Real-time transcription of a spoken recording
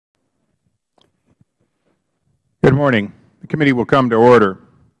morning. The committee will come to order.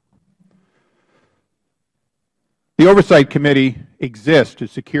 The Oversight Committee exists to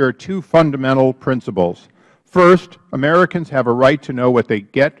secure two fundamental principles. First, Americans have a right to know what they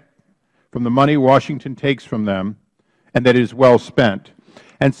get from the money Washington takes from them and that it is well spent.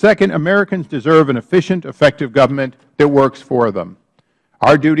 And second, Americans deserve an efficient, effective government that works for them.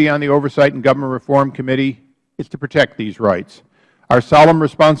 Our duty on the Oversight and Government Reform Committee is to protect these rights. Our solemn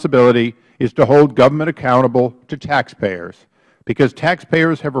responsibility is to hold government accountable to taxpayers, because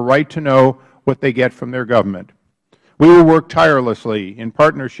taxpayers have a right to know what they get from their government. We will work tirelessly in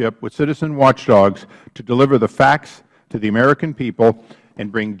partnership with citizen watchdogs to deliver the facts to the American people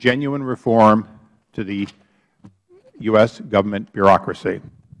and bring genuine reform to the U.S. government bureaucracy.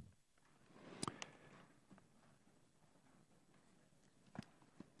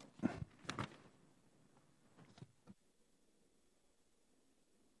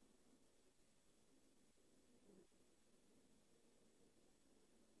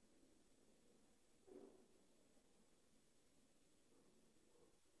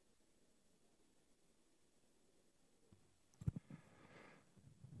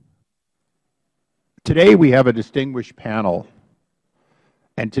 Today we have a distinguished panel,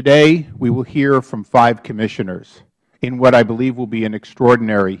 and today we will hear from 5 commissioners in what I believe will be an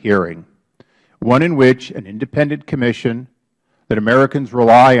extraordinary hearing, one in which an independent commission that Americans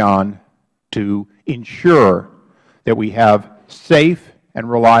rely on to ensure that we have safe and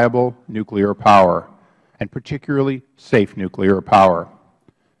reliable nuclear power, and particularly safe nuclear power.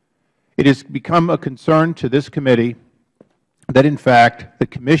 It has become a concern to this committee that, in fact, the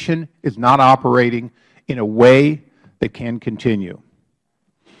Commission is not operating in a way that can continue.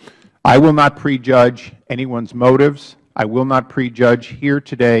 I will not prejudge anyone's motives. I will not prejudge here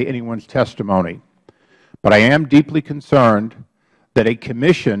today anyone's testimony. But I am deeply concerned that a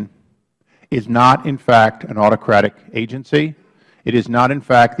Commission is not, in fact, an autocratic agency. It is not, in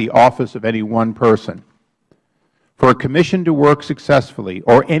fact, the office of any one person. For a Commission to work successfully,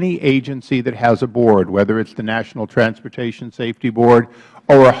 or any agency that has a board, whether it's the National Transportation Safety Board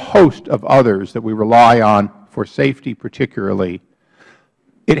or a host of others that we rely on for safety particularly,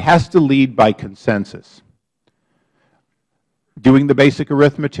 it has to lead by consensus. Doing the basic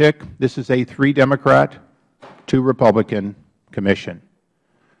arithmetic, this is a 3 Democrat, 2 Republican Commission.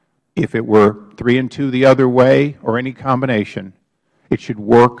 If it were 3 and 2 the other way, or any combination, it should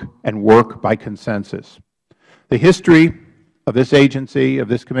work and work by consensus. The history of this agency, of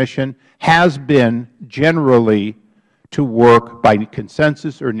this Commission, has been generally to work by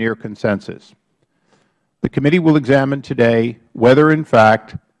consensus or near consensus. The committee will examine today whether, in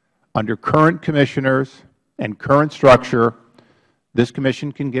fact, under current commissioners and current structure, this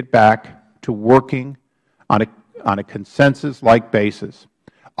Commission can get back to working on a consensus-like basis.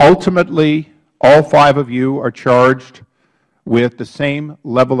 Ultimately, all 5 of you are charged with the same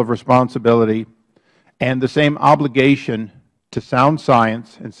level of responsibility and the same obligation to sound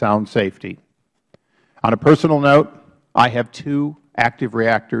science and sound safety. On a personal note, I have 2 active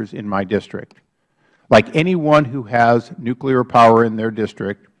reactors in my district. Like anyone who has nuclear power in their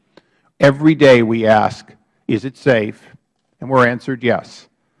district, every day we ask, is it safe? And we're answered yes.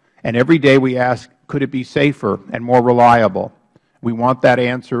 And every day we ask, could it be safer and more reliable? We want that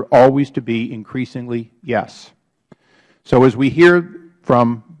answer always to be increasingly yes. So as we hear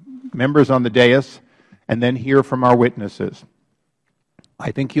from members on the dais, and then hear from our witnesses,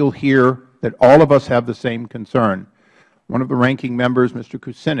 I think you'll hear that all of us have the same concern. One of the ranking members, Mr.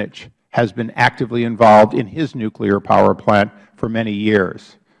 Kucinich, has been actively involved in his nuclear power plant for many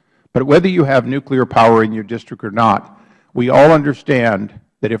years. But whether you have nuclear power in your district or not, we all understand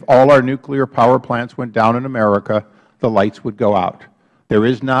that if all our nuclear power plants went down in America, the lights would go out. There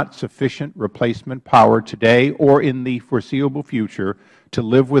is not sufficient replacement power today or in the foreseeable future to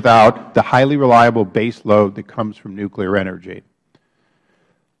live without the highly reliable base load that comes from nuclear energy.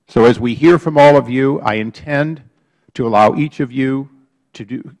 So as we hear from all of you, I intend to allow each of you to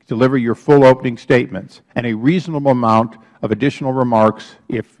deliver your full opening statements and a reasonable amount of additional remarks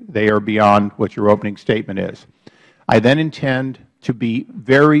if they are beyond what your opening statement is. I then intend to be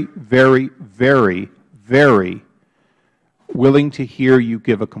very, very, very, very willing to hear you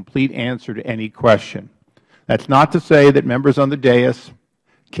give a complete answer to any question. That's not to say that members on the dais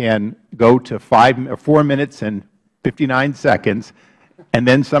can go to 4 minutes and 59 seconds and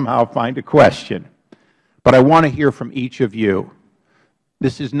then somehow find a question. But I want to hear from each of you.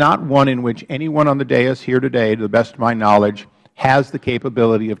 This is not one in which anyone on the dais here today, to the best of my knowledge, has the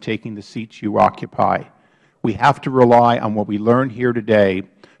capability of taking the seats you occupy. We have to rely on what we learn here today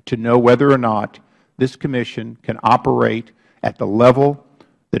to know whether or not this Commission can operate at the level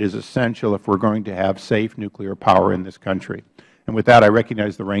that is essential if we are going to have safe nuclear power in this country. And with that, I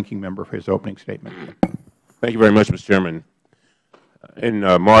recognize the ranking member for his opening statement. Thank you very much, Mr. Chairman. In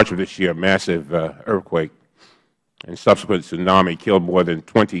March of this year, a massive earthquake and subsequent tsunami killed more than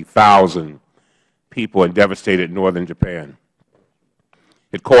 20,000 people and devastated northern Japan.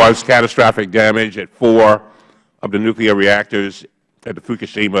 It caused catastrophic damage at 4 of the nuclear reactors at the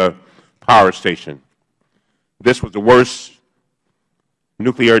Fukushima power station. This was the worst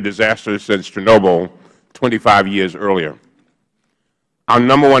nuclear disaster since Chernobyl 25 years earlier. Our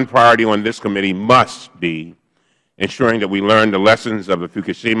 #1 priority on this committee must be ensuring that we learn the lessons of the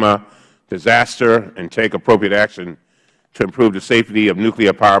Fukushima disaster and take appropriate action to improve the safety of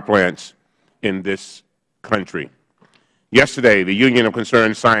nuclear power plants in this country. Yesterday, the Union of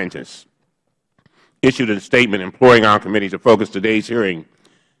Concerned Scientists issued a statement imploring our committee to focus today's hearing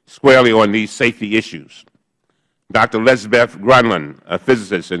squarely on these safety issues. Dr. Lesbeth Grunland, a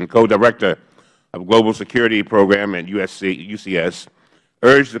physicist and co-director of Global Security Program at UCS,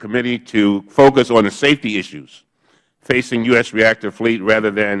 urged the committee to focus on the safety issues facing U.S. reactor fleet rather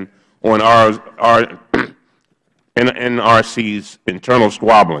than on NRC's internal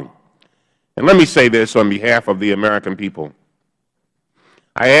squabbling. And let me say this on behalf of the American people.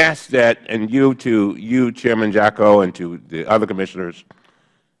 I ask that, and to you, Chairman Jaczko, and to the other commissioners,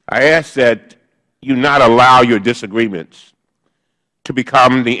 I ask that you not allow your disagreements to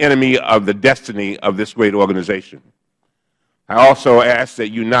become the enemy of the destiny of this great organization. I also ask that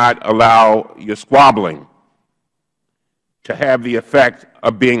you not allow your squabbling to have the effect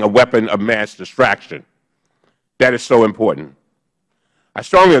of being a weapon of mass distraction. That is so important. I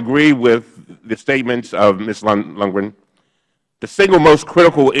strongly agree with the statements of Ms. Lundgren. The single most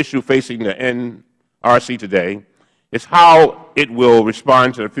critical issue facing the NRC today is how it will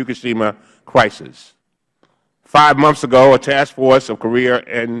respond to the Fukushima crisis. 5 months ago, a task force of career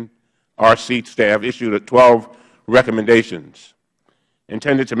NRC staff issued 12 recommendations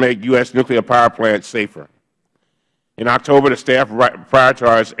intended to make U.S. nuclear power plants safer. In October, the staff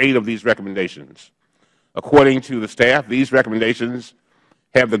prioritized 8 of these recommendations. According to the staff, these recommendations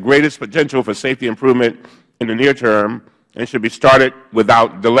have the greatest potential for safety improvement in the near term and should be started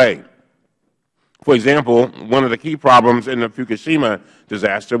without delay. For example, one of the key problems in the Fukushima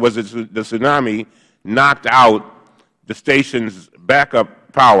disaster was that the tsunami knocked out the station's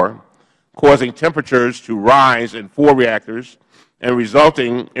backup power, causing temperatures to rise in 4 reactors and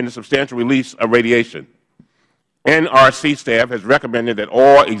resulting in a substantial release of radiation. NRC staff has recommended that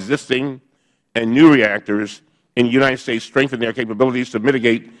all existing and new reactors in the United States strengthen their capabilities to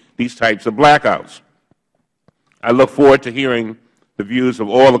mitigate these types of blackouts. I look forward to hearing the views of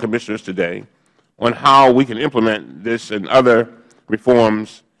all the commissioners today on how we can implement this and other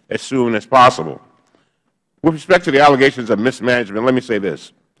reforms as soon as possible. With respect to the allegations of mismanagement, let me say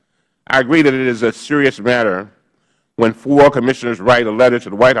this. I agree that it is a serious matter when 4 commissioners write a letter to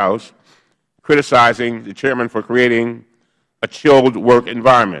the White House criticizing the chairman for creating a chilled work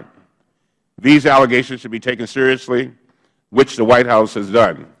environment. These allegations should be taken seriously, which the White House has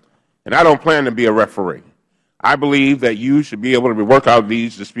done. And I don't plan to be a referee. I believe that you should be able to work out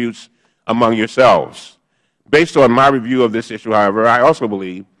these disputes among yourselves. Based on my review of this issue, however, I also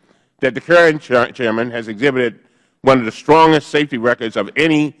believe that the current chairman has exhibited one of the strongest safety records of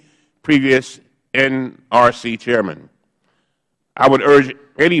any previous NRC chairman. I would urge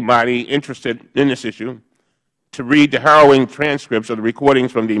anybody interested in this issue to read the harrowing transcripts of the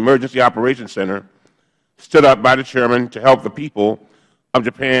recordings from the Emergency Operations Center stood up by the chairman to help the people of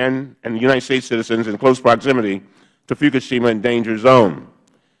Japan and the United States citizens in close proximity to Fukushima in danger zone.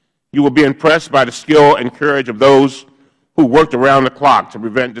 You will be impressed by the skill and courage of those who worked around the clock to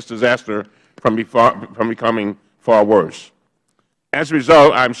prevent this disaster from becoming far worse. As a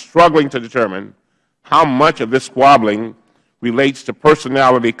result, I'm struggling to determine how much of this squabbling relates to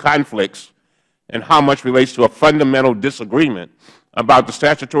personality conflicts and how much relates to a fundamental disagreement about the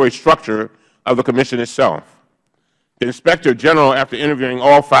statutory structure of the Commission itself. The Inspector General, after interviewing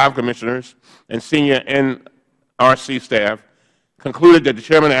all 5 commissioners and senior NRC staff, concluded that the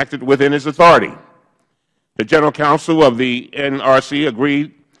chairman acted within his authority. The General Counsel of the NRC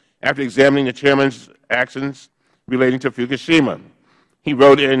agreed after examining the chairman's actions relating to Fukushima. He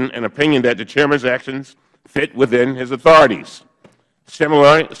wrote in an opinion that the chairman's actions fit within his authorities.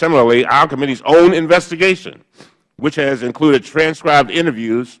 Similarly, our committee's own investigation, which has included transcribed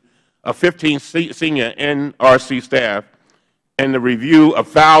interviews of 15 senior NRC staff and the review of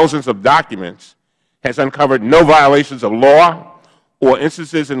thousands of documents, has uncovered no violations of law or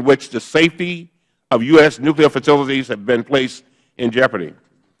instances in which the safety of U.S. nuclear facilities have been placed in jeopardy.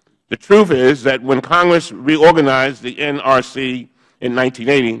 The truth is that when Congress reorganized the NRC in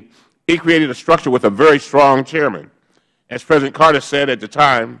 1980, he created a structure with a very strong chairman. As President Carter said at the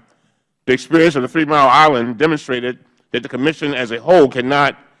time, the experience of the 3 Mile Island demonstrated that the Commission as a whole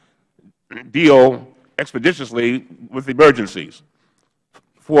cannot deal expeditiously with emergencies.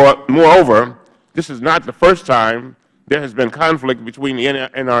 Moreover, this is not the first time there has been conflict between the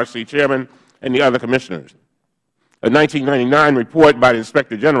NRC chairman and the other commissioners. A 1999 report by the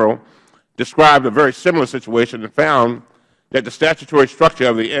Inspector General described a very similar situation and found that the statutory structure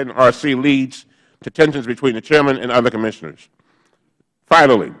of the NRC leads to tensions between the chairman and other commissioners.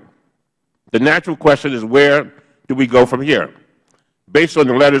 Finally, the natural question is, where do we go from here? Based on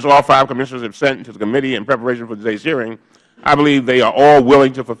the letters all 5 commissioners have sent to the committee in preparation for today's hearing, I believe they are all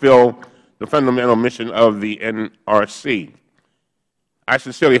willing to fulfill the fundamental mission of the NRC. I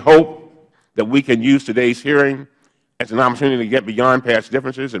sincerely hope that we can use today's hearing as an opportunity to get beyond past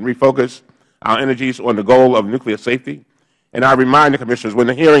differences and refocus our energies on the goal of nuclear safety. And I remind the commissioners, when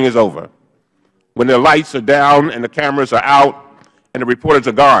the hearing is over, when the lights are down and the cameras are out and the reporters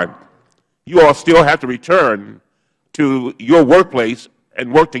are gone, you all still have to return to your workplace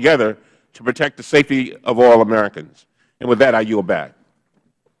and work together to protect the safety of all Americans. And with that, I yield back.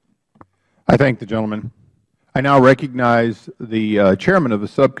 I thank the gentleman. I now recognize the chairman of the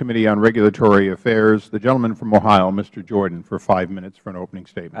Subcommittee on Regulatory Affairs, the gentleman from Ohio, Mr. Jordan, for 5 minutes for an opening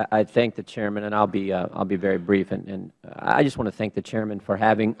statement. I thank the chairman, and I'll be very brief. And I just want to thank the chairman for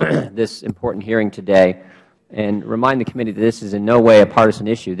having this important hearing today, and remind the committee that this is in no way a partisan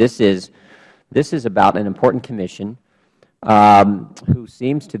issue. This is about an important commission who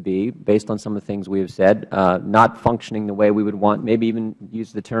seems to be, based on some of the things we have said, not functioning the way we would want, maybe even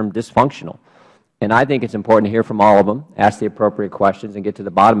use the term dysfunctional. And I think it's important to hear from all of them, ask the appropriate questions, and get to the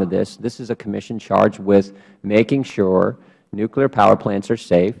bottom of this. This is a commission charged with making sure nuclear power plants are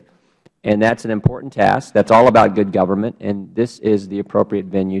safe, and that's an important task. That's all about good government, and this is the appropriate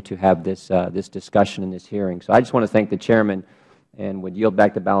venue to have this discussion and this hearing. So I just want to thank the chairman and would yield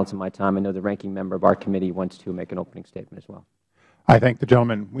back the balance of my time. I know the ranking member of our committee wants to make an opening statement as well. I thank the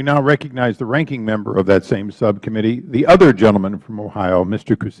gentleman. We now recognize the ranking member of that same subcommittee, the other gentleman from Ohio,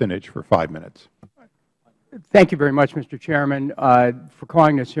 Mr. Kucinich, for 5 minutes. Thank you very much, Mr. Chairman, for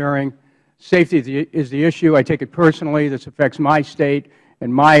calling this hearing. Safety is the issue. I take it personally. This affects my state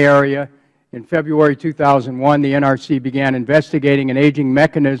and my area. In February 2001, the NRC began investigating an aging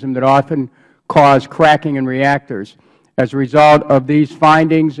mechanism that often caused cracking in reactors. As a result of these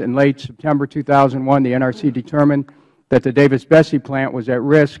findings, in late September 2001, the NRC determined that the Davis-Besse plant was at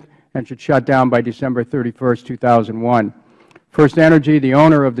risk and should shut down by December 31, 2001. First Energy, the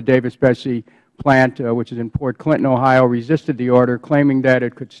owner of the Davis-Besse plant, which is in Port Clinton, Ohio, resisted the order, claiming that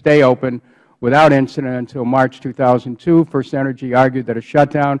it could stay open without incident until March 2002. First Energy argued that a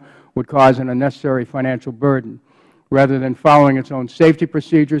shutdown would cause an unnecessary financial burden. Rather than following its own safety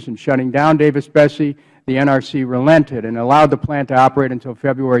procedures and shutting down Davis-Besse, the NRC relented and allowed the plant to operate until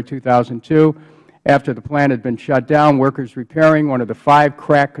February 2002. After the plant had been shut down, workers repairing one of the 5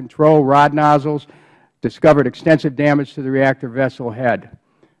 cracked control rod nozzles discovered extensive damage to the reactor vessel head.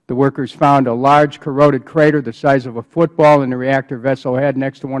 The workers found a large corroded crater the size of a football in the reactor vessel head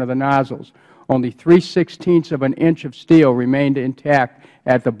next to one of the nozzles. Only 3/16 of an inch of steel remained intact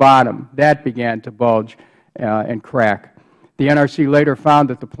at the bottom. That began to bulge and crack. The NRC later found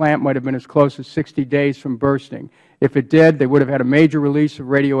that the plant might have been as close as 60 days from bursting. If it did, they would have had a major release of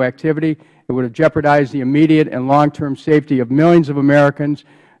radioactivity. It would have jeopardized the immediate and long-term safety of millions of Americans,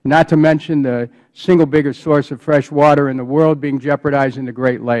 not to mention the single biggest source of fresh water in the world being jeopardized in the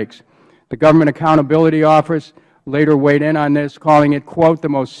Great Lakes. The Government Accountability Office later weighed in on this, calling it, quote, the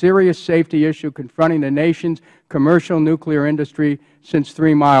most serious safety issue confronting the nation's commercial nuclear industry since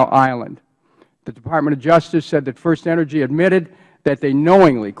 3 Mile Island. The Department of Justice said that First Energy admitted that they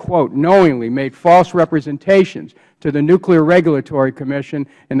knowingly, quote, knowingly made false representations to the Nuclear Regulatory Commission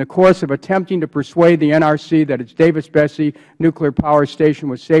in the course of attempting to persuade the NRC that its Davis-Besse nuclear power station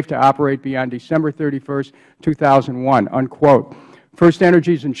was safe to operate beyond December 31, 2001, unquote. First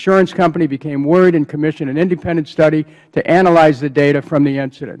Energy's insurance company became worried and commissioned an independent study to analyze the data from the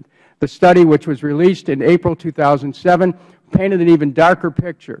incident. The study, which was released in April 2007, painted an even darker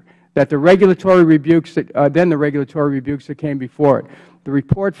picture that the regulatory rebukes that came before it. The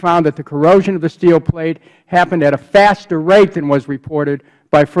report found that the corrosion of the steel plate happened at a faster rate than was reported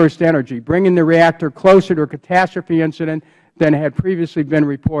by First Energy, bringing the reactor closer to a catastrophe incident than had previously been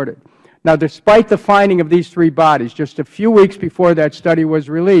reported. Now, despite the finding of these 3 bodies, just a few weeks before that study was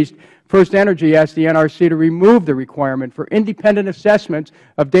released, First Energy asked the NRC to remove the requirement for independent assessments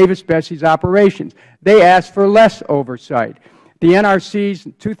of Davis-Besse's operations. They asked for less oversight. The NRC's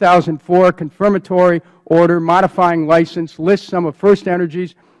 2004 confirmatory order modifying license lists some of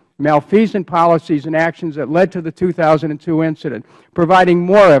FirstEnergy's malfeasant policies and actions that led to the 2002 incident, providing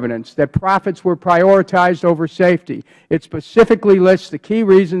more evidence that profits were prioritized over safety. It specifically lists the key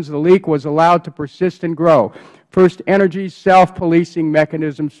reasons the leak was allowed to persist and grow. FirstEnergy's self-policing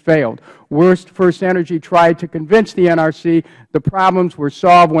mechanisms failed. Worst, FirstEnergy tried to convince the NRC the problems were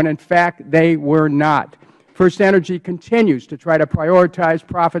solved when, in fact, they were not. FirstEnergy continues to try to prioritize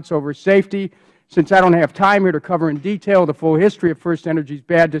profits over safety. Since I don't have time here to cover in detail the full history of FirstEnergy's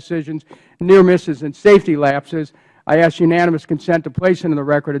bad decisions, near misses, and safety lapses, I ask unanimous consent to place into the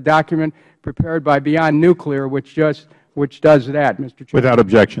record a document prepared by Beyond Nuclear which does that, Mr. Chairman. Without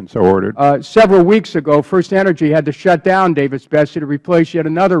objection, so ordered. Several weeks ago, FirstEnergy had to shut down Davis-Besse to replace yet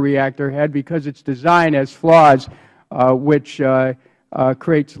another reactor head because its design has flaws which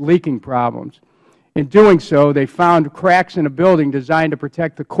creates leaking problems. In doing so, they found cracks in a building designed to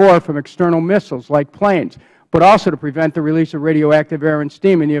protect the core from external missiles like planes, but also to prevent the release of radioactive air and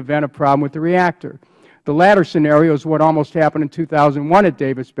steam in the event of a problem with the reactor. The latter scenario is what almost happened in 2001 at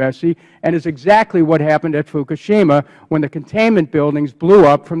Davis-Besse and is exactly what happened at Fukushima when the containment buildings blew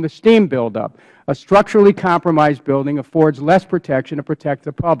up from the steam buildup. A structurally compromised building affords less protection to protect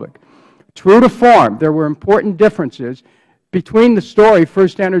the public. True to form, there were important differences between the story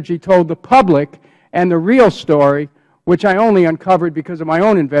FirstEnergy told the public and the real story, which I only uncovered because of my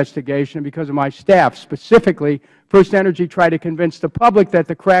own investigation and because of my staff. Specifically, FirstEnergy tried to convince the public that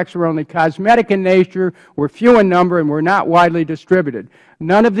the cracks were only cosmetic in nature, were few in number, and were not widely distributed.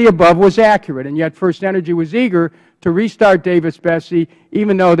 None of the above was accurate, and yet FirstEnergy was eager to restart Davis-Besse,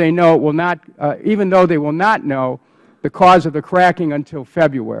 even though they will not know the cause of the cracking until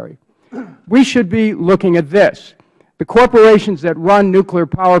February. We should be looking at this. The corporations that run nuclear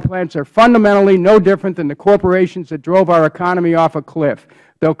power plants are fundamentally no different than the corporations that drove our economy off a cliff.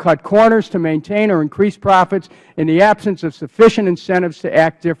 They will cut corners to maintain or increase profits in the absence of sufficient incentives to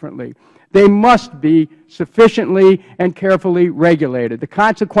act differently. They must be sufficiently and carefully regulated. The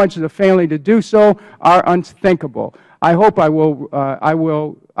consequences of failing to do so are unthinkable. I hope we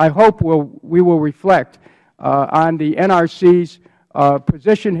will reflect on the NRC's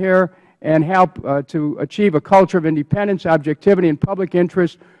position here and help to achieve a culture of independence, objectivity, and public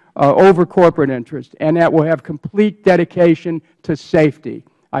interest over corporate interest, and that will have complete dedication to safety.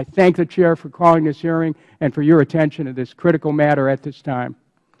 I thank the Chair for calling this hearing and for your attention to this critical matter at this time.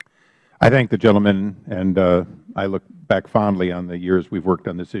 I thank the gentleman, and I look back fondly on the years we've worked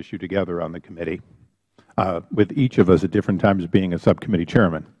on this issue together on the committee, with each of us at different times being a subcommittee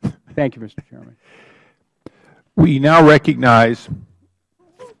chairman. Thank you, Mr. Chairman. We now recognize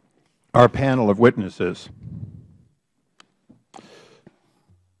our panel of witnesses.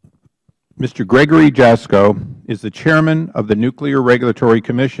 Mr. Gregory Jaczko is the Chairman of the Nuclear Regulatory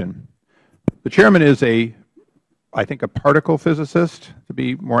Commission. The Chairman is I think, a particle physicist, to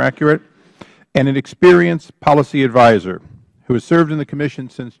be more accurate, and an experienced policy advisor who has served in the Commission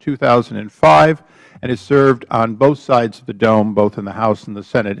since 2005 and has served on both sides of the dome, both in the House and the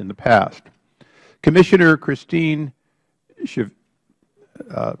Senate in the past. Commissioner Christine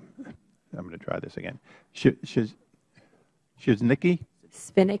I'm going to try this again. Schiznicki?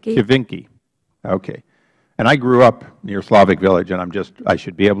 Spinicki. Okay. And I grew up near Slavic Village, and I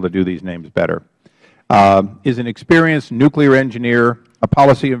should be able to do these names better. Is an experienced nuclear engineer, a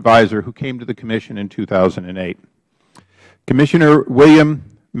policy advisor who came to the Commission in 2008. Commissioner William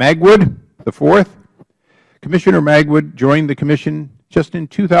Magwood, the fourth. Commissioner Magwood joined the Commission just in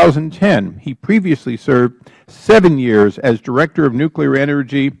 2010. He previously served 7 years as Director of Nuclear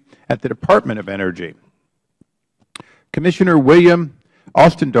Energy at the Department of Energy. Commissioner William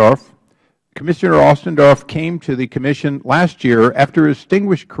Ostendorf. Commissioner Ostendorf came to the Commission last year after a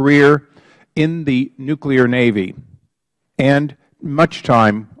distinguished career in the nuclear Navy and much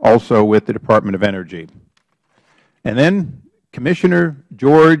time also with the Department of Energy. And then Commissioner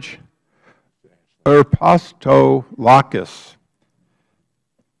George Erpastolakis.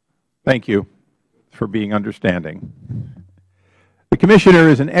 Thank you for being understanding. The Commissioner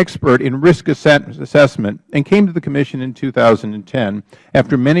is an expert in risk assessment and came to the Commission in 2010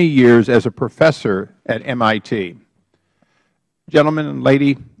 after many years as a professor at MIT. Gentlemen and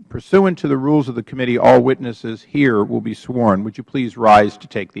lady, pursuant to the rules of the committee, all witnesses here will be sworn. Would you please rise to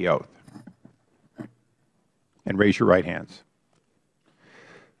take the oath and raise your right hands?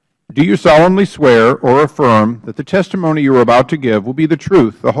 Do you solemnly swear or affirm that the testimony you are about to give will be the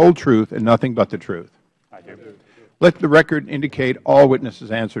truth, the whole truth, and nothing but the truth? I do. Let the record indicate all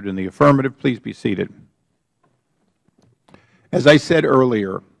witnesses answered in the affirmative. Please be seated. As I said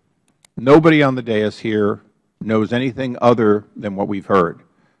earlier, nobody on the dais here knows anything other than what we've heard.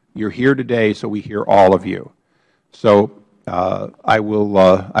 You're here today, so we hear all of you. So I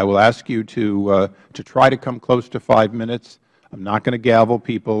will ask you to try to come close to 5 minutes. I'm not going to gavel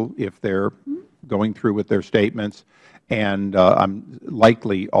people if they're going through with their statements, and I'm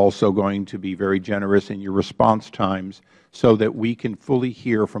likely also going to be very generous in your response times so that we can fully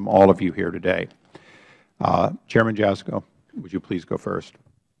hear from all of you here today. Chairman Jaczko, would you please go first?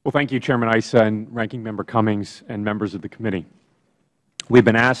 Well, thank you, Chairman Issa and Ranking Member Cummings and members of the committee. We've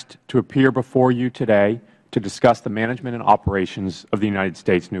been asked to appear before you today to discuss the management and operations of the United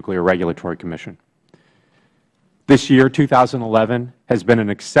States Nuclear Regulatory Commission. This year, 2011, has been an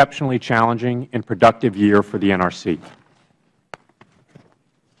exceptionally challenging and productive year for the NRC.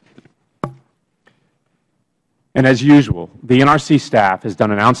 And as usual, the NRC staff has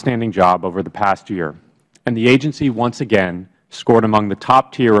done an outstanding job over the past year, and the agency once again scored among the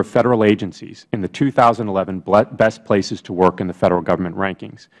top tier of Federal agencies in the 2011 Best Places to Work in the Federal Government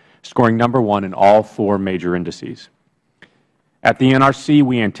rankings, scoring #1 in all 4 major indices. At the NRC,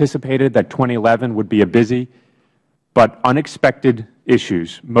 we anticipated that 2011 would be a busy but unexpected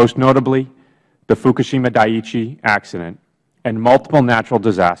issues, most notably the Fukushima Daiichi accident and multiple natural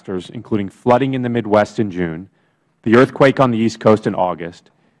disasters, including flooding in the Midwest in June, the earthquake on the East Coast in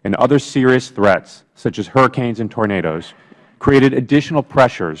August, and other serious threats, such as hurricanes and tornadoes, created additional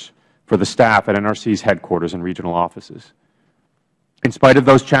pressures for the staff at NRC's headquarters and regional offices. In spite of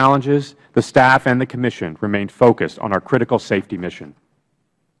those challenges, the staff and the Commission remained focused on our critical safety mission.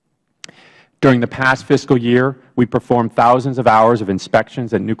 During the past fiscal year, we performed thousands of hours of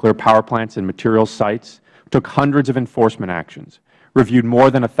inspections at nuclear power plants and materials sites, took hundreds of enforcement actions, reviewed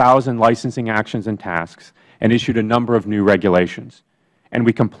more than 1,000 licensing actions and tasks, and issued a number of new regulations. And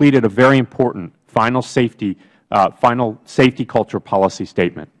we completed a very important final safety culture policy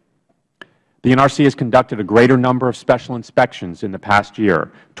statement. The NRC has conducted a greater number of special inspections in the past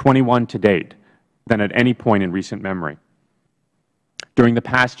year, 21 to date, than at any point in recent memory. During the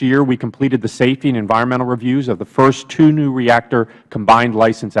past year, we completed the safety and environmental reviews of the first 2 new reactor combined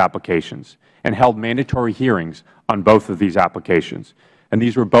license applications and held mandatory hearings on both of these applications. And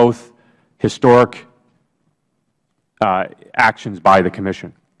these were both historic actions by the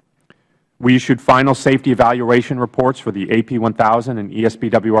Commission. We issued final safety evaluation reports for the AP1000 and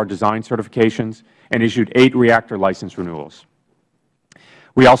ESBWR design certifications and issued 8 reactor license renewals.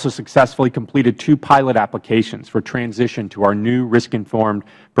 We also successfully completed 2 pilot applications for transition to our new risk-informed,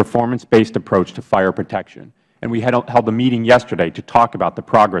 performance-based approach to fire protection, and we held a meeting yesterday to talk about the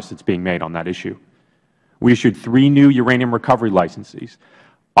progress that is being made on that issue. We issued 3 new uranium recovery licenses,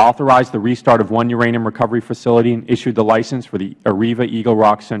 authorized the restart of 1 uranium recovery facility, and issued the license for the Areva Eagle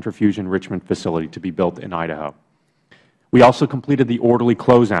Rock Centrifuge Enrichment Facility to be built in Idaho. We also completed the orderly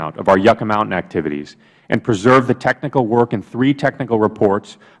closeout of our Yucca Mountain activities and preserved the technical work in 3 technical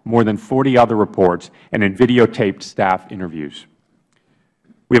reports, more than 40 other reports, and in videotaped staff interviews.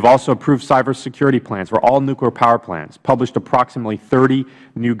 We have also approved cybersecurity plans for all nuclear power plants, published approximately 30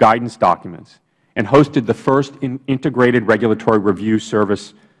 new guidance documents, and hosted the first integrated regulatory review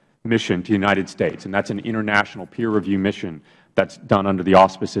service mission to the United States, and that is an international peer review mission that is done under the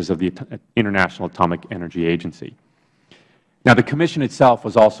auspices of the International Atomic Energy Agency. Now, the Commission itself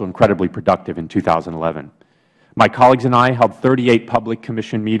was also incredibly productive in 2011. My colleagues and I held 38 public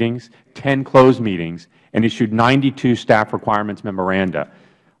Commission meetings, 10 closed meetings, and issued 92 staff requirements memoranda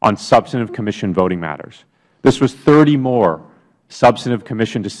on substantive Commission voting matters. This was 30 more substantive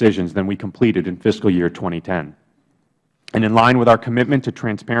Commission decisions than we completed in fiscal year 2010. And in line with our commitment to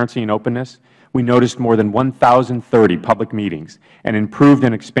transparency and openness, we noticed more than 1,030 public meetings and improved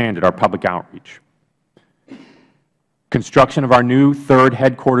and expanded our public outreach. Construction of our new 3rd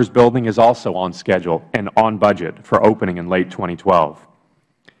headquarters building is also on schedule and on budget for opening in late 2012.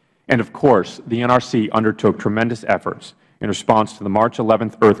 And of course, the NRC undertook tremendous efforts in response to the March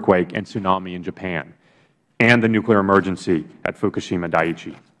 11th earthquake and tsunami in Japan and the nuclear emergency at Fukushima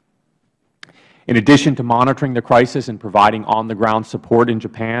Daiichi. In addition to monitoring the crisis and providing on-the-ground support in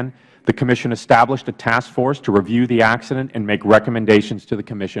Japan, the Commission established a task force to review the accident and make recommendations to the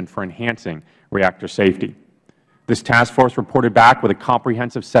Commission for enhancing reactor safety. This task force reported back with a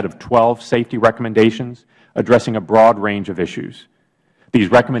comprehensive set of 12 safety recommendations addressing a broad range of issues. These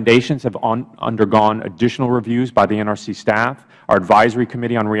recommendations have undergone additional reviews by the NRC staff, our Advisory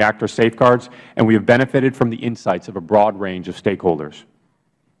Committee on Reactor Safeguards, and we have benefited from the insights of a broad range of stakeholders.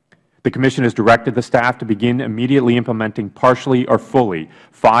 The Commission has directed the staff to begin immediately implementing partially or fully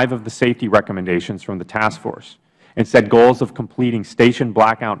 5 of the safety recommendations from the task force and set goals of completing station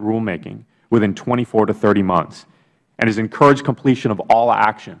blackout rulemaking within 24 to 30 months and has encouraged completion of all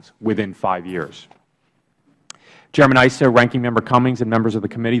actions within 5 years. Chairman Issa, Ranking Member Cummings, and members of the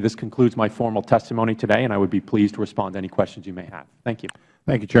committee, this concludes my formal testimony today, and I would be pleased to respond to any questions you may have. Thank you.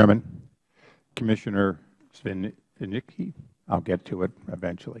 Thank you, Chairman. Commissioner Svinicki, I'll get to it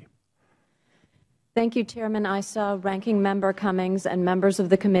eventually. Thank you, Chairman Issa, Ranking Member Cummings, and members of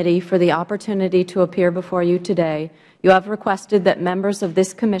the committee for the opportunity to appear before you today. You have requested that members of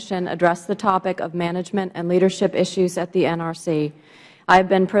this commission address the topic of management and leadership issues at the NRC. I have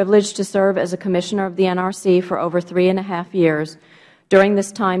been privileged to serve as a commissioner of the NRC for over 3.5 years. During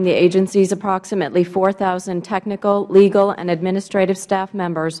this time, the agency's approximately 4,000 technical, legal, and administrative staff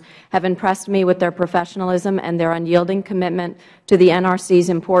members have impressed me with their professionalism and their unyielding commitment to the NRC's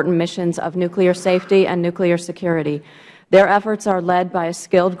important missions of nuclear safety and nuclear security. Their efforts are led by a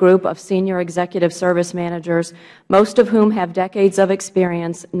skilled group of senior executive service managers, most of whom have decades of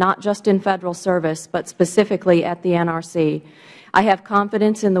experience, not just in Federal service, but specifically at the NRC. I have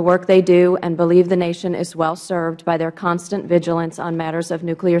confidence in the work they do and believe the nation is well served by their constant vigilance on matters of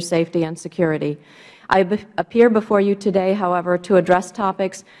nuclear safety and security. I appear before you today, however, to address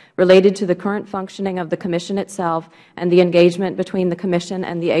topics related to the current functioning of the Commission itself and the engagement between the Commission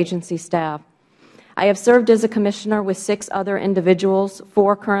and the agency staff. I have served as a Commissioner with 6 other individuals,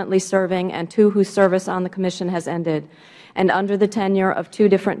 4 currently serving and 2 whose service on the Commission has ended, and under the tenure of 2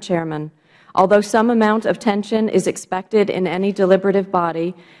 different chairmen. Although some amount of tension is expected in any deliberative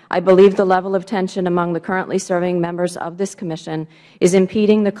body, I believe the level of tension among the currently serving members of this Commission is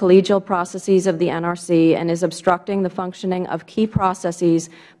impeding the collegial processes of the NRC and is obstructing the functioning of key processes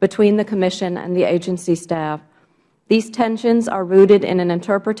between the Commission and the agency staff. These tensions are rooted in an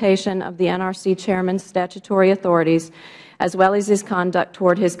interpretation of the NRC Chairman's statutory authorities, as well as his conduct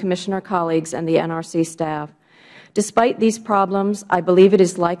toward his Commissioner colleagues and the NRC staff. Despite these problems, I believe it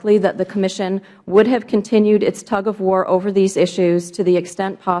is likely that the Commission would have continued its tug-of-war over these issues to the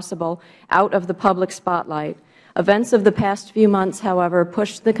extent possible out of the public spotlight. Events of the past few months, however,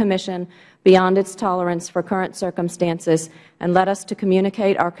 pushed the Commission beyond its tolerance for current circumstances and led us to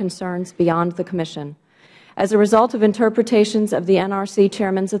communicate our concerns beyond the Commission. As a result of interpretations of the NRC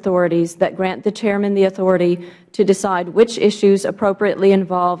Chairman's authorities that grant the Chairman the authority to decide which issues appropriately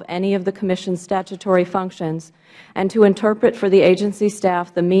involve any of the Commission's statutory functions, and to interpret for the agency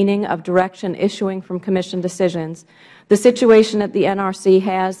staff the meaning of direction issuing from Commission decisions, the situation at the NRC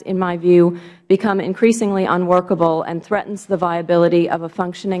has, in my view, become increasingly unworkable and threatens the viability of a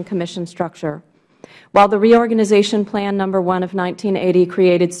functioning Commission structure. While the Reorganization Plan No. 1 of 1980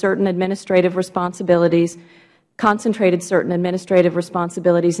 created certain administrative responsibilities, concentrated certain administrative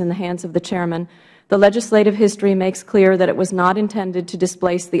responsibilities in the hands of the Chairman, the legislative history makes clear that it was not intended to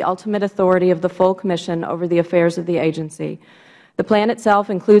displace the ultimate authority of the full Commission over the affairs of the agency. The plan itself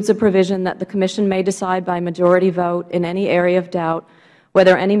includes a provision that the Commission may decide by majority vote in any area of doubt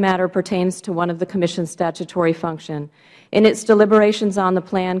whether any matter pertains to one of the Commission's statutory function. In its deliberations on the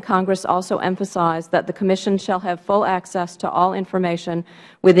plan, Congress also emphasized that the Commission shall have full access to all information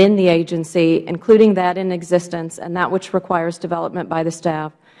within the agency, including that in existence and that which requires development by the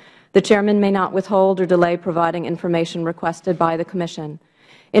staff. The Chairman may not withhold or delay providing information requested by the Commission.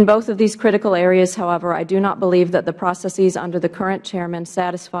 In both of these critical areas, however, I do not believe that the processes under the current Chairman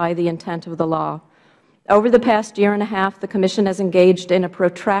satisfy the intent of the law. Over the past year and a half, the Commission has engaged in a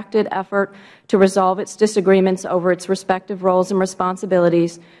protracted effort to resolve its disagreements over its respective roles and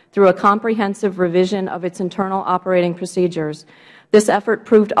responsibilities through a comprehensive revision of its internal operating procedures. This effort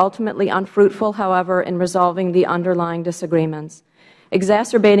proved ultimately unfruitful, however, in resolving the underlying disagreements.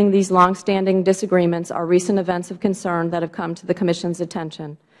 Exacerbating these long-standing disagreements are recent events of concern that have come to the Commission's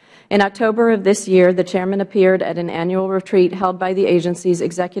attention. In October of this year, the Chairman appeared at an annual retreat held by the agency's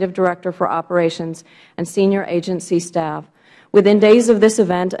Executive Director for Operations and senior agency staff. Within days of this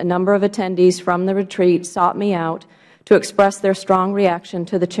event, a number of attendees from the retreat sought me out to express their strong reaction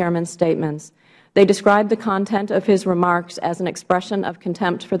to the Chairman's statements. They described the content of his remarks as an expression of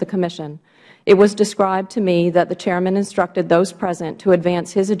contempt for the Commission. It was described to me that the Chairman instructed those present to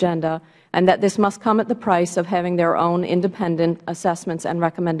advance his agenda and that this must come at the price of having their own independent assessments and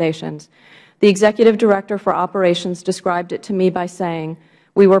recommendations. The Executive Director for Operations described it to me by saying,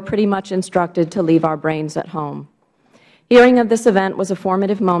 "We were pretty much instructed to leave our brains at home." Hearing of this event was a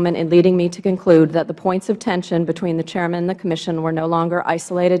formative moment in leading me to conclude that the points of tension between the Chairman and the Commission were no longer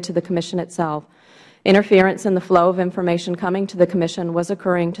isolated to the Commission itself. Interference in the flow of information coming to the Commission was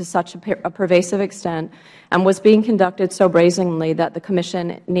occurring to such a pervasive extent and was being conducted so brazenly that the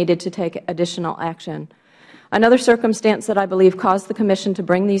Commission needed to take additional action. Another circumstance that I believe caused the Commission to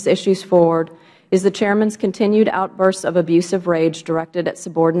bring these issues forward is the Chairman's continued outbursts of abusive rage directed at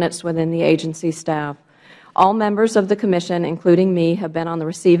subordinates within the agency staff. All members of the Commission, including me, have been on the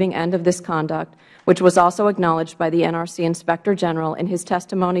receiving end of this conduct, which was also acknowledged by the NRC Inspector General in his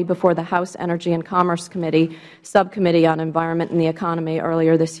testimony before the House Energy and Commerce Committee Subcommittee on Environment and the Economy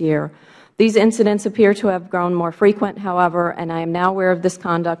earlier this year. These incidents appear to have grown more frequent, however, and I am now aware of this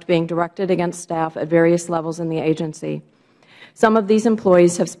conduct being directed against staff at various levels in the agency. Some of these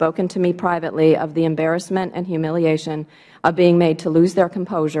employees have spoken to me privately of the embarrassment and humiliation of being made to lose their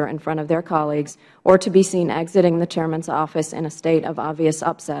composure in front of their colleagues or to be seen exiting the Chairman's office in a state of obvious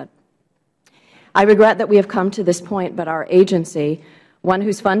upset. I regret that we have come to this point, but our agency, one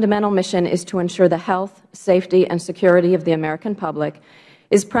whose fundamental mission is to ensure the health, safety, and security of the American public,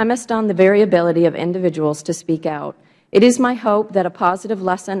 is premised on the variability of individuals to speak out. It is my hope that a positive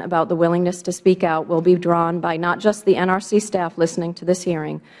lesson about the willingness to speak out will be drawn by not just the NRC staff listening to this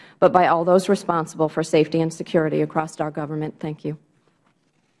hearing, but by all those responsible for safety and security across our government. Thank you.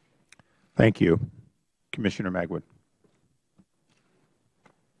 Thank you. Commissioner Magwood.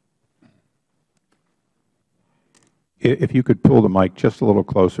 If you could pull the mic just a little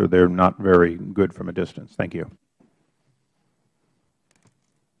closer, they're not very good from a distance. Thank you.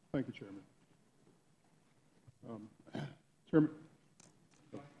 Thank you, Chairman. Chairman.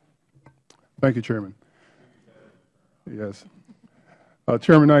 Thank you, Chairman. Yes.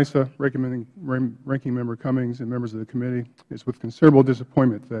 Chairman Issa, Ranking Member Cummings, and members of the committee, it's with considerable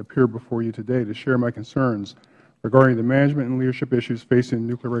disappointment that I appear before you today to share my concerns regarding the management and leadership issues facing the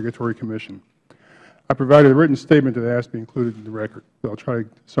Nuclear Regulatory Commission. I provided a written statement that asked to be included in the record. I'll try to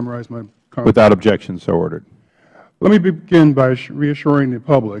summarize my comments. Without objection, so ordered. Let me begin by reassuring the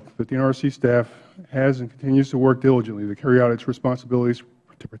public that the NRC staff has and continues to work diligently to carry out its responsibilities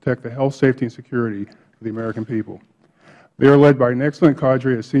to protect the health, safety, and security of the American people. They are led by an excellent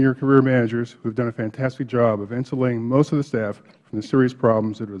cadre of senior career managers who have done a fantastic job of insulating most of the staff from the serious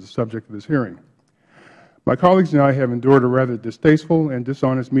problems that are the subject of this hearing. My colleagues and I have endured a rather distasteful and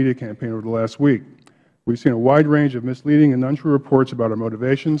dishonest media campaign over the last week. We've seen a wide range of misleading and untrue reports about our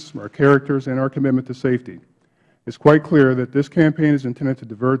motivations, our characters, and our commitment to safety. It's quite clear that this campaign is intended to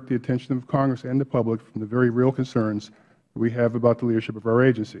divert the attention of Congress and the public from the very real concerns that we have about the leadership of our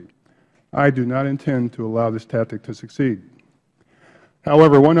agency. I do not intend to allow this tactic to succeed.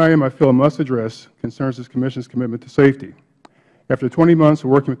 However, one item I feel I must address concerns this Commission's commitment to safety. After 20 months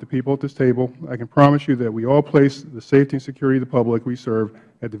of working with the people at this table, I can promise you that we all place the safety and security of the public we serve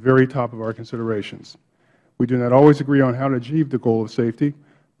at the very top of our considerations. We do not always agree on how to achieve the goal of safety,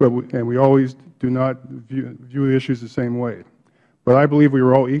 and we always do not view the issues the same way. But I believe we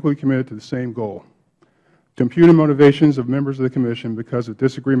are all equally committed to the same goal. To impugn the motivations of members of the Commission because of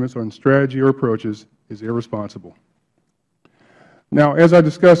disagreements on strategy or approaches is irresponsible. Now, as I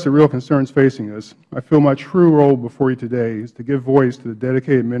discuss the real concerns facing us, I feel my true role before you today is to give voice to the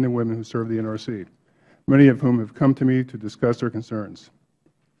dedicated men and women who serve the NRC, many of whom have come to me to discuss their concerns.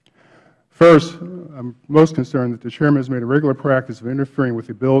 First, I am most concerned that the Chairman has made a regular practice of interfering with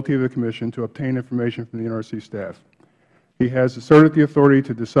the ability of the Commission to obtain information from the NRC staff. He has asserted the authority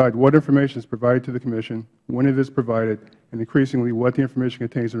to decide what information is provided to the Commission, when it is provided, and increasingly what the information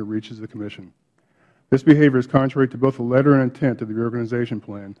contains when it reaches the Commission. This behavior is contrary to both the letter and intent of the reorganization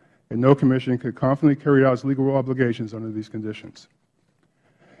plan, and no Commission could confidently carry out its legal obligations under these conditions.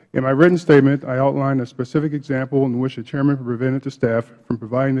 In my written statement, I outlined a specific example in which the Chairman prevented the staff from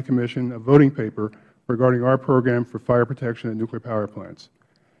providing the Commission a voting paper regarding our program for fire protection at nuclear power plants.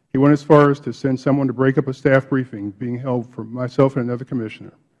 He went as far as to send someone to break up a staff briefing being held for myself and another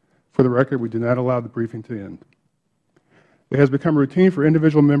Commissioner. For the record, we did not allow the briefing to end. It has become routine for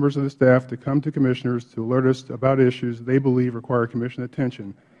individual members of the staff to come to Commissioners to alert us about issues they believe require Commission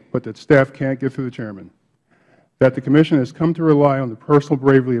attention, but that staff can't get through the Chairman. That the Commission has come to rely on the personal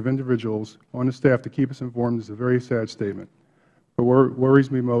bravery of individuals on the staff to keep us informed is a very sad statement. But what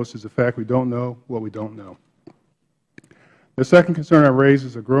worries me most is the fact we don't know what we don't know. The second concern I raise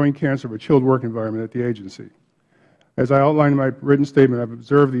is a growing cancer of a chilled work environment at the agency. As I outlined in my written statement, I have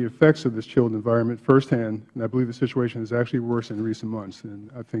observed the effects of this chilled environment firsthand, and I believe the situation has actually worsened in recent months,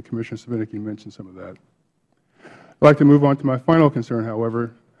 and I think Commissioner Svinicki mentioned some of that. I would like to move on to my final concern,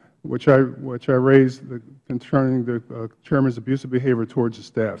 however, which I raised concerning the Chairman's abusive behavior towards the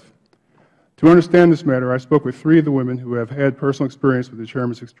staff. To understand this matter, I spoke with 3 of the women who have had personal experience with the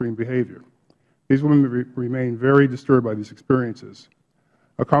Chairman's extreme behavior. These women remain very disturbed by these experiences.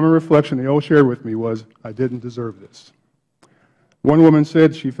 A common reflection they all shared with me was, I didn't deserve this. One woman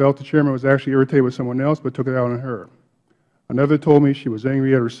said she felt the Chairman was actually irritated with someone else but took it out on her. Another told me she was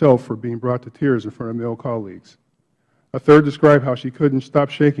angry at herself for being brought to tears in front of male colleagues. A third described how she couldn't stop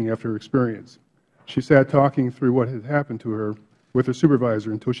shaking after her experience. She sat talking through what had happened to her with her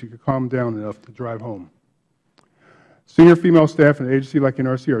supervisor until she could calm down enough to drive home. Senior female staff in an agency like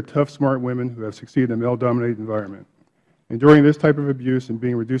NRC are tough, smart women who have succeeded in a male-dominated environment. Enduring this type of abuse and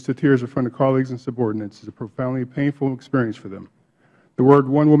being reduced to tears in front of colleagues and subordinates is a profoundly painful experience for them. The word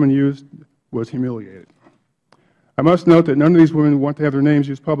one woman used was humiliated. I must note that none of these women want to have their names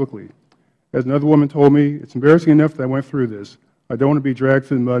used publicly. As another woman told me, it's embarrassing enough that I went through this. I don't want to be dragged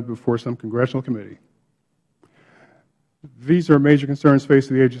through the mud before some congressional committee. These are major concerns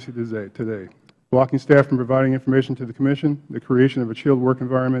facing the agency today. Blocking staff from providing information to the Commission, the creation of a chilled work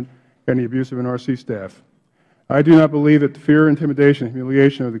environment, and the abuse of NRC staff. I do not believe that the fear, intimidation, and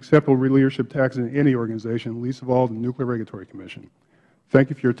humiliation are the acceptable leadership tactics in any organization, least of all the Nuclear Regulatory Commission. Thank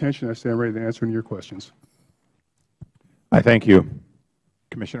you for your attention. I stand ready to answer any of your questions. I thank you.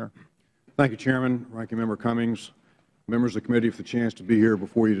 Commissioner. Thank you, Chairman, Ranking Member Cummings, members of the committee, for the chance to be here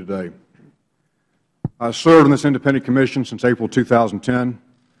before you today. I served on this independent commission since April 2010.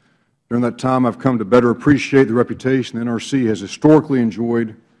 During that time, I've come to better appreciate the reputation the NRC has historically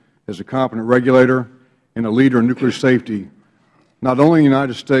enjoyed as a competent regulator and a leader in nuclear safety, not only in the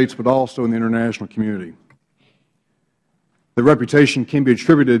United States, but also in the international community. The reputation can be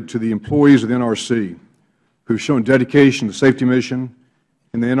attributed to the employees of the NRC, who have shown dedication to the safety mission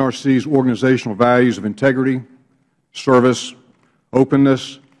and the NRC's organizational values of integrity, service,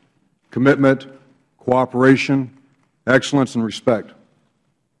 openness, commitment, cooperation, excellence, and respect.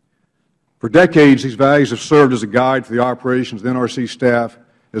 For decades, these values have served as a guide for the operations of the NRC staff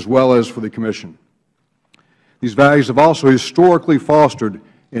as well as for the Commission. These values have also historically fostered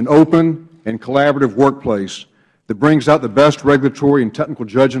an open and collaborative workplace that brings out the best regulatory and technical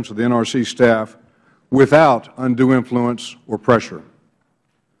judgments of the NRC staff without undue influence or pressure.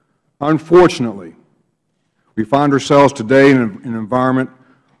 Unfortunately, we find ourselves today in an environment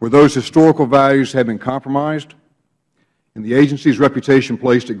where those historical values have been compromised and the agency's reputation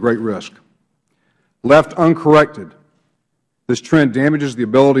placed at great risk. Left uncorrected, this trend damages the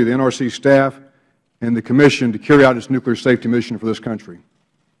ability of the NRC staff and the Commission to carry out its nuclear safety mission for this country.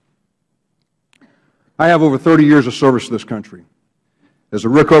 I have over 30 years of service to this country. As a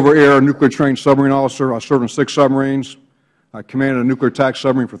Rickover-era nuclear-trained submarine officer, I served on 6 submarines. I commanded a nuclear attack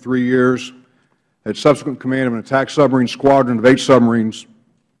submarine for 3 years, had subsequent command of an attack submarine squadron of 8 submarines.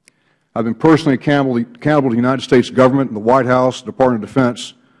 I've been personally accountable to the United States government and the White House, the Department of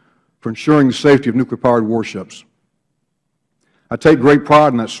Defense, for ensuring the safety of nuclear-powered warships. I take great pride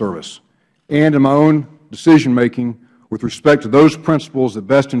in that service and in my own decision-making with respect to those principles that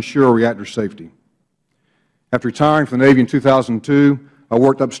best ensure reactor safety. After retiring from the Navy in 2002, I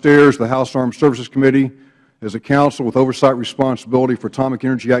worked upstairs the House Armed Services Committee as a counsel with oversight responsibility for atomic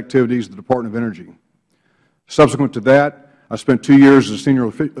energy activities at the Department of Energy. Subsequent to that, I spent 2 years as a senior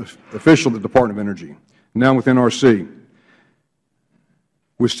official at the Department of Energy, now with NRC.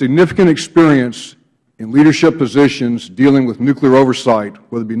 With significant experience in leadership positions dealing with nuclear oversight,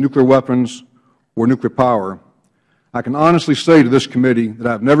 whether it be nuclear weapons or nuclear power, I can honestly say to this committee that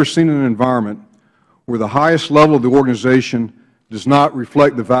I have never seen an environment where the highest level of the organization does not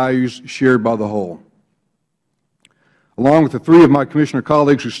reflect the values shared by the whole. Along with the 3 of my Commissioner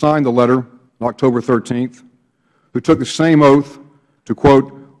colleagues who signed the letter on October 13th, who took the same oath to,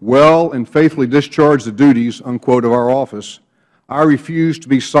 quote, well and faithfully discharge the duties, unquote, of our office, I refused to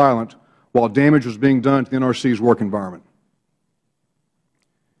be silent while damage was being done to the NRC's work environment.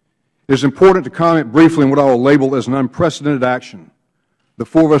 It is important to comment briefly on what I will label as an unprecedented action, the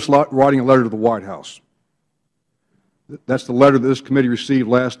 4 of us writing a letter to the White House. That's the letter that this committee received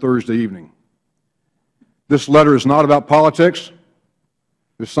last Thursday evening. This letter is not about politics.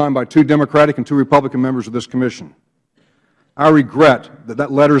 It was signed by 2 Democratic and 2 Republican members of this commission. I regret that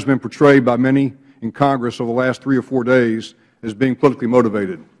that letter has been portrayed by many in Congress over the last 3 or 4 days as being politically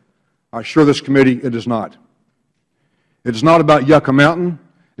motivated. I assure this committee it is not. It is not about Yucca Mountain.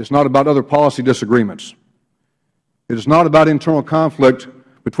 It is not about other policy disagreements. It is not about internal conflict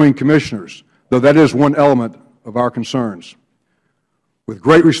between commissioners, though that is one element of our concerns. With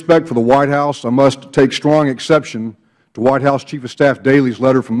great respect for the White House, I must take strong exception to White House Chief of Staff Daley's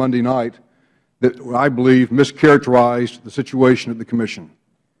letter from Monday night that I believe mischaracterized the situation at the Commission.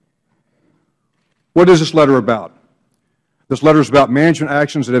 What is this letter about? This letter is about management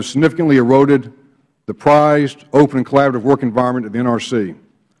actions that have significantly eroded the prized, open, and collaborative work environment of the NRC,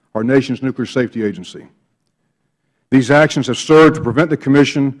 our nation's nuclear safety agency. These actions have served to prevent the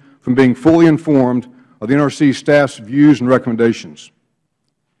Commission from being fully informed of the NRC staff's views and recommendations.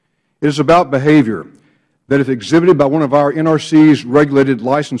 It is about behavior that, if exhibited by one of our NRC's regulated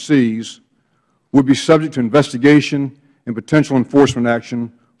licensees, would be subject to investigation and potential enforcement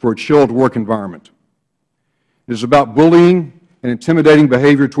action for a chilled work environment. It is about bullying and intimidating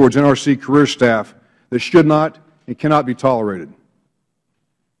behavior towards NRC career staff that should not and cannot be tolerated.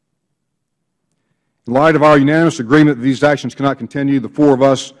 In light of our unanimous agreement that these actions cannot continue, the four of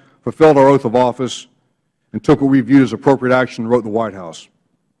us fulfilled our oath of office and took what we viewed as appropriate action and wrote the White House.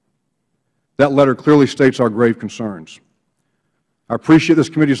 That letter clearly states our grave concerns. I appreciate this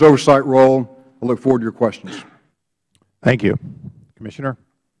committee's oversight role. I look forward to your questions. Thank you. Commissioner.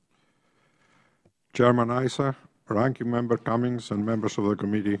 Chairman Issa, Ranking Member Cummings, and members of the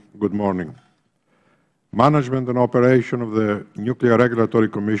committee, good morning. Management and operation of the Nuclear Regulatory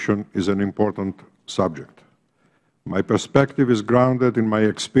Commission is an important subject. My perspective is grounded in my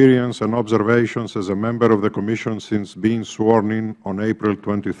experience and observations as a member of the Commission since being sworn in on April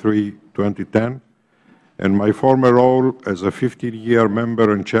 23, 2010, and my former role as a 15-year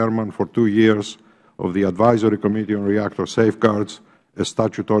member and chairman for 2 years of the Advisory Committee on Reactor Safeguards, a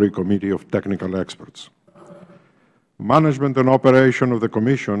statutory committee of technical experts. Management and operation of the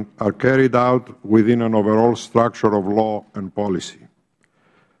Commission are carried out within an overall structure of law and policy.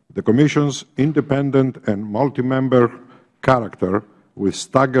 The Commission's independent and multi-member character, with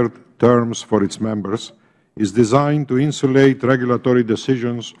staggered terms for its members, is designed to insulate regulatory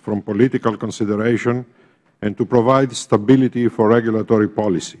decisions from political consideration and to provide stability for regulatory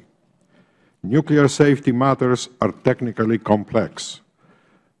policy. Nuclear safety matters are technically complex.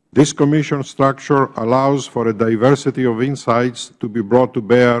 This Commission structure allows for a diversity of insights to be brought to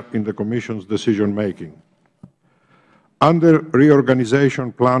bear in the Commission's decision-making. Under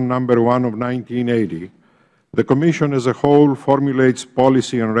Reorganization Plan No. 1 of 1980, the Commission as a whole formulates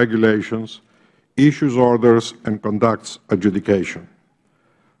policy and regulations, issues orders, and conducts adjudication.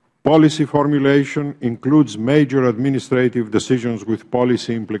 Policy formulation includes major administrative decisions with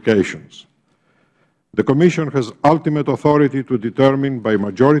policy implications. The Commission has ultimate authority to determine by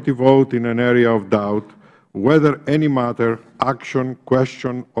majority vote in an area of doubt whether any matter, action,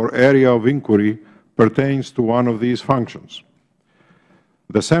 question, or area of inquiry pertains to one of these functions.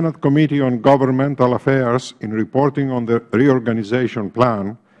 The Senate Committee on Governmental Affairs, in reporting on the reorganization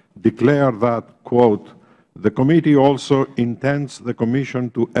plan, declared that, quote, "The committee also intends the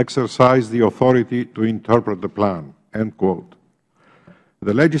Commission to exercise the authority to interpret the plan," end quote.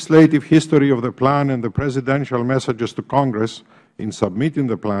 The legislative history of the plan and the presidential messages to Congress in submitting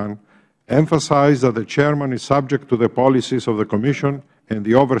the plan emphasize that the Chairman is subject to the policies of the Commission and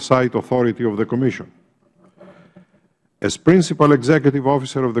the oversight authority of the Commission. As principal executive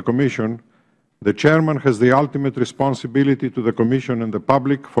officer of the Commission, the Chairman has the ultimate responsibility to the Commission and the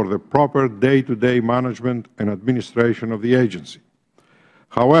public for the proper day-to-day management and administration of the agency.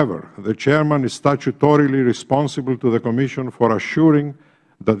 However, the Chairman is statutorily responsible to the Commission for assuring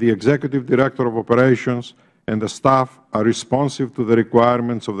that the Executive Director of Operations and the staff are responsive to the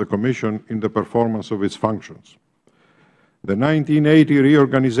requirements of the Commission in the performance of its functions. The 1980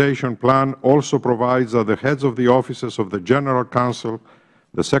 Reorganization Plan also provides that the heads of the offices of the General Counsel,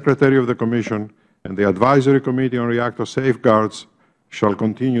 the Secretary of the Commission, and the Advisory Committee on Reactor Safeguards shall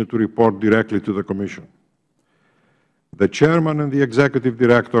continue to report directly to the Commission. The Chairman and the Executive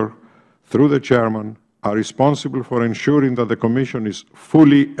Director, through the Chairman, are responsible for ensuring that the Commission is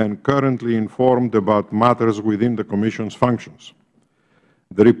fully and currently informed about matters within the Commission's functions.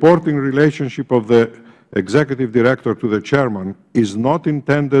 The reporting relationship of the Executive Director to the Chairman is not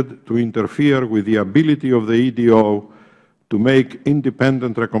intended to interfere with the ability of the EDO to make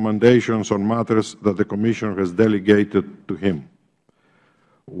independent recommendations on matters that the Commission has delegated to him.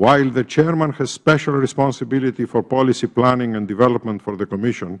 While the Chairman has special responsibility for policy planning and development for the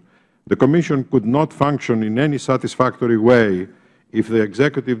Commission could not function in any satisfactory way if the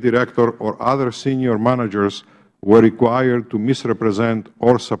Executive Director or other senior managers were required to misrepresent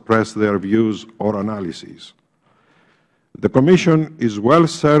or suppress their views or analyses. The Commission is well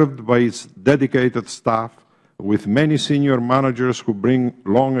served by its dedicated staff, with many senior managers who bring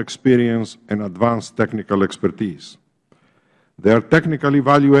long experience and advanced technical expertise. Their technical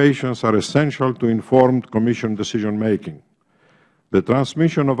evaluations are essential to informed Commission decision-making. The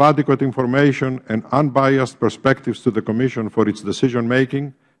transmission of adequate information and unbiased perspectives to the Commission for its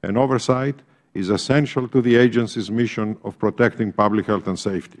decision-making and oversight is essential to the agency's mission of protecting public health and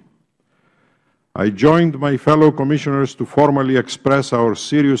safety. I joined my fellow Commissioners to formally express our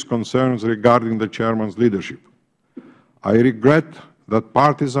serious concerns regarding the Chairman's leadership. I regret that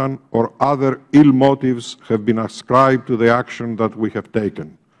partisan or other ill motives have been ascribed to the action that we have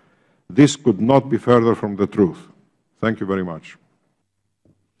taken. This could not be further from the truth. Thank you very much.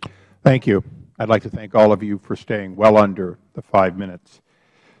 Thank you. I'd like to thank all of you for staying well under the 5 minutes.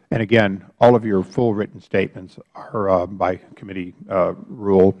 And again, all of your full written statements are, by committee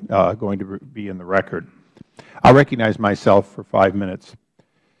rule, going to be in the record. I'll recognize myself for 5 minutes.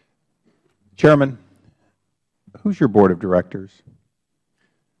 Chairman, Who's your board of directors?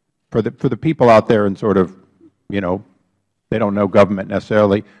 For the people out there and sort of, you know, they don't know government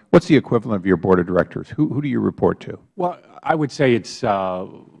necessarily, what's the equivalent of your board of directors? Who do you report to? Well, I would say it's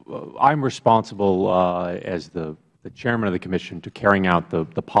I'm responsible as the chairman of the commission to carrying out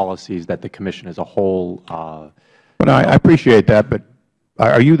the policies that the commission as a whole. Well, I appreciate that, but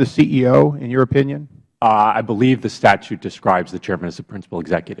are you the CEO in your opinion? I believe the statute describes the chairman as the principal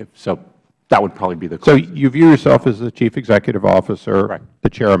executive, so that would probably be the closest. So you view yourself as the chief executive officer, correct, the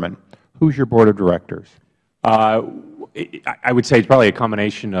chairman. Who's your board of directors? I would say it's probably a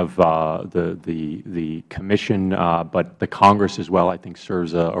combination of the commission, but the Congress as well, I think,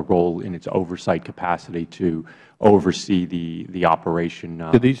 serves a role in its oversight capacity to oversee the operation.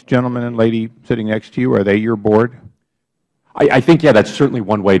 Do these gentlemen and lady sitting next to you, are they your board? I think, yeah, that's certainly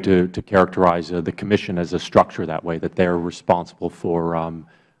one way to characterize the commission as a structure that way, that they're responsible for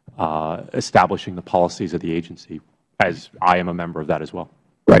establishing the policies of the agency, as I am a member of that as well.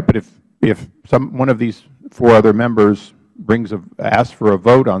 Right, but if one of these 4 other members asks for a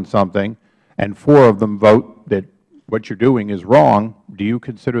vote on something, and 4 of them vote that what you're doing is wrong, do you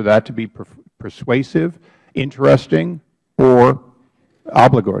consider that to be persuasive, interesting, or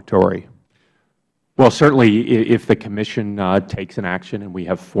obligatory? Well, certainly, if the commission takes an action and we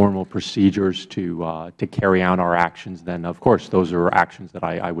have formal procedures to carry out our actions, then of course those are actions that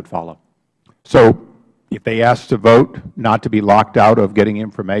I would follow. So if they ask to vote not to be locked out of getting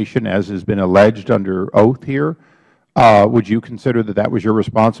information, as has been alleged under oath here, would you consider that that was your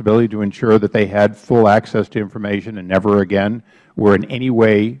responsibility to ensure that they had full access to information and never again were in any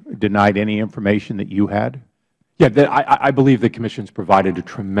way denied any information that you had? Yeah, I believe the commission's provided a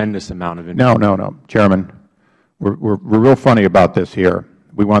tremendous amount of information. No, Chairman. We're real funny about this here.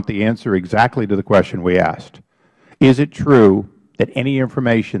 We want the answer exactly to the question we asked. Is it true that any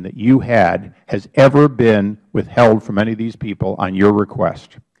information that you had has ever been withheld from any of these people on your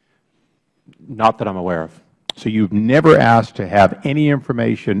request? Not that I'm aware of. So you've never asked to have any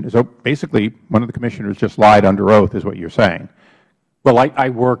information. So basically, one of the commissioners just lied under oath is what you're saying. Well, I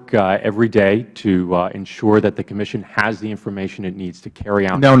work every day to ensure that the commission has the information it needs to carry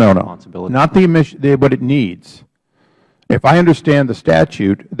out its responsibility. Not what it needs. If I understand the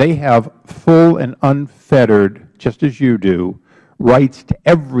statute, they have full and unfettered, just as you do, rights to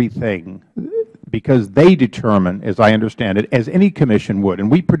everything because they determine, as I understand it, as any commission would, and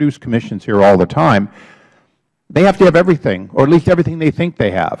we produce commissions here all the time, they have to have everything, or at least everything they think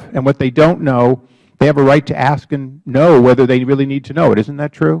they have. And what they don't know, they have a right to ask and know whether they really need to know it. Isn't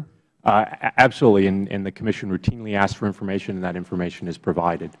that true? Absolutely, and the commission routinely asks for information, and that information is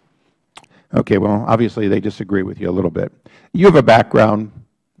provided. Okay, well, obviously they disagree with you a little bit. You have a background.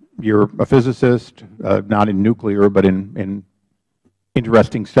 You're a physicist, not in nuclear, but in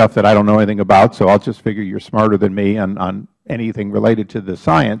interesting stuff that I don't know anything about, so I'll just figure you're smarter than me on anything related to the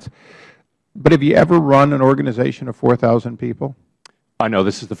science. But have you ever run an organization of 4,000 people? No,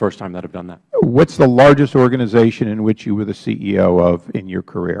 this is the first time that I've done that. What's the largest organization in which you were the CEO of in your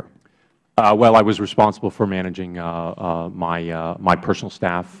career? Well, I was responsible for managing my personal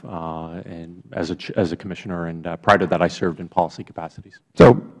staff and as a commissioner, and prior to that I served in policy capacities.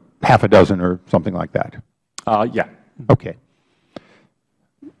 So half a dozen or something like that? Yeah. Okay.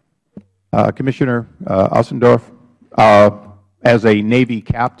 Commissioner Ossendorf, as a Navy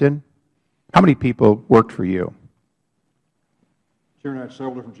captain, how many people worked for you? Chairman, I had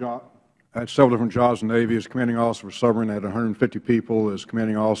several different jobs in the Navy. As commanding officer of a submarine, I had 150 people. As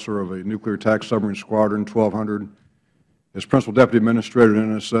commanding officer of a nuclear attack submarine squadron, 1,200. As principal deputy administrator at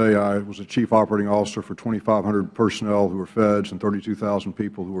NSA, I was a chief operating officer for 2,500 personnel who were feds and 32,000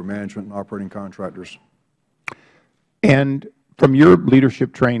 people who were management and operating contractors. And from your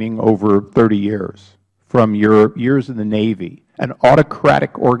leadership training over 30 years, from your years in the Navy, an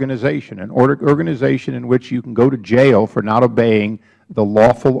autocratic organization, an organization in which you can go to jail for not obeying the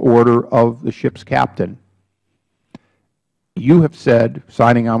lawful order of the ship's captain, you have said,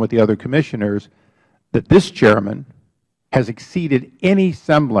 signing on with the other commissioners, that this chairman has exceeded any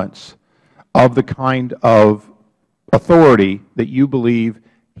semblance of the kind of authority that you believe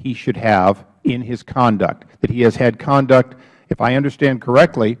he should have in his conduct, that he has had conduct, if I understand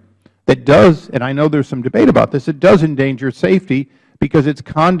correctly, that does, and I know there's some debate about this, it does endanger safety because it's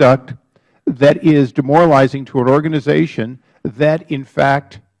conduct that is demoralizing to an organization that, in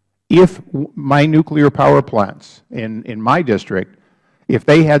fact, if my nuclear power plants in my district, if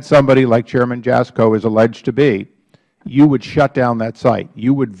they had somebody like Chairman Jaczko is alleged to be, you would shut down that site.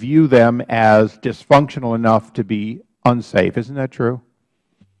 You would view them as dysfunctional enough to be unsafe. Isn't that true?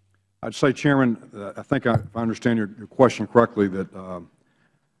 I'd say, Chairman, I think if I understand your question correctly, that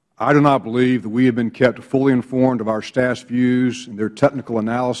I do not believe that we have been kept fully informed of our staff's views and their technical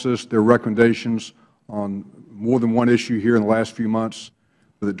analysis, their recommendations on more than one issue here in the last few months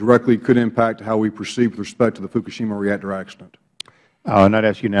that directly could impact how we proceed with respect to the Fukushima reactor accident. And I'd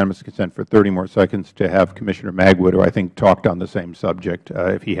ask unanimous consent for 30 more seconds to have Commissioner Magwood, who I think talked on the same subject,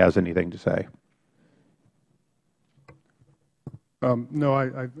 if he has anything to say. No,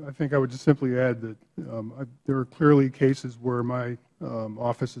 I think I would just simply add that there are clearly cases where my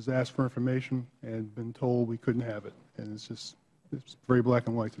office has asked for information and been told we couldn't have it, and it's very black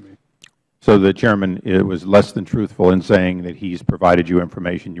and white to me. So the Chairman was less than truthful in saying that he's provided you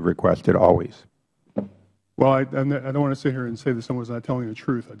information you requested always. Well, I don't want to sit here and say that someone's not telling the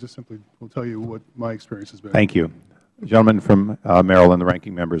truth. I just simply will tell you what my experience has been. Thank you. The gentleman from Maryland, the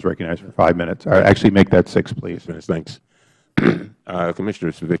ranking member, is recognized for 5 minutes. Actually, make that 6, please. Thanks.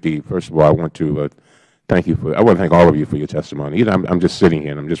 Commissioner Savicki, first of all, I want to thank you for. I want to thank all of you for your testimony. I'm just sitting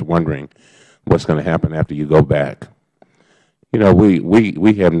here and I'm just wondering what's going to happen after you go back. You know,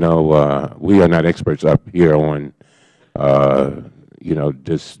 we have no. We are not experts up here on, you know,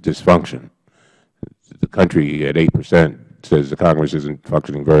 dysfunction. The country at 8% says the Congress isn't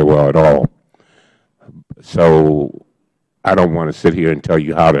functioning very well at all. So I don't want to sit here and tell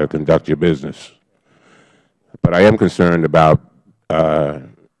you how to conduct your business. But I am concerned about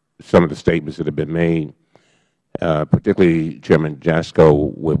some of the statements that have been made, particularly Chairman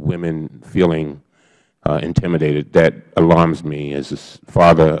Jaczko, with women feeling intimidated. That alarms me. As a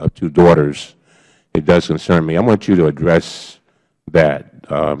father of 2 daughters, it does concern me. I want you to address that,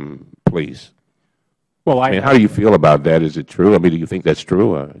 please. Well, I mean, how do you feel about that? Is it true? I mean, do you think that's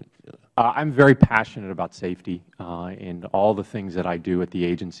true? I'm very passionate about safety, and all the things that I do at the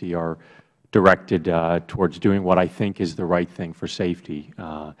agency are directed towards doing what I think is the right thing for safety.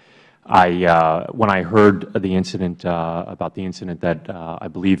 When I heard the incident, about the incident that I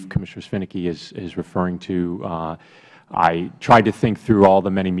believe Commissioner Svinicki is referring to, I tried to think through all the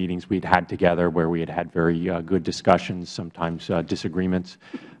many meetings we had together where we had very good discussions, sometimes disagreements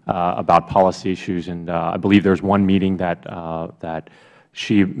about policy issues. And I believe there was one meeting that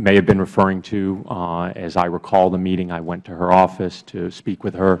she may have been referring to. As I recall the meeting, I went to her office to speak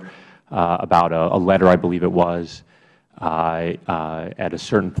with her about a letter, I believe it was. At a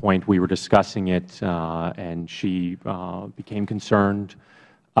certain point, we were discussing it, and she became concerned.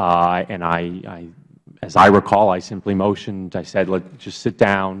 And as I recall, I simply motioned. I said, "Let's just sit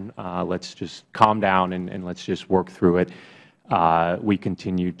down. Let's just calm down, and let's just work through it." We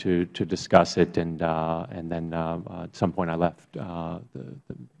continued to discuss it, and then at some point I left.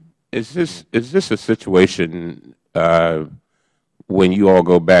 Is this a situation when you all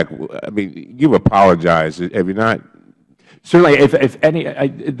go back? I mean, you've apologized, have you not? Certainly, if any,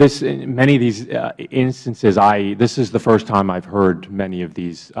 many of these instances, this is the first time I've heard many of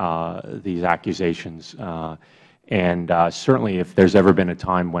these accusations. And certainly, if there's ever been a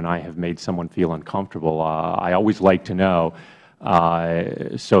time when I have made someone feel uncomfortable, I always like to know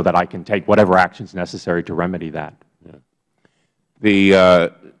so that I can take whatever actions necessary to remedy that. Yeah.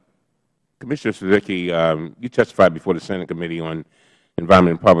 Commissioner Savicki, you testified before the Senate Committee on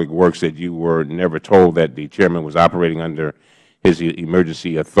Environment and Public Works that you were never told that the Chairman was operating under his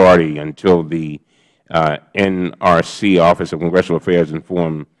emergency authority until the NRC, Office of Congressional Affairs,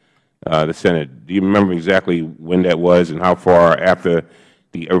 informed the Senate. Do you remember exactly when that was and how far after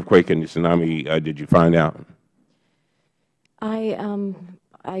the earthquake and the tsunami did you find out?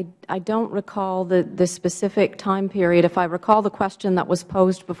 I don't recall the specific time period. If I recall the question that was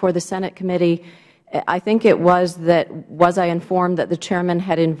posed before the Senate committee, I think it was that, was I informed that the Chairman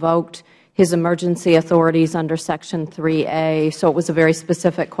had invoked his emergency authorities under Section 3A? So it was a very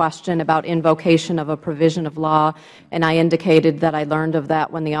specific question about invocation of a provision of law, and I indicated that I learned of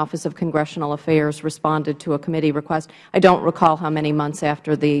that when the Office of Congressional Affairs responded to a committee request. I don't recall how many months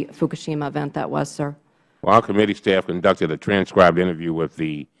after the Fukushima event that was, sir. Well, our committee staff conducted a transcribed interview with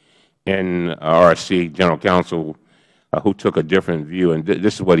the NRC General Counsel who took a different view, and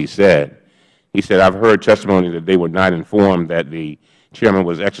this is what he said. He said, "I've heard testimony that they were not informed that the Chairman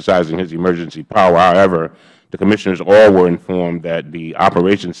was exercising his emergency power. However, the Commissioners all were informed that the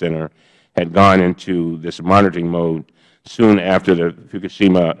Operations Center had gone into this monitoring mode soon after the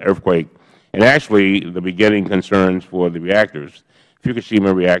Fukushima earthquake, and actually the beginning concerns for the reactors,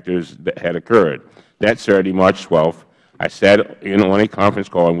 Fukushima reactors, that had occurred. That Saturday, March 12th, I sat in on a conference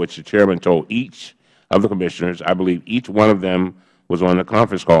call in which the Chairman told each of the Commissioners, I believe each one of them was on the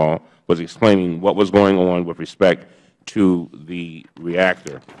conference call, was explaining what was going on with respect to the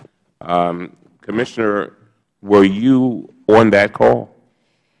reactor." Commissioner, were you on that call?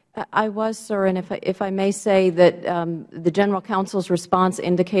 I was, sir, and if I may say that the General Counsel's response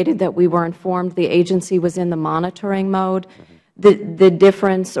indicated that we were informed the agency was in the monitoring mode. The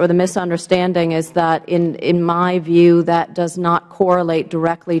difference or the misunderstanding is that, in my view, that does not correlate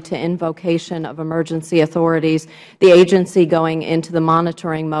directly to invocation of emergency authorities. The agency going into the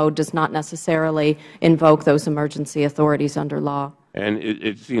monitoring mode does not necessarily invoke those emergency authorities under law. And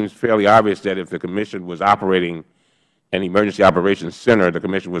it seems fairly obvious that if the Commission was operating an emergency operations center, the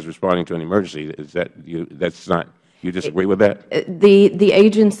Commission was responding to an emergency. Is that that's not, you disagree with that? The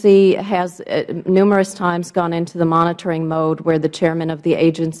agency has numerous times gone into the monitoring mode where the chairman of the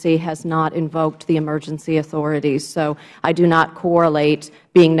agency has not invoked the emergency authorities. So I do not correlate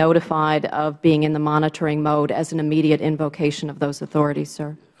being notified of being in the monitoring mode as an immediate invocation of those authorities,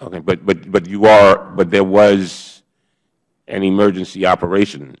 sir. Okay, but you are, but there was an emergency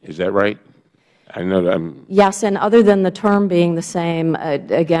operation. Is that right? I know that yes, and other than the term being the same,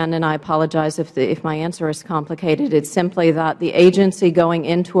 again, and I apologize if my answer is complicated, it's simply that the agency going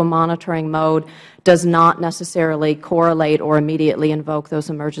into a monitoring mode does not necessarily correlate or immediately invoke those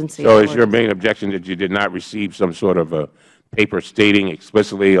emergency authorities. So is your main objection that you did not receive some sort of a paper stating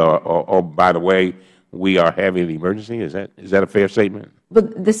explicitly, or by the way, we are having an emergency? Is that a fair statement?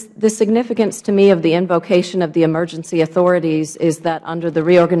 But the significance to me of the invocation of the emergency authorities is that under the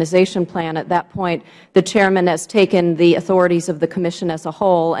reorganization plan, at that point, the chairman has taken the authorities of the Commission as a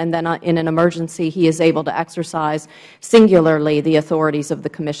whole, and then in an emergency, he is able to exercise singularly the authorities of the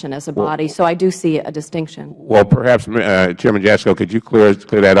Commission as a body. So I do see a distinction. Well, perhaps, Chairman Jaczko, could you clear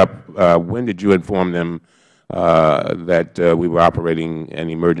that up? When did you inform them that we were operating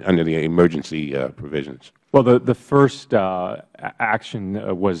under the emergency provisions? Well, the first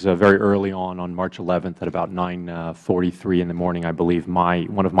action was very early on March 11th at about 9:43 in the morning. I believe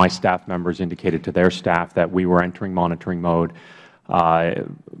one of my staff members indicated to their staff that we were entering monitoring mode.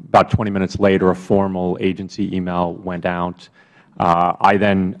 About 20 minutes later, a formal agency email went out. I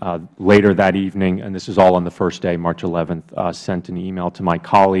then, later that evening, and this is all on the first day, March 11th, sent an email to my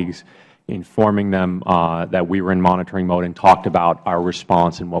colleagues informing them that we were in monitoring mode and talked about our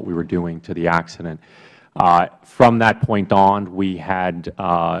response and what we were doing to the accident. From that point on, we had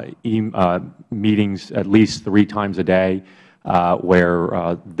meetings at least 3 times a day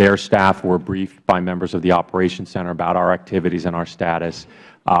where their staff were briefed by members of the Operations Center about our activities and our status.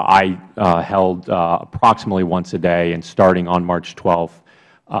 I held approximately once a day, and starting on March 12th,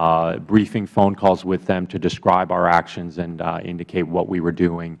 briefing phone calls with them to describe our actions and indicate what we were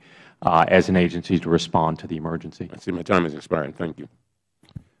doing as an agency to respond to the emergency. I see my time has expired. Thank you.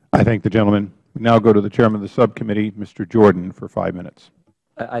 I thank the gentleman. We now go to the Chairman of the Subcommittee, Mr. Jordan, for 5 minutes.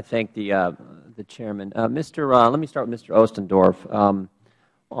 I thank the Chairman. let me start with Mr. Ostendorf.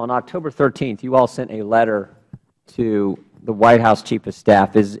 On October 13th, you all sent a letter to the White House Chief of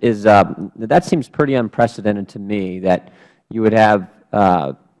Staff. That seems pretty unprecedented to me, that you would have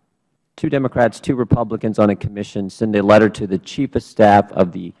 2 Democrats, 2 Republicans on a commission send a letter to the Chief of Staff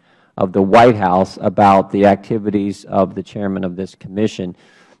of the White House about the activities of the Chairman of this commission.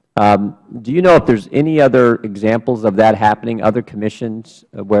 Do you know if there's any other examples of that happening, other commissions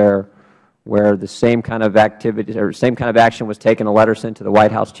where the same kind of activity or same kind of action was taken, a letter sent to the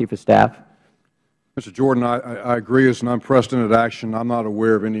White House Chief of Staff? Mr. Jordan, I agree it's an unprecedented action. I'm not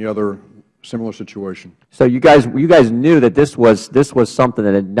aware of any other similar situation. So you guys knew that this was something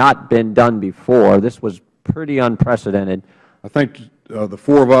that had not been done before. This was pretty unprecedented. I think the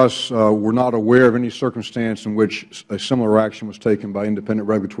 4 of us were not aware of any circumstance in which a similar action was taken by independent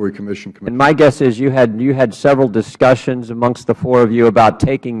regulatory commission. And my guess is you had several discussions amongst the 4 of you about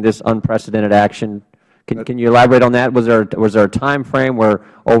taking this unprecedented action. Can you elaborate on that? Was there a time frame where,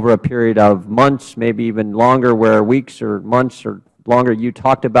 over a period of months, maybe even longer, where weeks or months or longer, you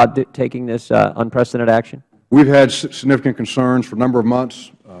talked about taking this unprecedented action? We've had significant concerns for a number of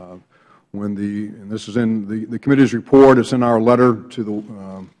months. And this is in the committee's report, it's in our letter to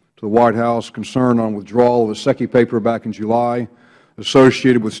the White House, concern on withdrawal of the SECI paper back in July,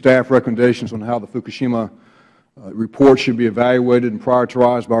 associated with staff recommendations on how the Fukushima report should be evaluated and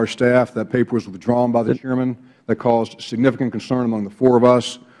prioritized by our staff. That paper was withdrawn by the Chairman. That caused significant concern among the 4 of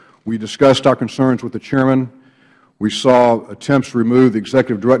us. We discussed our concerns with the Chairman. We saw attempts to remove the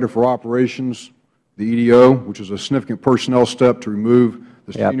Executive Director for Operations, the EDO, which is a significant personnel step to remove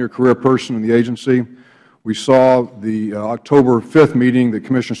the senior career person in the agency. We saw the October 5th meeting that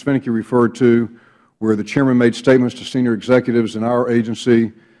Commissioner Svinicki referred to, where the Chairman made statements to senior executives in our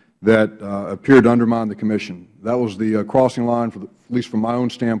agency that appeared to undermine the Commission. That was the crossing line, at least from my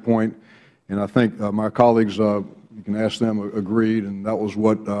own standpoint, and I think my colleagues, you can ask them, agreed, and that was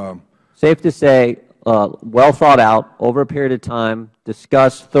what— Safe to say, well thought out, over a period of time,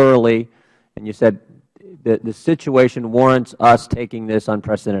 discussed thoroughly, and you said the situation warrants us taking this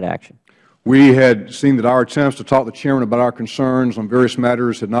unprecedented action. We had seen that our attempts to talk to the Chairman about our concerns on various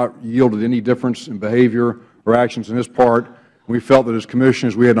matters had not yielded any difference in behavior or actions on his part. We felt that as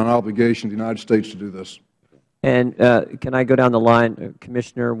Commissioners we had an obligation to the United States to do this. And can I go down the line,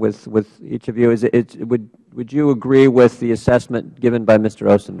 Commissioner, with each of you? Would you agree with the assessment given by Mr.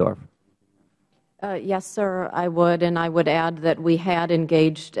 Ostendorf? Yes, sir, I would. And I would add that we had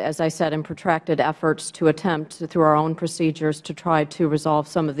engaged, as I said, in protracted efforts to attempt, through our own procedures, to try to resolve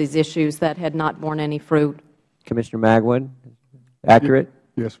some of these issues that had not borne any fruit. Commissioner Magwood, accurate?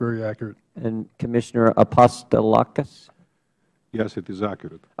 Yes, very accurate. And Commissioner Apostolakis? Yes, it is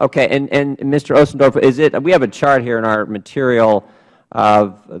accurate. Okay. And Mr. Ostendorf, we have a chart here in our material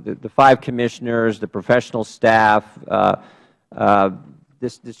of the 5 commissioners, the professional staff,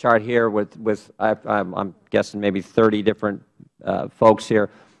 this chart here with I'm guessing maybe 30 different folks here.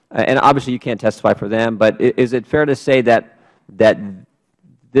 And obviously you can't testify for them, but is it fair to say that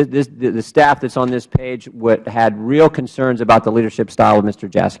the staff that's on this page had real concerns about the leadership style of Mr.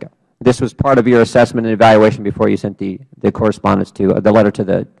 Jaczko? This was part of your assessment and evaluation before you sent the correspondence to the letter to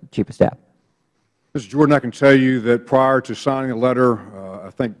the Chief of Staff. Mr. Jordan, I can tell you that prior to signing the letter, I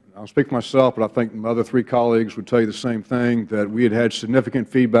think I'll speak for myself, but I think my other 3 colleagues would tell you the same thing, that we had significant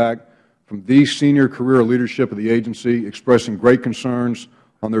feedback from the senior career leadership of the agency expressing great concerns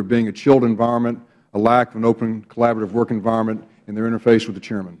on there being a chilled environment, a lack of an open, collaborative work environment in their interface with the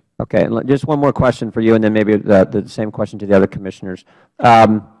Chairman. Okay. And just one more question for you, and then maybe the same question to the other commissioners.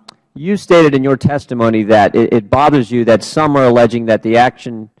 You stated in your testimony that it bothers you that some are alleging that the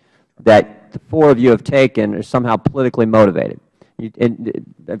action that the 4 of you have taken is somehow politically motivated. And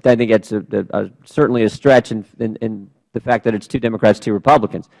I think it's certainly a stretch in the fact that it's 2 Democrats, 2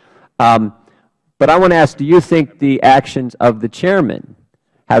 Republicans. But I want to ask, do you think the actions of the Chairman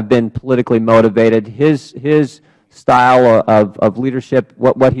have been politically motivated? His style of leadership,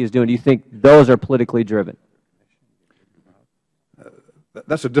 what he is doing, do you think those are politically driven?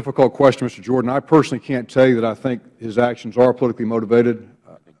 That's a difficult question, Mr. Jordan. I personally can't tell you that I think his actions are politically motivated.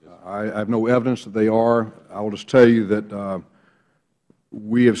 I have no evidence that they are. I will just tell you that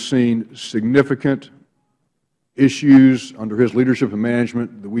we have seen significant issues under his leadership and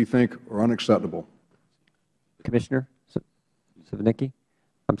management that we think are unacceptable. Commissioner Savnicki?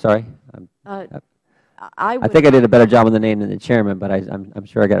 I'm sorry. I think I did a better job on the name than the Chairman, but I'm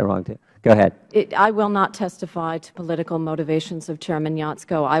sure I got it wrong too. Go ahead. I will not testify to political motivations of Chairman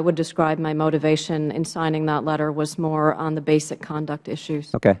Jaczko. I would describe my motivation in signing that letter was more on the basic conduct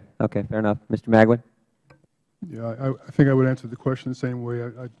issues. Okay. Okay. Fair enough. Mr. Magwood? Yeah, I think I would answer the question the same way.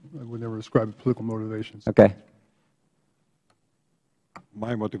 I would never describe political motivations. Okay.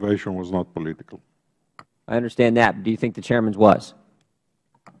 My motivation was not political. I understand that. But do you think the Chairman's was?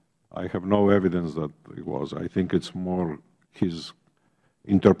 I have no evidence that it was. I think it's more his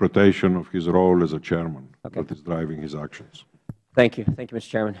interpretation of his role as a chairman that is driving his actions. Thank you. Thank you, Mr.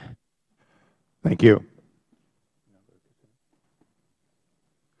 Chairman. Thank you.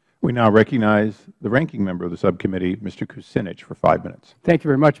 We now recognize the ranking member of the subcommittee, Mr. Kucinich, for 5 minutes. Thank you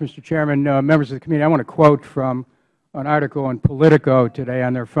very much, Mr. Chairman. Members of the committee, I want to quote from an article in Politico today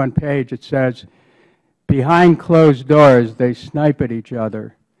on their front page. It says, "Behind closed doors, they snipe at each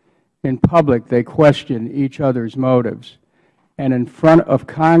other. In public, they question each other's motives. And in front of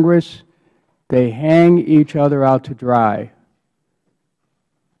Congress, they hang each other out to dry."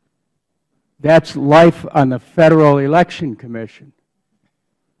 That's life on the Federal Election Commission.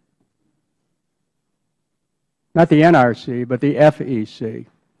 Not the NRC, but the FEC.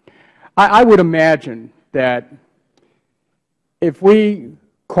 I would imagine that if we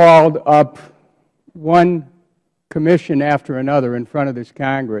called up one commission after another in front of this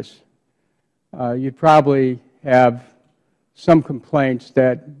Congress, you'd probably have some complaints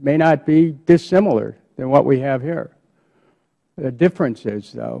that may not be dissimilar than what we have here. The difference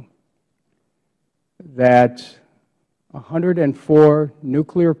is, though, that 104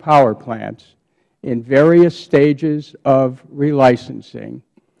 nuclear power plants in various stages of relicensing,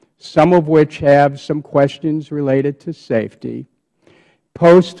 some of which have some questions related to safety,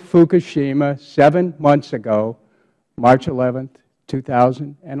 post-Fukushima 7 months ago, March 11,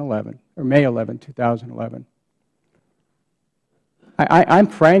 2011, or May 11, 2011. I'm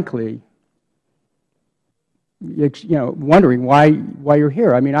frankly, wondering why you're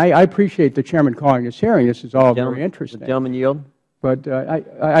here. I mean, I appreciate the Chairman calling this hearing. This is all very interesting. The gentleman yield? But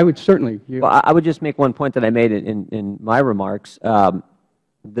I would certainly yield. Well, I would just make one point that I made in my remarks.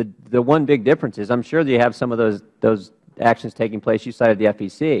 The one big difference is I'm sure that you have some of those actions taking place. You cited the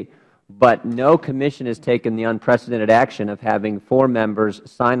FEC. but no commission has taken the unprecedented action of having 4 members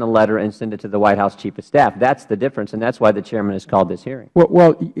sign a letter and send it to the White House Chief of Staff. That's the difference, and that's why the Chairman has called this hearing.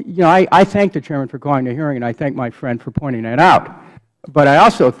 Well, I thank the Chairman for calling the hearing, and I thank my friend for pointing that out. But I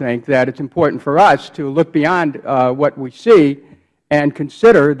also think that it's important for us to look beyond what we see and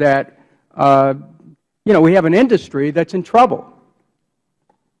consider that, we have an industry that's in trouble.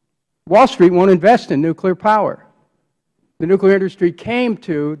 Wall Street won't invest in nuclear power. The nuclear industry came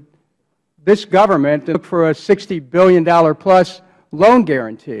to this government to look for a $60 billion plus loan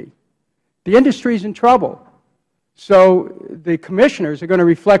guarantee. The industry is in trouble. So the commissioners are going to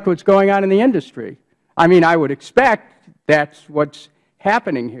reflect what's going on in the industry. I mean, I would expect that's what's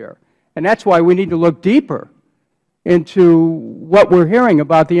happening here. And that's why we need to look deeper into what we're hearing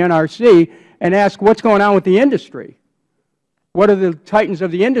about the NRC and ask what's going on with the industry. What do the titans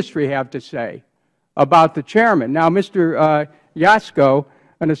of the industry have to say about the Chairman? Now, Mr. Jaczko,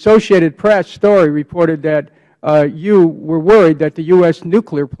 an Associated Press story reported that you were worried that the U.S.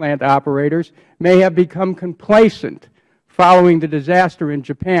 nuclear plant operators may have become complacent following the disaster in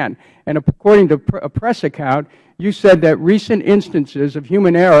Japan. And according to a press account, you said that recent instances of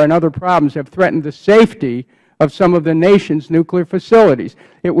human error and other problems have threatened the safety of some of the nation's nuclear facilities.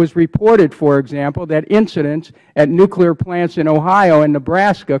 It was reported, for example, that incidents at nuclear plants in Ohio and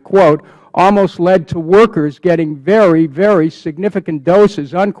Nebraska, quote, almost led to workers getting very, very significant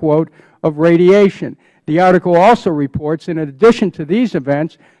doses, unquote, of radiation. The article also reports, in addition to these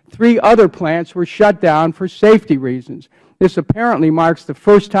events, 3 other plants were shut down for safety reasons. This apparently marks the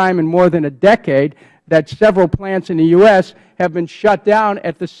first time in more than a decade that several plants in the U.S. have been shut down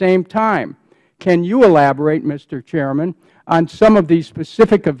at the same time. Can you elaborate, Mr. Chairman, on some of these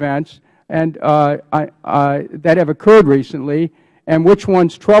specific events and, that have occurred recently, and which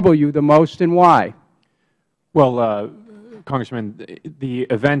ones trouble you the most and why? Well, Congressman, the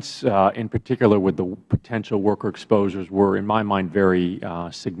events in particular with the potential worker exposures were, in my mind, very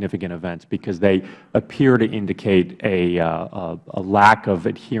significant events because they appear to indicate a lack of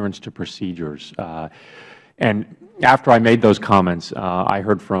adherence to procedures. And after I made those comments, I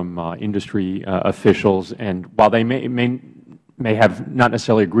heard from industry officials, and while they may have not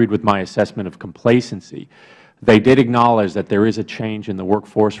necessarily agreed with my assessment of complacency, they did acknowledge that there is a change in the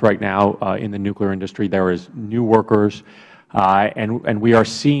workforce right now in the nuclear industry. There is new workers, and we are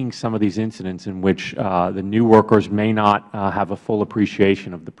seeing some of these incidents in which the new workers may not have a full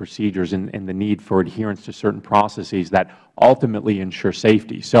appreciation of the procedures and the need for adherence to certain processes that ultimately ensure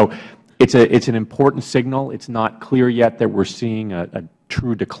safety. So it's an important signal. It's not clear yet that we're seeing a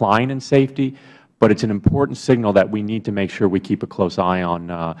true decline in safety, but it's an important signal that we need to make sure we keep a close eye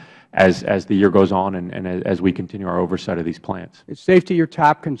on as the year goes on and as we continue our oversight of these plants. Is safety your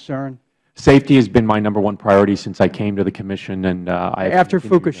top concern? Safety has been my #1 priority since I came to the Commission. And after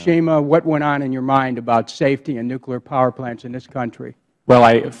Fukushima, what went on in your mind about safety in nuclear power plants in this country?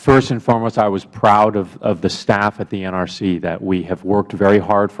 Well, first and foremost, I was proud of the staff at the NRC, that we have worked very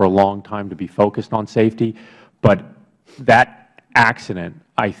hard for a long time to be focused on safety. But that accident,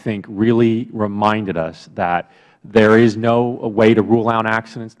 I think, really reminded us that there is no way to rule out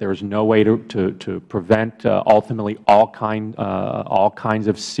accidents. There is no way to prevent ultimately all kinds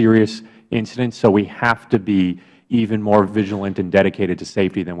of serious incidents. So we have to be even more vigilant and dedicated to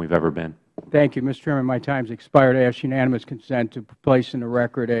safety than we've ever been. Thank you, Mr. Chairman. My time has expired. I ask unanimous consent to place in the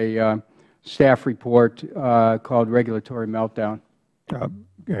record a staff report called Regulatory Meltdown. I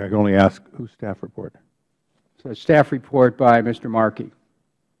can only ask whose staff report? It's a staff report by Mr. Markey.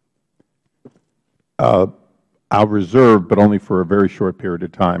 I'll reserve, but only for a very short period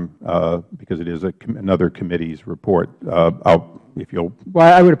of time, because it is another committee's report. If you'll.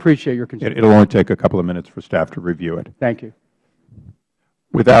 Well, I would appreciate your consent. It'll only take a couple of minutes for staff to review it. Thank you.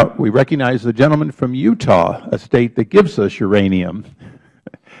 We recognize the gentleman from Utah, a state that gives us uranium,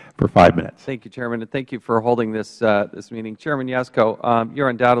 for 5 minutes. Thank you, Chairman, and thank you for holding this meeting. Chairman Jaczko, you're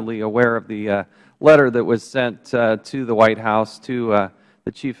undoubtedly aware of the letter that was sent to the White House to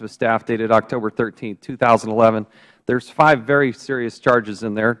the Chief of Staff, dated October 13, 2011. There's 5 very serious charges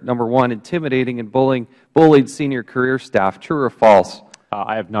in there. Number 1, intimidating and bullied senior career staff. True or false?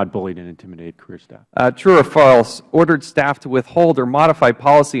 I have not bullied and intimidated career staff. True or false? Ordered staff to withhold or modify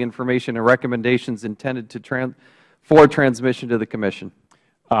policy information and recommendations intended for transmission to the Commission.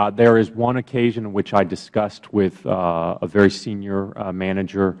 There is one occasion in which I discussed with a very senior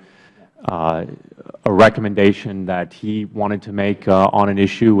manager a recommendation that he wanted to make on an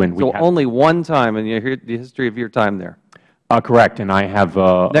issue, and so only one time in the history of your time there. Correct, and I have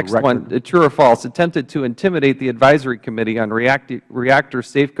next one. True or false? Attempted to intimidate the advisory committee on reactor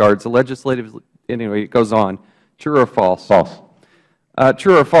safeguards. The legislative, anyway, it goes on. True or false? False.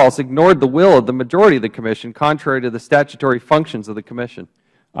 true or false, ignored the will of the majority of the Commission, contrary to the statutory functions of the Commission?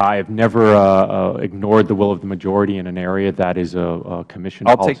 I have never ignored the will of the majority in an area that is a Commission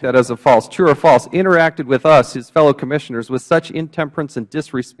policy. I'll take that as a false. True or false, interacted with us, his fellow Commissioners, with such intemperance and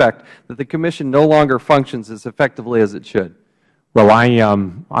disrespect that the Commission no longer functions as effectively as it should? Well,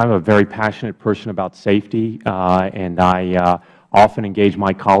 I'm a very passionate person about safety, and I often engage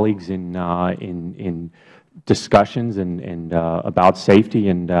my colleagues in discussions and about safety,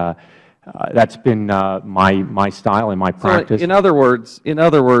 and that's been my style and my practice. So in other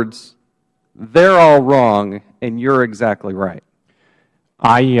words, they're all wrong and you're exactly right.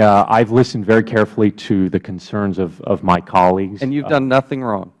 I've listened very carefully to the concerns of my colleagues. And you've done nothing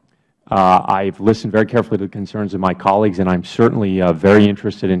wrong. I've listened very carefully to the concerns of my colleagues, and I'm certainly very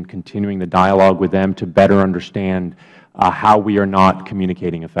interested in continuing the dialogue with them to better understand how we are not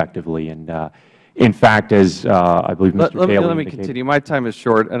communicating effectively. And in fact, as I believe Mr. Taylor indicated. Let me continue. My time is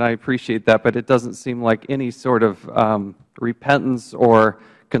short, and I appreciate that, but it doesn't seem like any sort of repentance or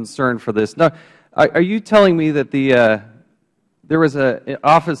concern for this. No, are you telling me that there was an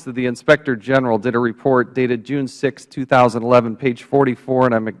office of the Inspector General did a report dated June 6, 2011, page 44,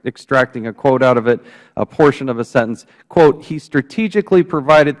 and I'm extracting a quote out of it, a portion of a sentence, quote, he strategically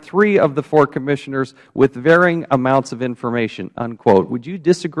provided 3 of the 4 Commissioners with varying amounts of information, unquote. Would you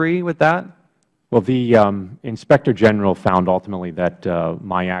disagree with that? Well, the Inspector General found ultimately that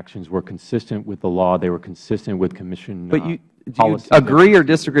my actions were consistent with the law. They were consistent with Commission policy. Do you agree or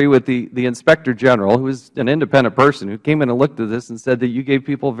disagree with the Inspector General, who is an independent person, who came in and looked at this and said that you gave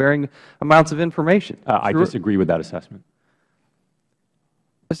people varying amounts of information? I disagree with that assessment.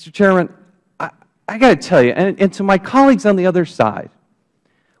 Mr. Chairman, I got to tell you, and to my colleagues on the other side,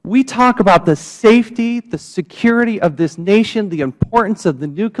 we talk about the safety, the security of this nation, the importance of the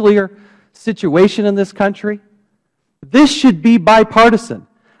nuclear situation in this country. This should be bipartisan.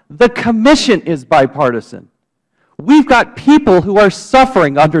 The Commission is bipartisan. We've got people who are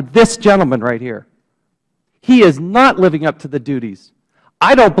suffering under this gentleman right here. He is not living up to the duties.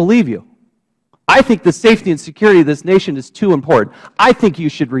 I don't believe you. I think the safety and security of this nation is too important. I think you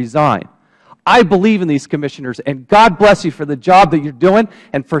should resign. I believe in these Commissioners, and God bless you for the job that you're doing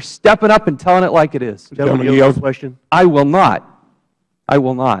and for stepping up and telling it like it is. Gentleman, you have a question? I will not. I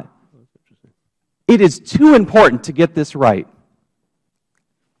will not. It is too important to get this right.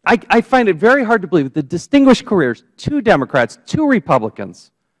 I find it very hard to believe that the distinguished careers, 2 Democrats, 2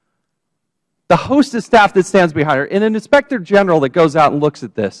 Republicans, the host of staff that stands behind her, and an Inspector General that goes out and looks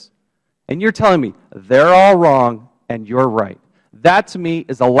at this, and you're telling me they're all wrong and you're right. That, to me,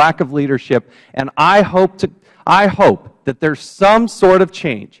 is a lack of leadership, and I hope that there's some sort of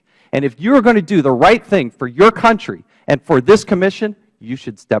change. And if you're going to do the right thing for your country and for this Commission, you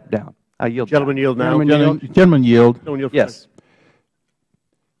should step down. I yield. Gentleman yield now. Gentleman yield. Yes.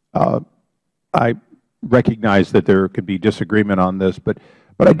 I recognize that there could be disagreement on this, but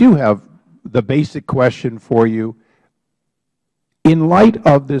I do have the basic question for you. In light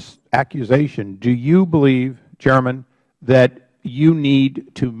of this accusation, do you believe, Chairman, that you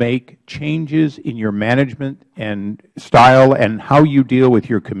need to make changes in your management and style and how you deal with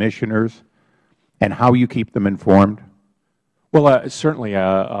your Commissioners and how you keep them informed? Well, certainly,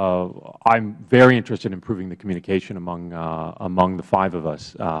 I'm very interested in improving the communication among the 5 of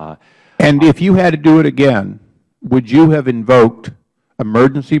us. And if you had to do it again, would you have invoked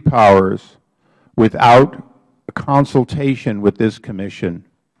emergency powers without a consultation with this Commission?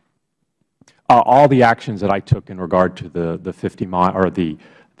 All the actions that I took in regard to the 50-mile or the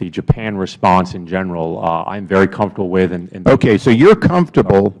Japan response in general, I'm very comfortable with. Okay, so you're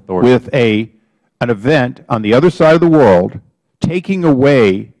comfortable with an event on the other side of the world taking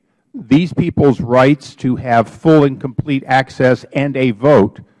away these people's rights to have full and complete access and a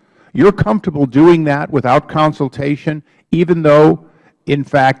vote. You're comfortable doing that without consultation, even though, in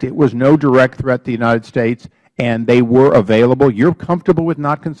fact, it was no direct threat to the United States and they were available? You're comfortable with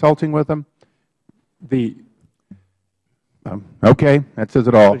not consulting with them? Okay, that says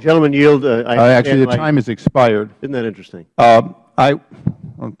it all. Gentleman yield. Actually, the time has expired. Isn't that interesting? Well,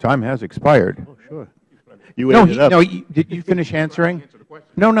 time has expired. Oh, sure. You ended up. No, did you finish answering?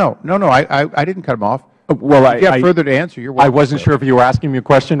 No, I didn't cut him off. Well, if you have further to answer, you're welcome. I wasn't sure if you were asking me a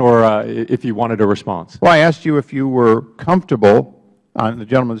question or if you wanted a response. Well, I asked you if you were comfortable, on the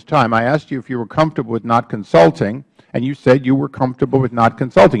gentleman's time, I asked you if you were comfortable with not consulting, and you said you were comfortable with not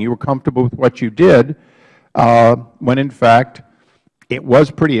consulting. You were comfortable with what you did, when in fact it was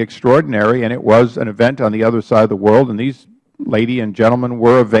pretty extraordinary, and it was an event on the other side of the world, and these lady and gentlemen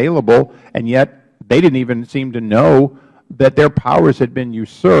were available, and yet they didn't even seem to know that their powers had been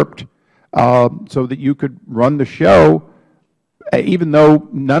usurped so that you could run the show even though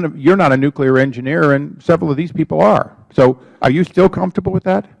you're not a nuclear engineer and several of these people are. So are you still comfortable with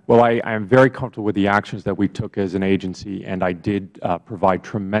that? Well, I am very comfortable with the actions that we took as an agency, and I did provide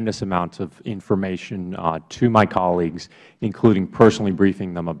tremendous amounts of information to my colleagues, including personally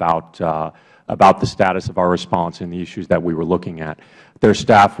briefing them about the status of our response and the issues that we were looking at. Their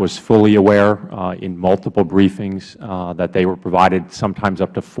staff was fully aware in multiple briefings that they were provided, sometimes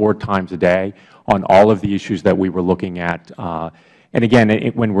up to 4 times a day, on all of the issues that we were looking at. And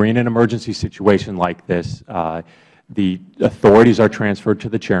again, when we're in an emergency situation like this, the authorities are transferred to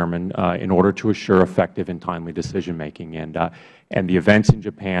the Chairman in order to assure effective and timely decision-making. And the events in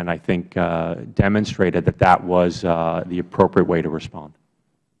Japan, I think, demonstrated that that was the appropriate way to respond.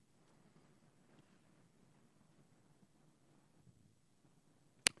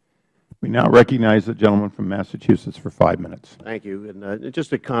 We now recognize the gentleman from Massachusetts for 5 minutes. Thank you. And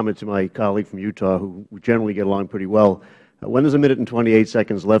just a comment to my colleague from Utah, who we generally get along pretty well. When there's 1 minute and 28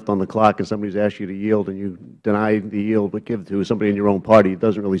 seconds left on the clock and somebody's asked you to yield and you deny the yield but give it to somebody in your own party, it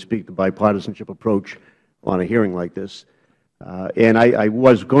doesn't really speak to bipartisanship approach on a hearing like this. And I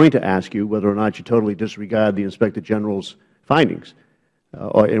was going to ask you whether or not you totally disregard the Inspector General's findings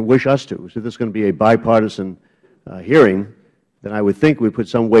and wish us to. So this is going to be a bipartisan hearing, then I would think we put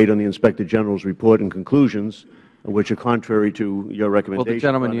some weight on the Inspector General's report and conclusions, which are contrary to your recommendation. Will the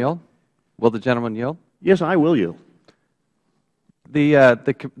gentleman yield? Will the gentleman yield? Yes, I will yield.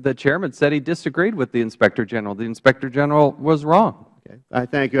 The Chairman said he disagreed with the Inspector General. The Inspector General was wrong. Okay. I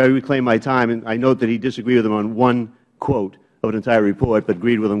thank you. I reclaim my time, and I note that he disagreed with him on one quote of an entire report, but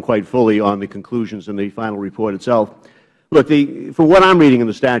agreed with him quite fully on the conclusions in the final report itself. Look, for what I'm reading in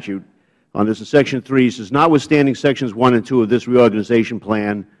the statute on this, in Section 3, it says, notwithstanding Sections 1 and 2 of this reorganization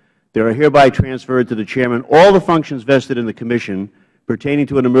plan, there are hereby transferred to the Chairman all the functions vested in the Commission pertaining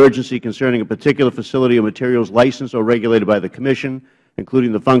to an emergency concerning a particular facility or materials licensed or regulated by the Commission,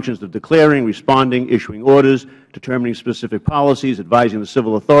 including the functions of declaring, responding, issuing orders, determining specific policies, advising the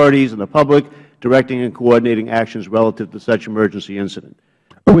civil authorities and the public, directing and coordinating actions relative to such emergency incident.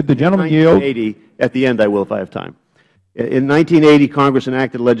 Would the gentleman yield? At the end, I will if I have time. In 1980, Congress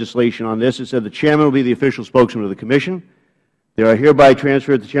enacted legislation on this. It said the Chairman will be the official spokesman of the Commission. There are hereby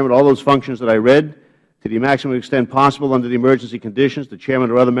transferred to the Chairman all those functions that I read. To the maximum extent possible under the emergency conditions, the Chairman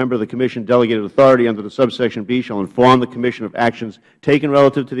or other member of the Commission delegated authority under the subsection B shall inform the Commission of actions taken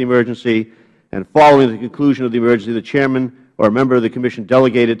relative to the emergency, and following the conclusion of the emergency, the Chairman or a member of the Commission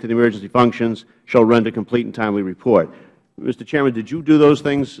delegated to the emergency functions shall render a complete and timely report. Mr. Chairman, did you do those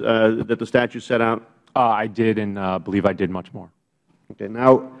things that the statute set out? I did, and believe I did much more. Okay.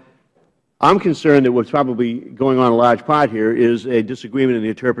 Now, I'm concerned that what's probably going on a large part here is a disagreement in the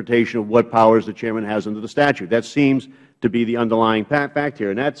interpretation of what powers the Chairman has under the statute. That seems to be the underlying fact here,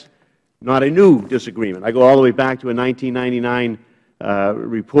 and that's not a new disagreement. I go all the way back to a 1999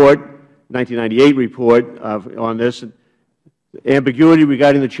 report, 1998 report on this. Ambiguity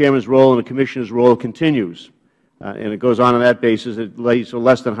regarding the Chairman's role and the Commissioner's role continues, and it goes on that basis. It leads to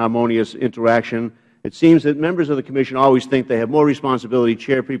less than harmonious interaction. It seems that members of the Commission always think they have more responsibility.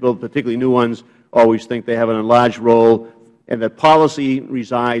 Chair people, particularly new ones, always think they have an enlarged role, and that policy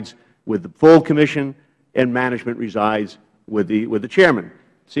resides with the full Commission and management resides with the Chairman.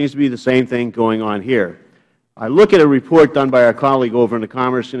 It seems to be the same thing going on here. I look at a report done by our colleague over in the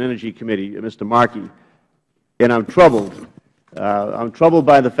Commerce and Energy Committee, Mr. Markey, and I'm troubled. I'm troubled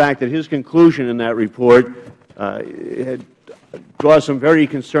by the fact that his conclusion in that report draws some very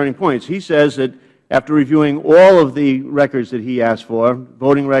concerning points. He says that after reviewing all of the records that he asked for,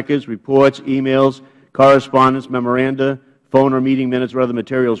 voting records, reports, emails, correspondence, memoranda, phone or meeting minutes or other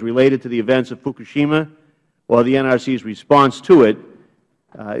materials related to the events of Fukushima or the NRC's response to it,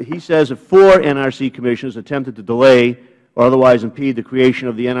 he says that 4 NRC commissioners attempted to delay or otherwise impede the creation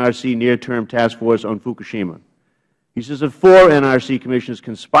of the NRC near-term task force on Fukushima. He says that 4 NRC commissioners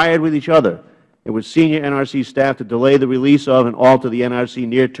conspired with each other and with senior NRC staff to delay the release of and alter the NRC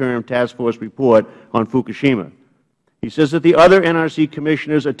near-term task force report on Fukushima. He says that the other NRC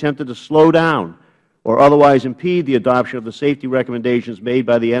commissioners attempted to slow down or otherwise impede the adoption of the safety recommendations made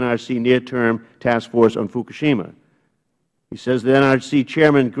by the NRC near-term task force on Fukushima. He says that NRC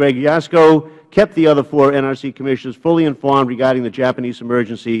Chairman Greg Jaczko kept the other 4 NRC commissioners fully informed regarding the Japanese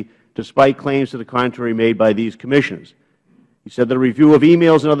emergency, despite claims to the contrary made by these commissioners. He said that a review of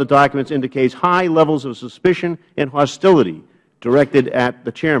emails and other documents indicates high levels of suspicion and hostility directed at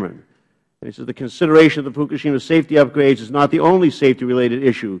the Chairman. And he said the consideration of the Fukushima safety upgrades is not the only safety-related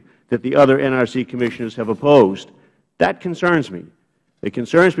issue that the other NRC commissioners have opposed. That concerns me. It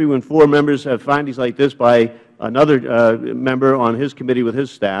concerns me when 4 members have findings like this by another member on his committee with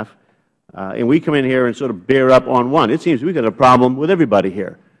his staff. and we come in here and sort of bear up on one. It seems we've got a problem with everybody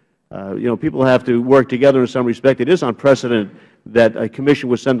here. People have to work together in some respect. It is unprecedented that a commission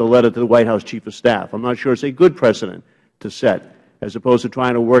would send a letter to the White House Chief of Staff. I'm not sure it's a good precedent to set, as opposed to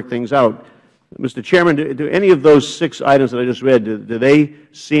trying to work things out. Mr. Chairman, do any of those 6 items that I just read, do they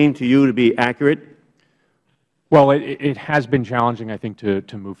seem to you to be accurate? Well, it has been challenging, I think,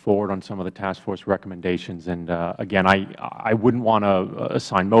 to move forward on some of the task force recommendations. And again, I wouldn't want to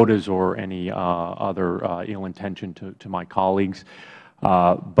assign motives or any other ill intention to my colleagues.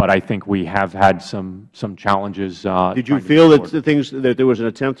 But I think we have had some challenges. Did you feel that there was an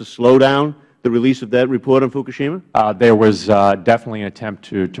attempt to slow down the release of that report on Fukushima? There was definitely an attempt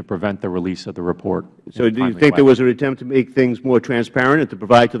to prevent the release of the report. So do you think there was an attempt to make things more transparent and to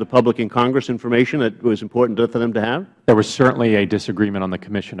provide to the public and Congress information that was important for them to have? There was certainly a disagreement on the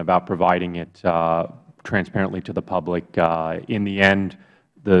Commission about providing it transparently to the public. In the end,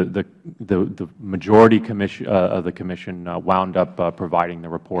 the majority of the Commission wound up providing the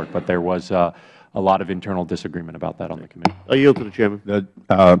report, but there was a lot of internal disagreement about that on the Committee. I yield to the Chairman.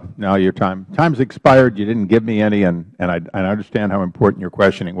 Now your time's expired. You didn't give me any, and I understand how important your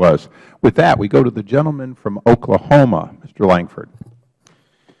questioning was. With that, we go to the gentleman from Oklahoma, Mr. Langford.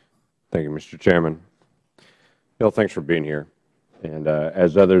 Thank you, Mr. Chairman. Bill, thanks for being here. And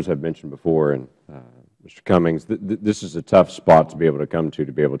as others have mentioned before, and Mr. Cummings, this is a tough spot to be able to come to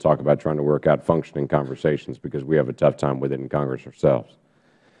be able to talk about trying to work out functioning conversations, because we have a tough time with it in Congress ourselves.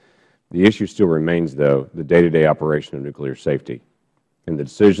 The issue still remains, though, the day-to-day operation of nuclear safety. And the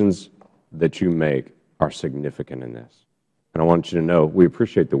decisions that you make are significant in this. And I want you to know we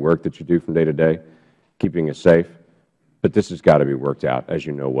appreciate the work that you do from day to day, keeping us safe, but this has got to be worked out, as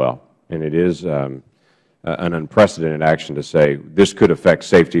you know well. And it is an unprecedented action to say this could affect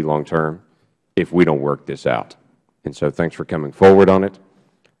safety long term if we don't work this out. And so thanks for coming forward on it.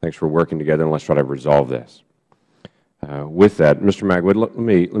 Thanks for working together, and let's try to resolve this. With that, Mr. Magwood, let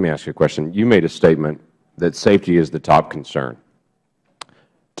me ask you a question. You made a statement that safety is the top concern.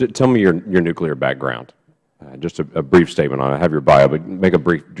 Tell me your nuclear background. Just a brief statement on it. I have your bio, but make a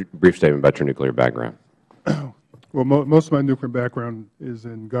brief statement about your nuclear background. Well, most of my nuclear background is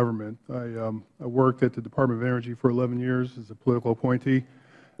in government. I worked at the Department of Energy for 11 years as a political appointee.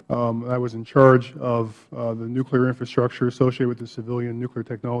 I was in charge of the nuclear infrastructure associated with the civilian nuclear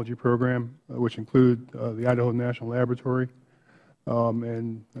technology program, which included the Idaho National Laboratory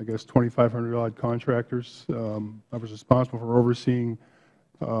and, I guess, 2,500-odd contractors. I was responsible for overseeing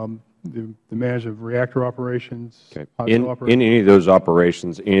the management of reactor operations, operations. In any of those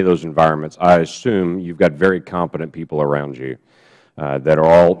operations, any of those environments, I assume you've got very competent people around you that are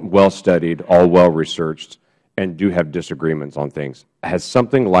all well-studied, all well-researched, and do have disagreements on things. Has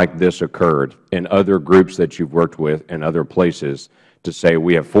something like this occurred in other groups that you've worked with in other places to say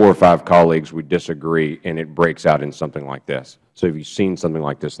we have 4 or 5 colleagues, we disagree, and it breaks out in something like this? So have you seen something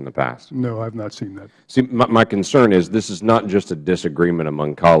like this in the past? No, I have not seen that. See, my concern is this is not just a disagreement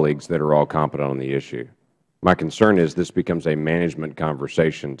among colleagues that are all competent on the issue. My concern is this becomes a management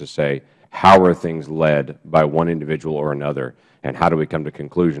conversation to say how are things led by one individual or another, and how do we come to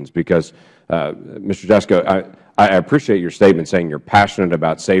conclusions? Because, Mr. Jaczko, I appreciate your statement saying you're passionate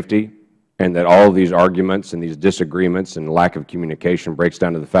about safety, and that all of these arguments and these disagreements and lack of communication breaks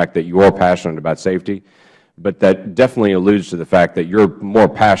down to the fact that you are passionate about safety. But that definitely alludes to the fact that you're more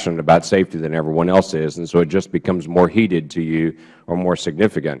passionate about safety than everyone else is, and so it just becomes more heated to you or more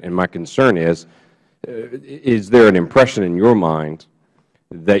significant. And my concern is there an impression in your mind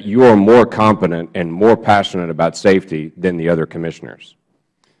that you are more competent and more passionate about safety than the other commissioners?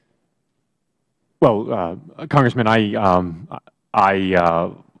 Well, Congressman, I'm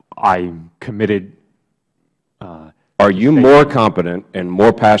committed. Are you more competent and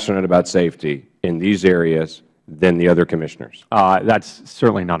more passionate about safety in these areas than the other commissioners? That's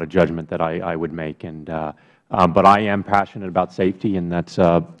certainly not a judgment that I would make, and but I am passionate about safety, and that's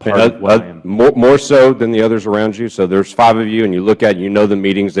part of what I am. More so than the others around you? So there's 5 of you, and you look at, you know the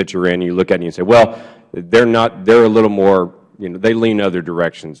meetings that you're in, you look at it and you say, well, they're a little more, they lean other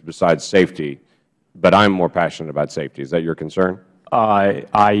directions besides safety, but I'm more passionate about safety. Is that your concern? I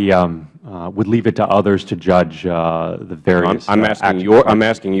would leave it to others to judge the various I'm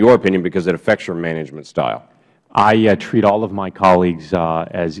asking your opinion because it affects your management style. I treat all of my colleagues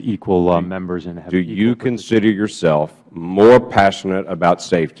as equal members. And do you consider yourself more passionate about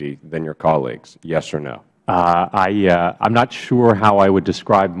safety than your colleagues, yes or no? I'm not sure how I would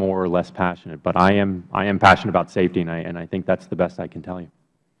describe more or less passionate, but I am passionate about safety, and I think that's the best I can tell you.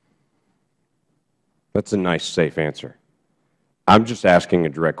 That's a nice, safe answer. I'm just asking a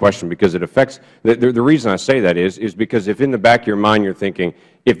direct question because it affects the reason I say that is because if in the back of your mind you're thinking,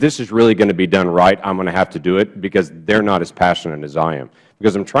 if this is really going to be done right, I'm going to have to do it because they're not as passionate as I am.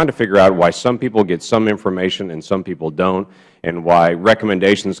 Because I'm trying to figure out why some people get some information and some people don't, and why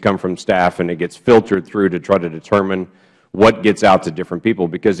recommendations come from staff and it gets filtered through to try to determine what gets out to different people.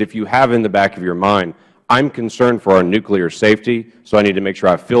 Because if you have in the back of your mind, I'm concerned for our nuclear safety, so I need to make sure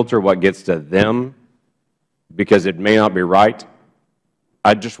I filter what gets to them because it may not be right,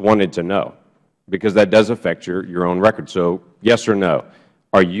 I just wanted to know, because that does affect your own record. So yes or no,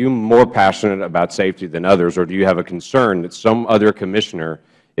 are you more passionate about safety than others, or do you have a concern that some other commissioner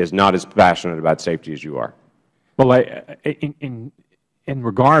is not as passionate about safety as you are? Well, in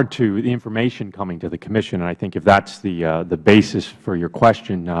regard to the information coming to the Commission, and I think if that's the basis for your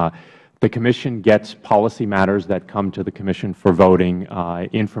question, the Commission gets policy matters that come to the Commission for voting.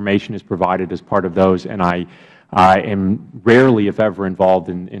 Information is provided as part of those, and I am rarely, if ever, involved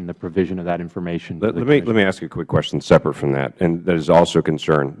in the provision of that information. Let me ask you a quick question separate from that, and that is also a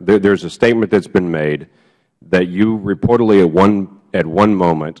concern. There's a statement that's been made that you reportedly at one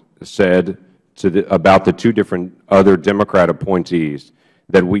moment said about the two different other Democrat appointees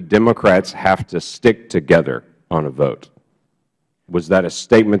that we Democrats have to stick together on a vote. Was that a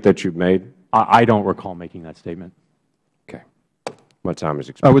statement that you made? I don't recall making that statement. Okay. My time is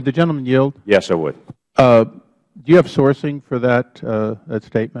expired. Would the gentleman yield? Yes, I would. Do you have sourcing for that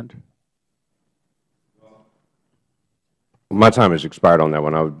statement? My time has expired on that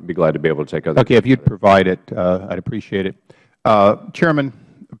one. I would be glad to be able to take other. Okay, if you'd provide it, I'd appreciate it. Chairman,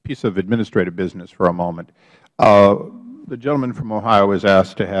 a piece of administrative business for a moment. The gentleman from Ohio is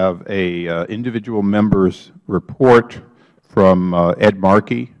asked to have a individual member's report from Ed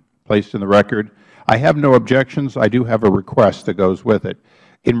Markey placed in the record. I have no objections. I do have a request that goes with it.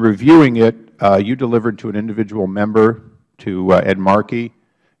 In reviewing it, you delivered to an individual member, to Ed Markey,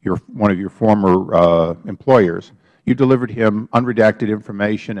 one of your former employers. You delivered him unredacted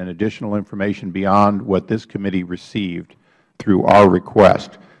information and additional information beyond what this committee received through our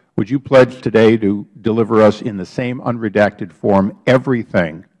request. Would you pledge today to deliver us in the same unredacted form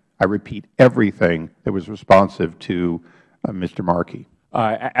everything, I repeat, everything that was responsive to Mr. Markey?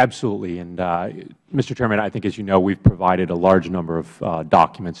 Absolutely. And, Mr. Chairman, I think, as you know, we've provided a large number of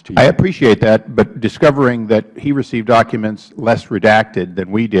documents to you. I appreciate that, but discovering that he received documents less redacted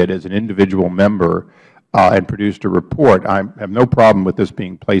than we did as an individual member and produced a report, I have no problem with this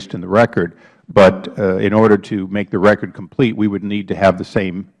being placed in the record, but in order to make the record complete, we would need to have the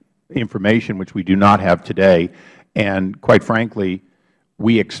same information, which we do not have today. And quite frankly,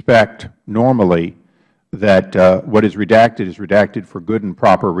 we expect normally that what is redacted for good and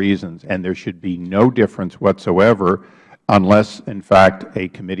proper reasons, and there should be no difference whatsoever unless, in fact, a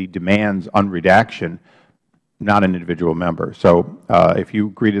committee demands unredaction, not an individual member. So if you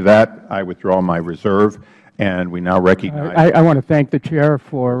agree to that, I withdraw my reserve, and we now recognize. I want to thank the Chair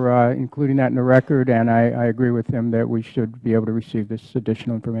for including that in the record, and I agree with him that we should be able to receive this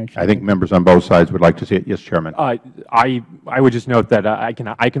additional information. I think members on both sides would like to see it. Yes, Chairman. I would just note that I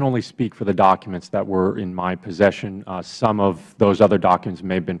can only speak for the documents that were in my possession. Some of those other documents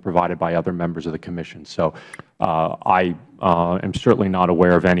may have been provided by other members of the Commission. So I am certainly not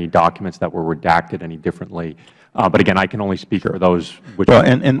aware of any documents that were redacted any differently. But again, I can only speak for those. Well,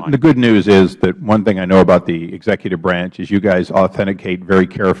 and the good news is that one thing I know about the executive branch is you guys authenticate very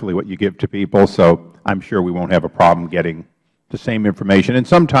carefully what you give to people, so I'm sure we won't have a problem getting the same information. And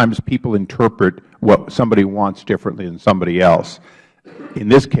sometimes people interpret what somebody wants differently than somebody else. In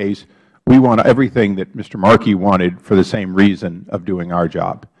this case, we want everything that Mr. Markey wanted for the same reason of doing our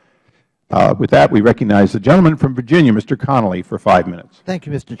job. With that, we recognize the gentleman from Virginia, Mr. Connolly, for 5 minutes. Thank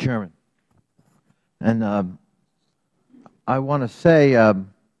you, Mr. Chairman. And I want to say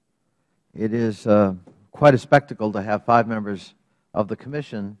it is quite a spectacle to have 5 members of the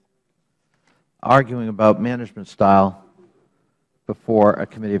Commission arguing about management style before a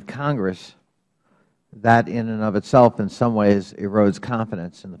committee of Congress. That in and of itself in some ways erodes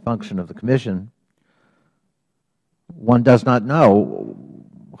confidence in the function of the Commission. One does not know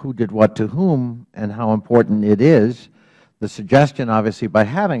who did what to whom and how important it is. The suggestion, obviously, by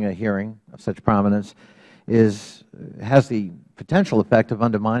having a hearing of such prominence has the potential effect of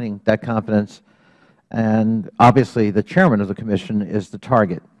undermining that confidence, and obviously the Chairman of the Commission is the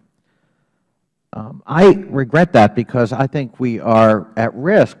target. I regret that because I think we are at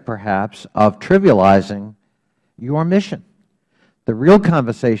risk, perhaps, of trivializing your mission. The real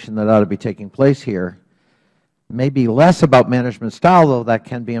conversation that ought to be taking place here may be less about management style, though that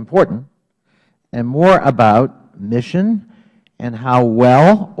can be important, and more about mission and how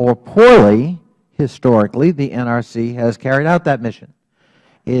well or poorly historically, the NRC has carried out that mission.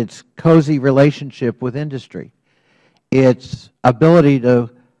 Its cozy relationship with industry, its ability to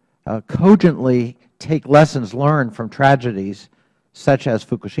cogently take lessons learned from tragedies such as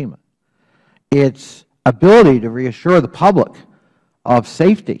Fukushima, its ability to reassure the public of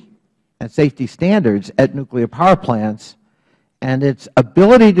safety and safety standards at nuclear power plants, and its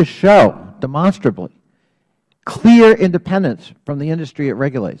ability to show demonstrably clear independence from the industry it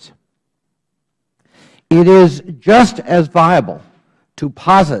regulates. It is just as viable to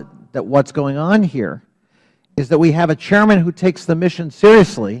posit that what's going on here is that we have a chairman who takes the mission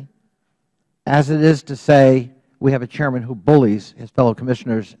seriously as it is to say we have a chairman who bullies his fellow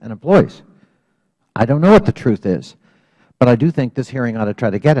commissioners and employees. I don't know what the truth is, but I do think this hearing ought to try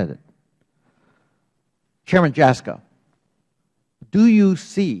to get at it. Chairman Jaczko, do you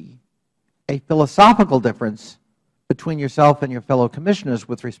see a philosophical difference between yourself and your fellow commissioners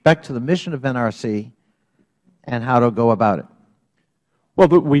with respect to the mission of NRC and how to go about it? Well,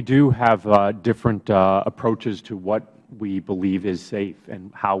 we do have different approaches to what we believe is safe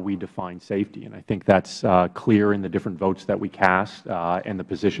and how we define safety. And I think that's clear in the different votes that we cast and the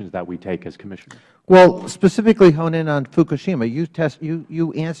positions that we take as commissioners. Well, specifically hone in on Fukushima.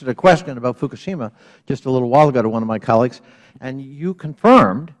 You answered a question about Fukushima just a little while ago to one of my colleagues, and you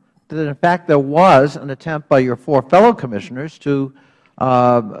confirmed that, in fact, there was an attempt by your 4 fellow commissioners to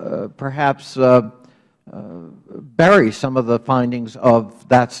perhaps bury some of the findings of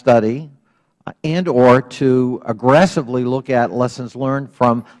that study and or to aggressively look at lessons learned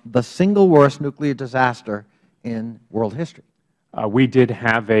from the single worst nuclear disaster in world history. We did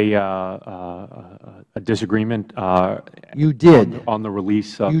have a disagreement. You did on the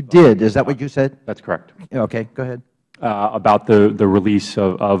release of. You did. Is that what you said? That's correct. Okay. Go ahead. About the release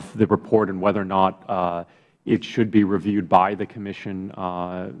of the report and whether or not it should be reviewed by the Commission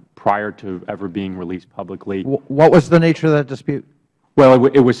prior to ever being released publicly. What was the nature of that dispute? Well,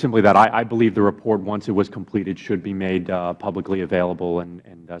 it was simply that I believe the report, once it was completed, should be made publicly available, and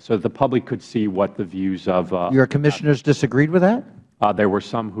so the public could see what the views of. Your commissioners disagreed with that? There were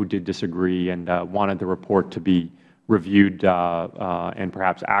some who did disagree and wanted the report to be reviewed and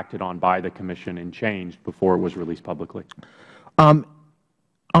perhaps acted on by the Commission and changed before it was released publicly. On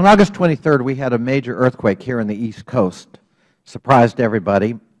August 23rd, we had a major earthquake here in the East Coast. Surprised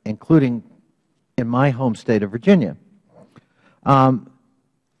everybody, including in my home state of Virginia.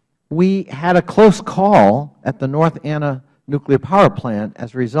 We had a close call at the North Anna nuclear power plant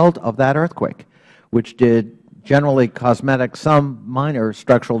as a result of that earthquake, which did generally cosmetic, some minor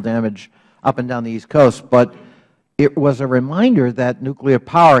structural damage up and down the East Coast. But it was a reminder that nuclear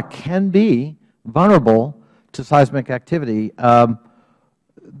power can be vulnerable to seismic activity.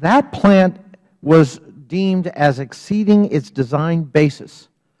 That plant was deemed as exceeding its design basis.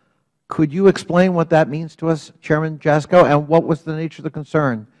 Could you explain what that means to us, Chairman Jaczko, and what was the nature of the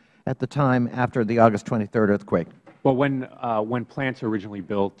concern at the time after the August 23rd earthquake? Well, when plants are originally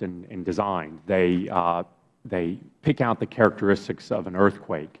built and designed, they pick out the characteristics of an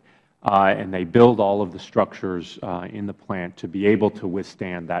earthquake, and they build all of the structures in the plant to be able to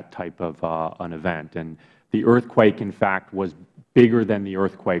withstand that type of an event. And the earthquake, in fact, was bigger than the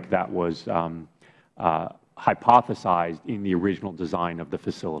earthquake that was hypothesized in the original design of the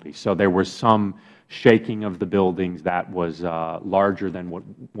facility. So there was some shaking of the buildings that was larger than what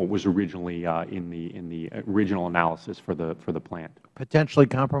was originally in the original analysis for the plant. Potentially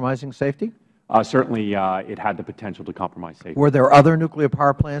compromising safety? Certainly, it had the potential to compromise safety. Were there other nuclear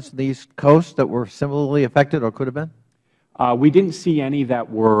power plants in the East Coast that were similarly affected or could have been? We didn't see any that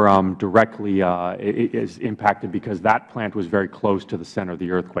were directly impacted because that plant was very close to the center of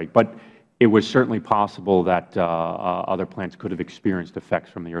the earthquake. But it was certainly possible that other plants could have experienced effects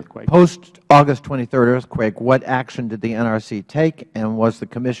from the earthquake. Post-August 23rd earthquake, what action did the NRC take, and was the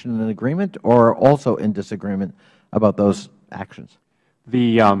Commission in agreement or also in disagreement about those actions?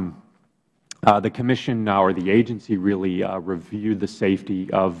 The Commission or the agency really reviewed the safety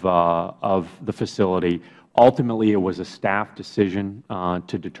of the facility. Ultimately, it was a staff decision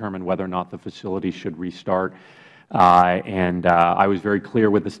to determine whether or not the facility should restart. And I was very clear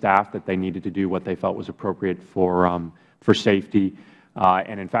with the staff that they needed to do what they felt was appropriate for safety.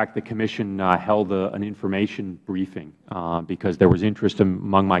 And in fact, the Commission held an information briefing because there was interest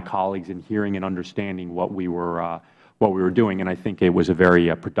among my colleagues in hearing and understanding what we were doing. And I think it was a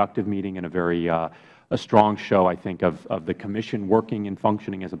very productive meeting and a strong show, I think, of the Commission working and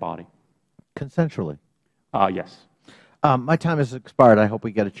functioning as a body. Consensually? Yes. My time has expired. I hope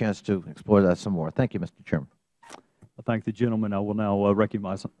we get a chance to explore that some more. Thank you, Mr. Chairman. I thank the gentleman. I will now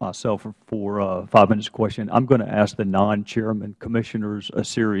recognize myself for a 5-minute question. I'm going to ask the non-chairman commissioners a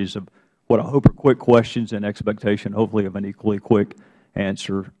series of what I hope are quick questions in expectation, hopefully, of an equally quick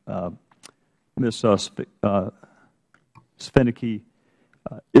answer. Ms. Svinicki,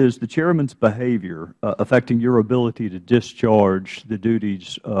 is the Chairman's behavior affecting your ability to discharge the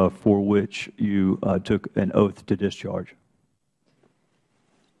duties for which you took an oath to discharge?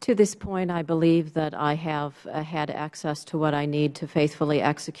 To this point, I believe that I have had access to what I need to faithfully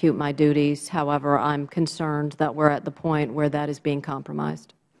execute my duties. However, I'm concerned that we're at the point where that is being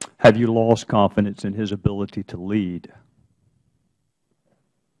compromised. Have you lost confidence in his ability to lead?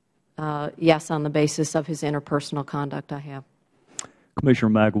 Yes, on the basis of his interpersonal conduct, I have.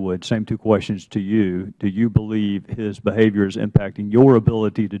 Commissioner Magwood, same two questions to you. Do you believe his behavior is impacting your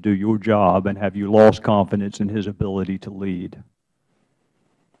ability to do your job, and have you lost confidence in his ability to lead?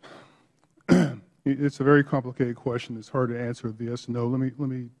 It's a very complicated question. It's hard to answer with yes and no. Let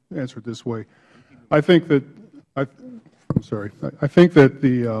me answer it this way. I think that I think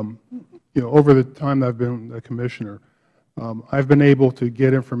that over the time that I've been a commissioner, I've been able to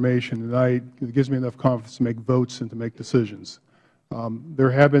get information that gives me enough confidence to make votes and to make decisions.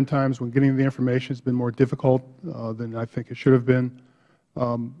 There have been times when getting the information has been more difficult than I think it should have been.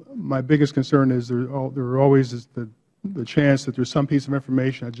 My biggest concern is there always is the chance that there's some piece of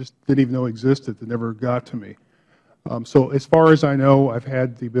information I just didn't even know existed that never got to me. So as far as I know, I've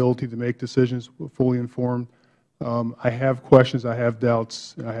had the ability to make decisions fully informed. I have questions, I have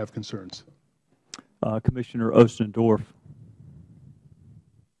doubts, and I have concerns. Commissioner Ostendorf.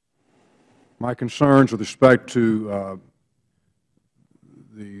 My concerns with respect to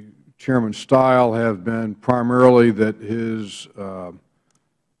the Chairman's style have been primarily that his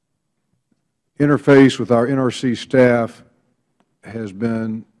interface with our NRC staff has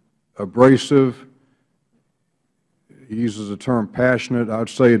been abrasive. He uses the term passionate. I would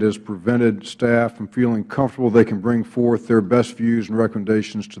say it has prevented staff from feeling comfortable they can bring forth their best views and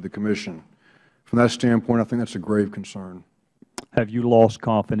recommendations to the Commission. From that standpoint, I think that's a grave concern. Have you lost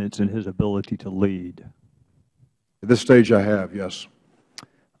confidence in his ability to lead? At this stage, I have, yes.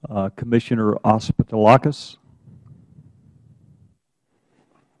 Commissioner Ospithalakis.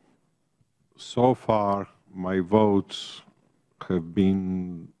 So far, my votes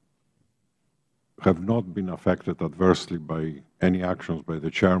have not been affected adversely by any actions by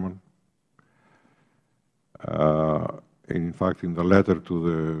the Chairman. In fact, in the letter to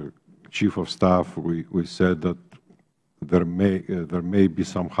the Chief of Staff, we said that there may be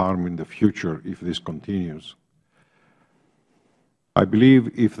some harm in the future if this continues. I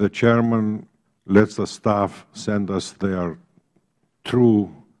believe if the Chairman lets the staff send us their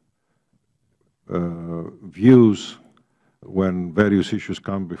true views when various issues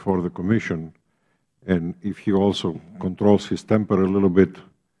come before the Commission, and if he also controls his temper a little bit,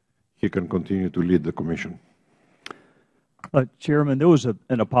 he can continue to lead the Commission. Chairman, there was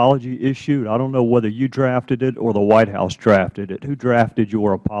an apology issued. I don't know whether you drafted it or the White House drafted it. Who drafted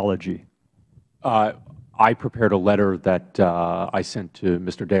your apology? I prepared a letter that I sent to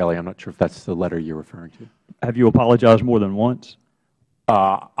Mr. Daley. I'm not sure if that's the letter you're referring to. Have you apologized more than once?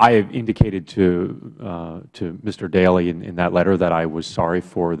 I have indicated to Mr. Daley in that letter that I was sorry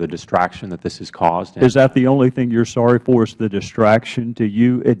for the distraction that this has caused. Is that the only thing you're sorry for, is the distraction? Do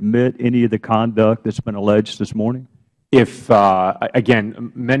you admit any of the conduct that's been alleged this morning? If,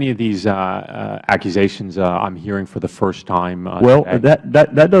 again, many of these accusations I'm hearing for the first time. Well,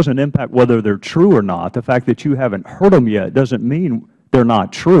 that doesn't impact whether they're true or not. The fact that you haven't heard them yet doesn't mean they're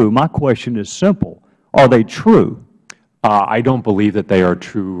not true. My question is simple. Are they true? I don't believe that they are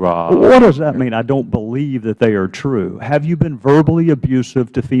true. What does that mean, I don't believe that they are true? Have you been verbally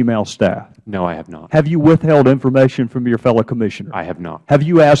abusive to female staff? No, I have not. Have you withheld information from your fellow commissioners? I have not. Have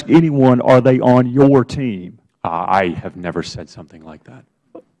you asked anyone, are they on your team? I have never said something like that.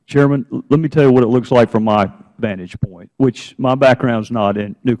 Chairman, let me tell you what it looks like from my vantage point, which my background is not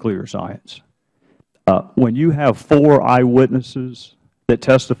in nuclear science. When you have 4 eyewitnesses that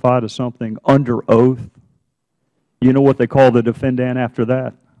testify to something under oath, you know what they call the defendant after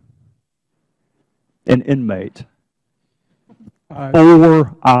that? An inmate.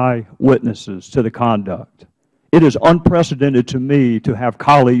 4 eyewitnesses to the conduct. It is unprecedented to me to have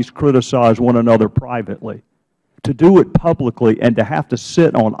colleagues criticize one another privately. To do it publicly and to have to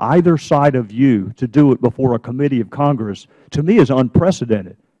sit on either side of you to do it before a committee of Congress, to me is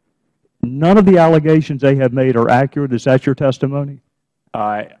unprecedented. None of the allegations they have made are accurate. Is that your testimony?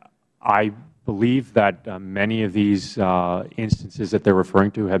 I believe that many of these instances that they're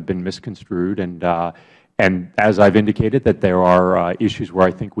referring to have been misconstrued, and as I've indicated, that there are issues where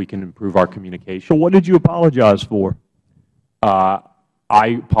I think we can improve our communication. So what did you apologize for? I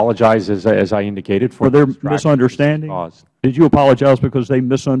apologize, as I indicated, for their the misunderstanding. Caused. Did you apologize because they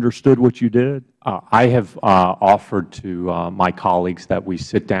misunderstood what you did? I have offered to my colleagues that we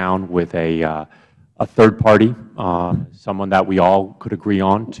sit down with a third party, someone that we all could agree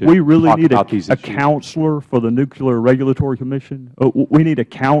on to we really talk need about these a issues. counselor for the Nuclear Regulatory Commission. We need a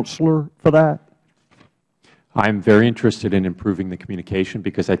counselor for that. I'm very interested in improving the communication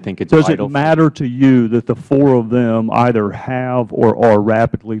because I think it's Does vital. it matter to you that the four of them either have or are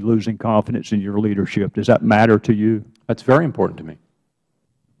rapidly losing confidence in your leadership? Does that matter to you? That's very important to me,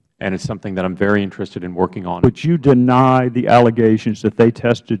 and it's something that I'm very interested in working on. But you deny the allegations that they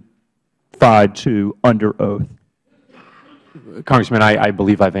testified to under oath. Congressman, I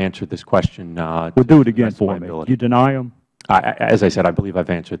believe I've answered this question. Well, do it again for me. You deny them? As I said, I believe I've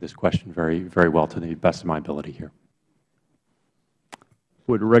answered this question very, very well to the best of my ability here.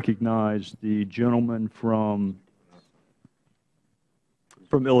 Would recognize the gentleman from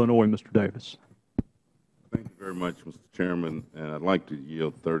Illinois, Mr. Davis. Thank you very much, Mr. Chairman, and I'd like to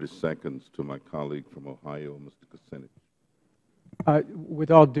yield 30 seconds to my colleague from Ohio, Mr. Kucinich.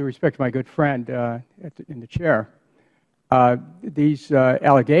 With all due respect to my good friend in the chair, these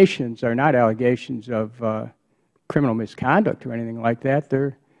allegations are not allegations of criminal misconduct or anything like that.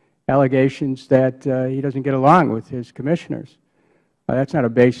 They're allegations that he doesn't get along with his commissioners. That's not a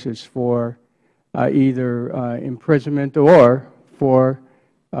basis for either imprisonment or for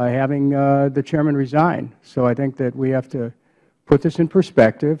having the chairman resign. So I think that we have to put this in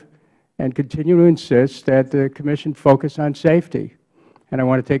perspective and continue to insist that the commission focus on safety. And I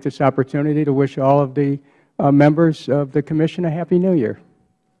want to take this opportunity to wish all of the members of the commission a Happy New Year.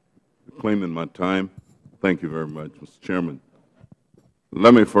 Claiming my time. Thank you very much, Mr. Chairman.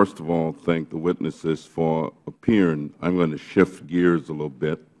 Let me first of all thank the witnesses for appearing. I'm going to shift gears a little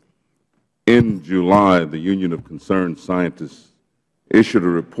bit. In July, the Union of Concerned Scientists issued a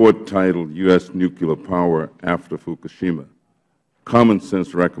report titled U.S. Nuclear Power After Fukushima, Common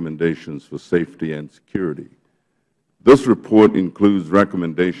Sense Recommendations for Safety and Security. This report includes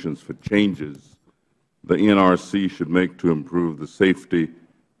recommendations for changes the NRC should make to improve the safety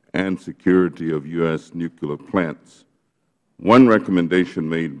and security of U.S. nuclear plants. One recommendation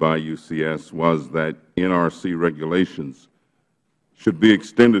made by UCS was that NRC regulations should be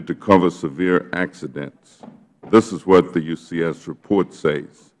extended to cover severe accidents. This is what the UCS report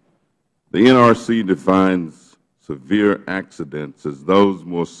says. The NRC defines severe accidents as those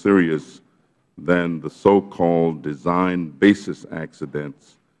more serious than the so-called design basis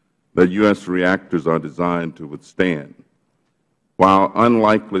accidents that U.S. reactors are designed to withstand. While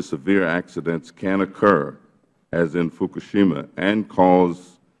unlikely severe accidents can occur, as in Fukushima, and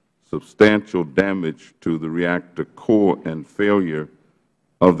cause substantial damage to the reactor core and failure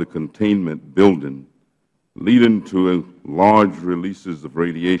of the containment building, leading to large releases of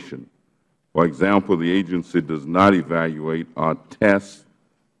radiation. For example, the agency does not evaluate or test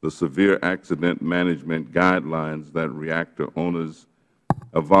the severe accident management guidelines that reactor owners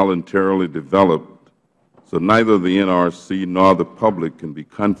have voluntarily developed. So neither the NRC nor the public can be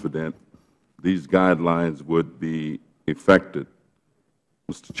confident these guidelines would be effective.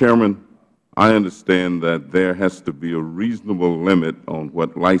 Mr. Chairman, I understand that there has to be a reasonable limit on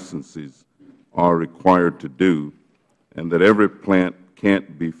what licenses are required to do, and that every plant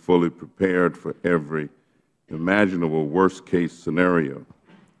can't be fully prepared for every imaginable worst-case scenario.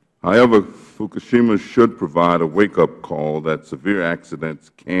 However, Fukushima should provide a wake-up call that severe accidents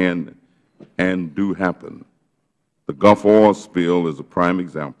can and do happen. The Gulf oil spill is a prime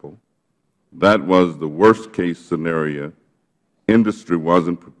example. That was the worst-case scenario. Industry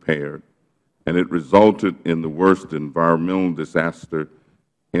wasn't prepared, and it resulted in the worst environmental disaster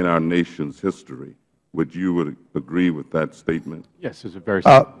in our nation's history. Would you agree with that statement? Yes, it's a very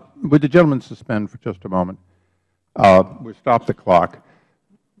would the gentleman suspend for just a moment? We'll stop the clock.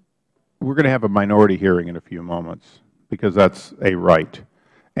 We're going to have a minority hearing in a few moments because that's a right.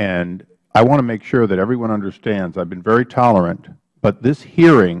 And I want to make sure that everyone understands I've been very tolerant, but this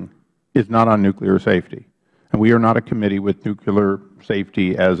hearing is not on nuclear safety. And we are not a committee with nuclear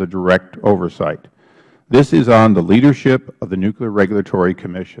safety as a direct oversight. This is on the leadership of the Nuclear Regulatory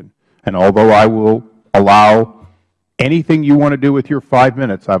Commission. And although I will allow anything you want to do with your 5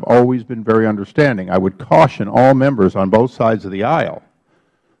 minutes, I've always been very understanding. I would caution all members on both sides of the aisle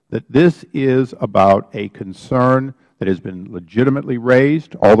that this is about a concern that has been legitimately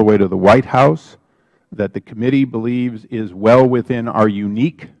raised all the way to the White House, that the committee believes is well within our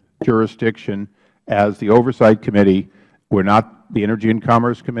unique jurisdiction as the Oversight Committee. We're not the Energy and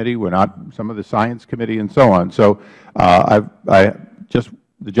Commerce Committee. We're not some of the Science Committee and so on. So the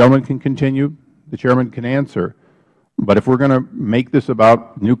gentleman can continue. The Chairman can answer. But if we're going to make this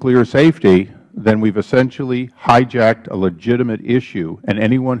about nuclear safety, then we've essentially hijacked a legitimate issue, and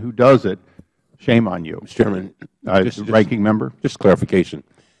anyone who does it, shame on you. Mr. Chairman, Ranking Member? Just clarification.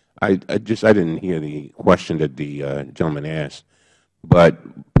 I didn't hear the question that the gentleman asked, but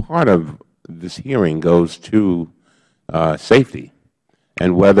part of this hearing goes to safety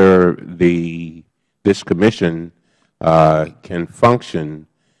and whether this commission can function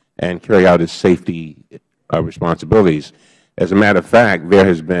and carry out its safety responsibilities. As a matter of fact, there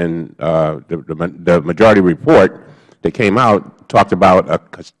has been the majority report that came out talked about a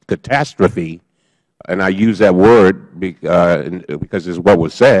catastrophe, and I use that word because it's what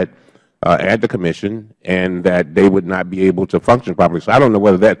was said at the commission, and that they would not be able to function properly. So I don't know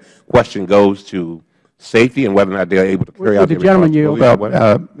whether that question goes to safety and whether or not they are able to carry out their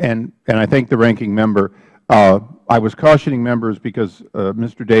responsibilities. And I thank the ranking member. I was cautioning members because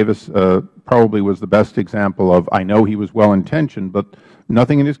Mr. Davis probably was the best example of, I know he was well-intentioned, but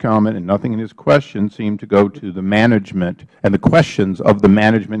nothing in his comment and nothing in his question seemed to go to the management and the questions of the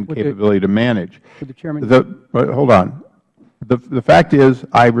management capability to manage. Hold on. The fact is,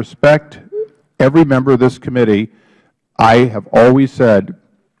 I respect every member of this committee. I have always said,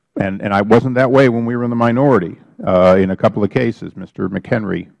 and I wasn't that way when we were in the minority in a couple of cases. Mr.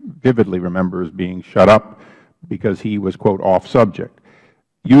 McHenry vividly remembers being shut up because he was, quote, off subject.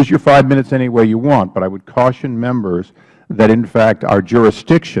 Use your 5 minutes any way you want, but I would caution members that, in fact, our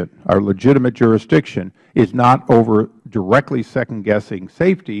jurisdiction, our legitimate jurisdiction, is not over directly second-guessing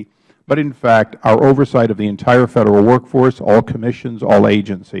safety, but, in fact, our oversight of the entire Federal workforce, all commissions, all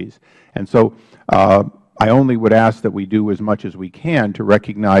agencies. And so I only would ask that we do as much as we can to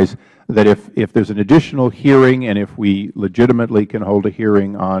recognize that if there's an additional hearing and if we legitimately can hold a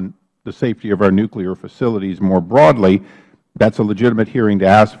hearing on the safety of our nuclear facilities more broadly, that's a legitimate hearing to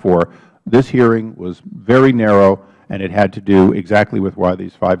ask for. This hearing was very narrow, and it had to do exactly with why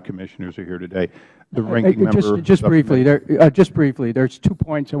these 5 commissioners are here today. The ranking member. Just briefly, there's 2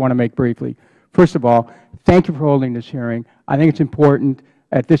 points I want to make briefly. First of all, thank you for holding this hearing. I think it's important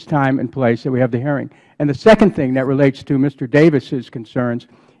at this time and place that we have the hearing. And the second thing that relates to Mr. Davis's concerns,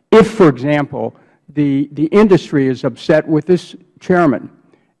 if, for example, the industry is upset with this chairman,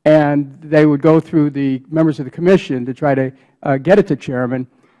 and they would go through the members of the commission to try to get it to chairman,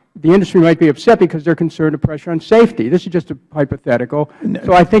 the industry might be upset because they're concerned of pressure on safety. This is just a hypothetical.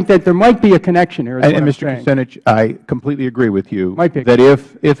 So I think that there might be a connection here. And Mr. Kucinich, I completely agree with you that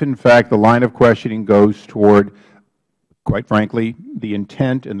if in fact the line of questioning goes toward, quite frankly, the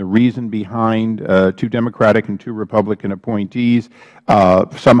intent and the reason behind 2 Democratic and 2 Republican appointees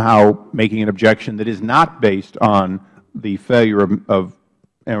somehow making an objection that is not based on the failure of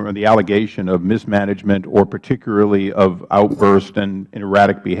or the allegation of mismanagement or particularly of outburst and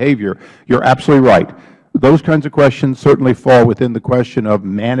erratic behavior, you're absolutely right. Those kinds of questions certainly fall within the question of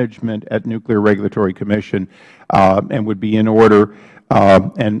management at Nuclear Regulatory Commission and would be in order.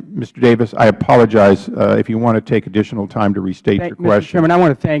 And Mr. Davis, I apologize if you want to take additional time to restate your question. Mr. Chairman, I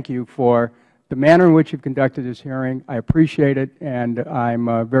want to thank you for the manner in which you've conducted this hearing. I appreciate it, and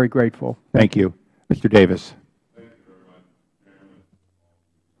I'm very grateful. Thank you. Mr. Davis.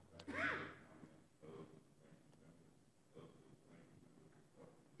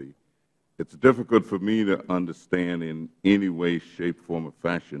 It's difficult for me to understand in any way, shape, form, or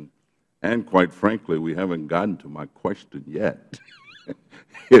fashion, and quite frankly, we haven't gotten to my question yet.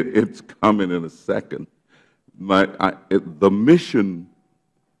 It's coming in a second. The mission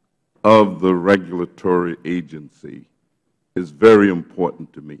of the regulatory agency is very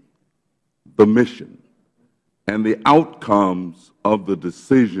important to me, the mission and the outcomes of the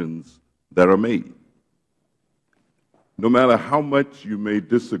decisions that are made. No matter how much you may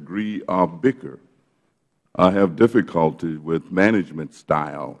disagree or bicker, I have difficulty with management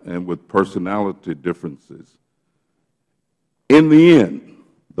style and with personality differences. In the end,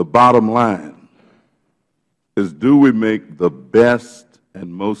 the bottom line is, do we make the best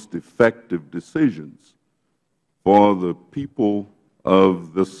and most effective decisions for the people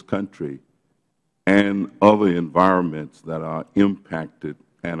of this country and other environments that are impacted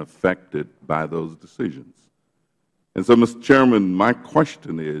and affected by those decisions? And so, Mr. Chairman, my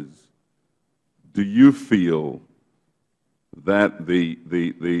question is, do you feel that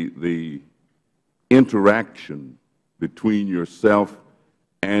the interaction between yourself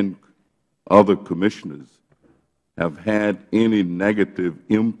and other commissioners have had any negative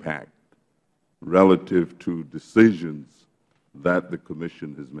impact relative to decisions that the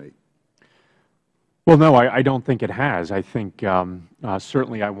commission has made? Well, no, I don't think it has. I think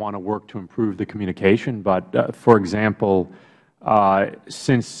certainly I want to work to improve the communication. But, for example,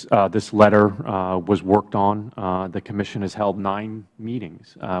 Since this letter was worked on, the Commission has held 9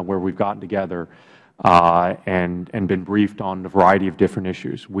 meetings where we've gotten together and been briefed on a variety of different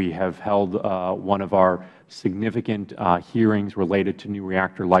issues. We have held one of our significant hearings related to new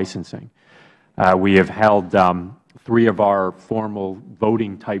reactor licensing. We have held 3 of our formal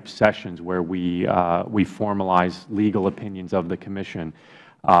voting type sessions where we formalize legal opinions of the Commission.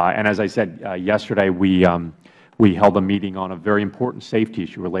 And as I said yesterday, we held a meeting on a very important safety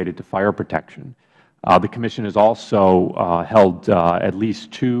issue related to fire protection. The Commission has also held at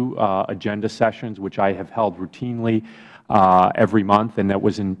least 2 agenda sessions, which I have held routinely every month, and that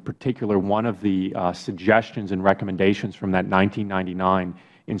was in particular one of the suggestions and recommendations from that 1999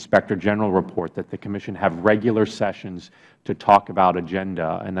 Inspector General report, that the Commission have regular sessions to talk about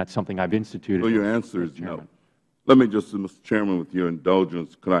agenda, and that's something I've instituted. So your answer is no. Let me just, Mr. Chairman, with your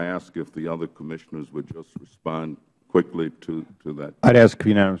indulgence, could I ask if the other Commissioners would just respond quickly to that? I'd ask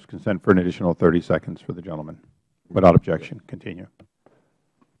unanimous consent for an additional 30 seconds for the gentleman. Without objection, continue.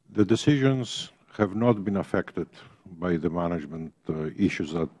 The decisions have not been affected by the management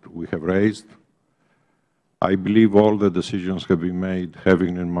issues that we have raised. I believe all the decisions have been made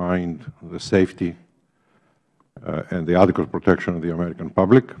having in mind the safety and the adequate protection of the American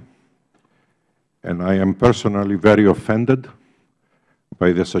public. And I am personally very offended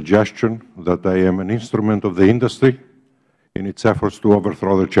by the suggestion that I am an instrument of the industry in its efforts to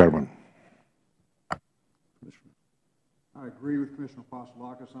overthrow the Chairman. I agree with Commissioner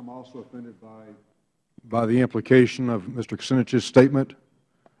Apostolakis. I'm also offended by the implication of Mr. Kucinich's statement.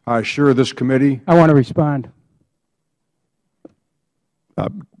 I assure this committee. I want to respond.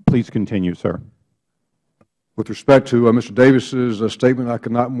 Please continue, sir. With respect to Mr. Davis's statement, I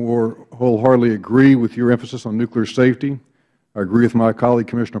could not more wholeheartedly agree with your emphasis on nuclear safety. I agree with my colleague,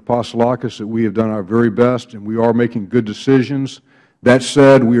 Commissioner Apostolakis, that we have done our very best and we are making good decisions. That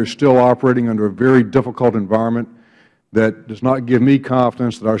said, we are still operating under a very difficult environment that does not give me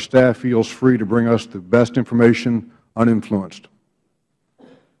confidence that our staff feels free to bring us the best information uninfluenced.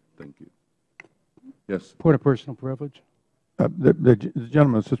 Thank you. Yes. Point of personal privilege. The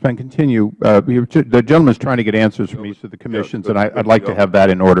gentleman, suspend, continue. The gentleman is trying to get answers from each of the commissions, and I'd like to have that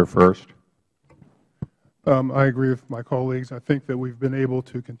in order first. I agree with my colleagues. I think that we've been able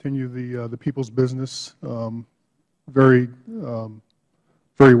to continue the people's business very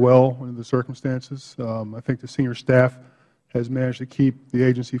well under the circumstances. I think the senior staff has managed to keep the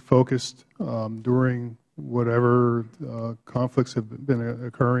agency focused during whatever conflicts have been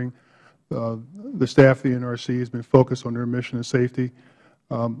occurring. The staff of the NRC has been focused on their mission and safety.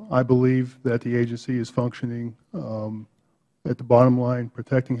 I believe that the agency is functioning at the bottom line,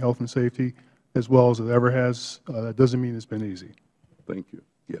 protecting health and safety as well as it ever has. That doesn't mean it's been easy. Thank you.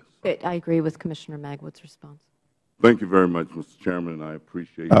 Yes. I agree with Commissioner Magwood's response. Thank you very much, Mr. Chairman, and I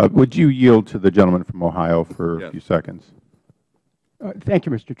appreciate it. Would you yield to the gentleman from Ohio for a few seconds? Thank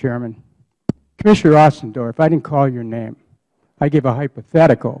you, Mr. Chairman. Commissioner Ostendorf, I didn't call your name. I gave a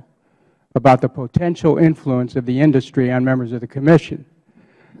hypothetical about the potential influence of the industry on members of the Commission.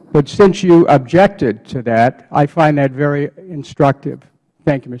 But since you objected to that, I find that very instructive.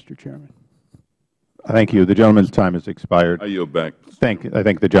 Thank you, Mr. Chairman. Thank you. The gentleman's time has expired. I yield back. I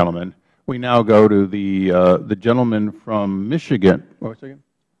thank the gentleman. We now go to the gentleman from Michigan.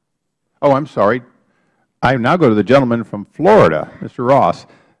 Oh, I'm sorry. I now go to the gentleman from Florida, Mr. Ross.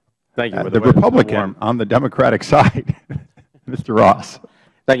 Thank you. The Republican on the Democratic side, Mr. Ross.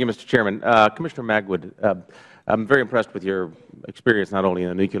 Thank you, Mr. Chairman. Commissioner Magwood, I'm very impressed with your experience not only in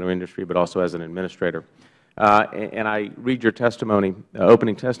the nuclear industry but also as an administrator. And I read your testimony,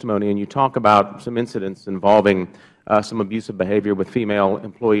 opening testimony, and you talk about some incidents involving some abusive behavior with female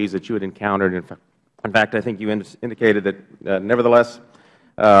employees that you had encountered. In fact, I think you indicated that nevertheless,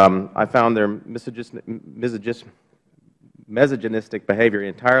 I found their misogynistic behavior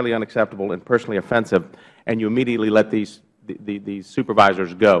entirely unacceptable and personally offensive, and you immediately let these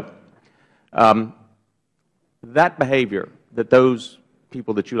supervisors go. That behavior, that those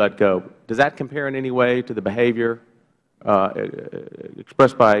people that you let go, does that compare in any way to the behavior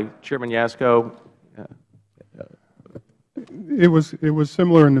expressed by Chairman Jaczko? It was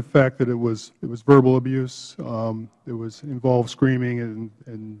similar in the fact that it was verbal abuse. It was involved screaming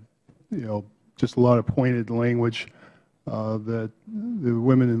and just a lot of pointed language that the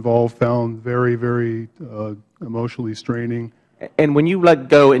women involved found very, very emotionally straining. And when you let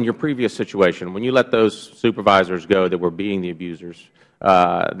go in your previous situation, when you let those supervisors go that were being the abusers,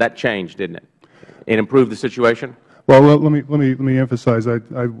 that changed, didn't it? It improved the situation? Well, let me emphasize.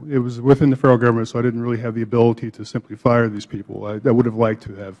 It was within the Federal Government, so I didn't really have the ability to simply fire these people. I would have liked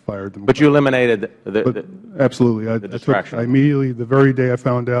to have fired them. But you eliminated absolutely. the distraction. I immediately, the very day I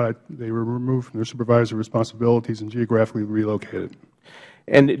found out, they were removed from their supervisory responsibilities and geographically relocated.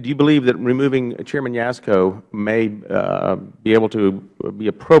 And do you believe that removing Chairman Jaczko may be able to be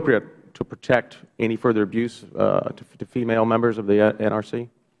appropriate to protect any further abuse to female members of the NRC?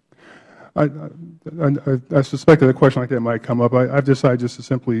 I suspected a question like that might come up. I've decided just to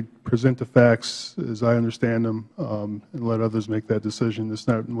simply present the facts as I understand them and let others make that decision. It's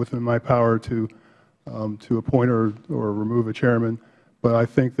not within my power to appoint or remove a chairman, but I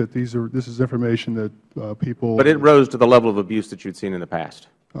think that this is information that people. But it rose to the level of abuse that you had seen in the past.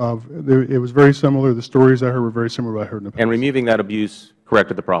 It was very similar. The stories I heard were very similar to what I heard in the past. And removing that abuse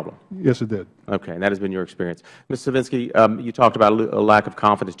corrected the problem? Yes, it did. Okay, and that has been your experience. Ms. Savinsky, you talked about a lack of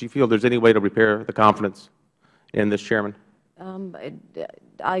confidence. Do you feel there's any way to repair the confidence in this chairman?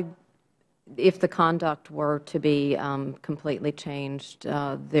 If the conduct were to be completely changed,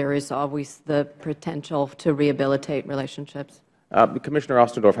 there is always the potential to rehabilitate relationships. Commissioner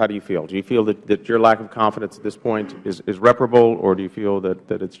Ostendorf, how do you feel? Do you feel that your lack of confidence at this point is reparable, or do you feel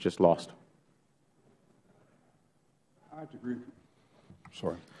that it's just lost? I have to agree.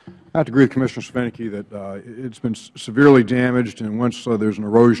 Sorry. I have to agree with Commissioner Savinsky that it's been severely damaged, and once there's an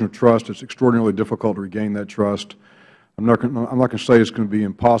erosion of trust, it's extraordinarily difficult to regain that trust. I'm not going to say it's going to be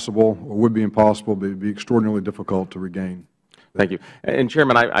impossible or would be impossible, but it would be extraordinarily difficult to regain. Thank you. And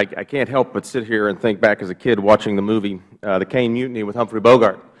Chairman, I can't help but sit here and think back as a kid watching the movie The Caine Mutiny with Humphrey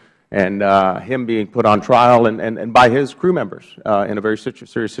Bogart, and him being put on trial and by his crew members in a very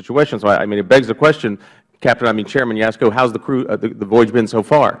serious situation. So I mean, it begs the question, Chairman Jaczko, how's the voyage been so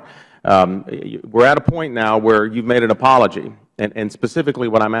far? We're at a point now where you've made an apology, and specifically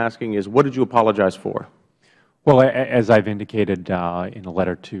what I'm asking is, what did you apologize for? Well, as I've indicated in a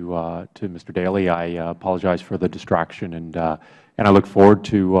letter to Mr. Daley, I apologize for the distraction, and I look forward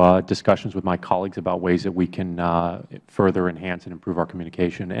to discussions with my colleagues about ways that we can further enhance and improve our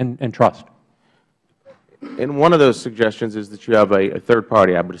communication and trust. And one of those suggestions is that you have a third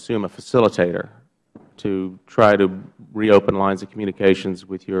party, I would assume a facilitator, to try to reopen lines of communications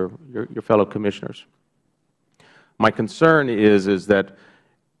with your fellow commissioners. My concern is that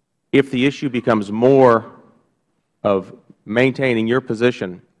if the issue becomes more of maintaining your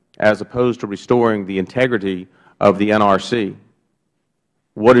position as opposed to restoring the integrity of the NRC,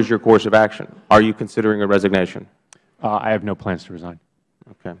 what is your course of action? Are you considering a resignation? I have no plans to resign.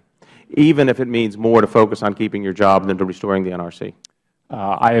 Okay. Even if it means more to focus on keeping your job than to restoring the NRC?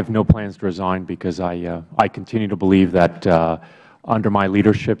 I have no plans to resign because I continue to believe that under my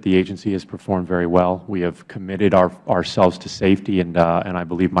leadership, the agency has performed very well. We have committed ourselves to safety, and I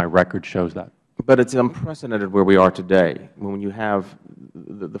believe my record shows that. But it's unprecedented where we are today, when you have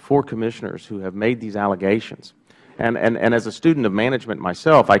the 4 commissioners who have made these allegations. And as a student of management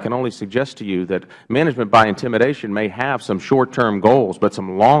myself, I can only suggest to you that management by intimidation may have some short-term goals, but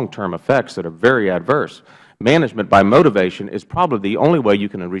some long-term effects that are very adverse. Management by motivation is probably the only way you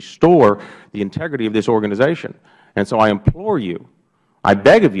can restore the integrity of this organization. And so I implore you, I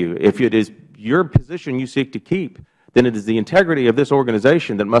beg of you, if it is your position you seek to keep, then it is the integrity of this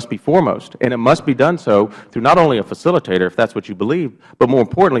organization that must be foremost. And it must be done so through not only a facilitator, if that's what you believe, but more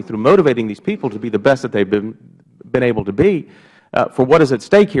importantly, through motivating these people to be the best that they've been able to be. For what is at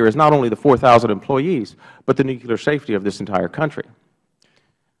stake here is not only the 4,000 employees, but the nuclear safety of this entire country.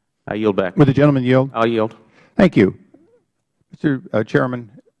 I yield back. Would the gentleman yield? I'll yield. Thank you. Mr.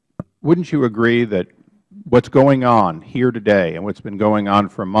 Chairman, wouldn't you agree that what's going on here today and what's been going on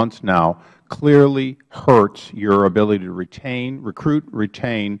for months now clearly hurts your ability to recruit,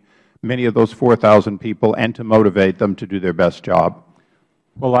 retain many of those 4,000 people and to motivate them to do their best job?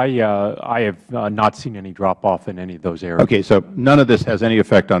 Well, I have not seen any drop-off in any of those areas. Okay, so none of this has any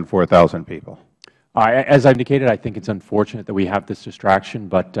effect on 4,000 people? As I indicated, I think it's unfortunate that we have this distraction,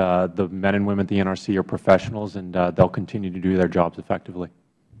 but the men and women at the NRC are professionals, and they'll continue to do their jobs effectively.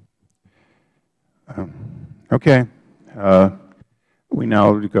 Okay. We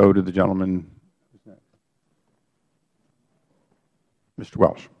now go to the gentleman. Mr.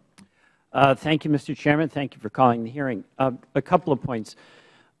 Welsh. Thank you, Mr. Chairman. Thank you for calling the hearing. A couple of points.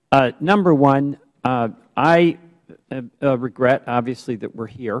 Number one, I regret, obviously, that we're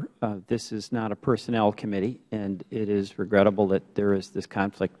here. This is not a personnel committee, and it is regrettable that there is this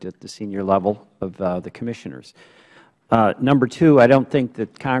conflict at the senior level of the commissioners. Number two, I don't think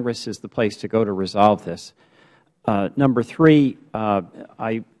that Congress is the place to go to resolve this. Number three,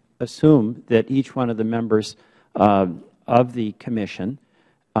 I assume that each one of the members of the commission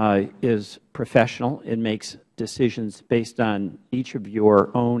is professional. It makes decisions based on each of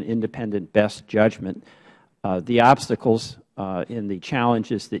your own independent best judgment. The obstacles and the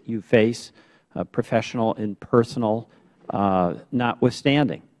challenges that you face, professional and personal,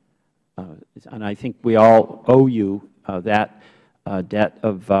 notwithstanding. And I think we all owe you that debt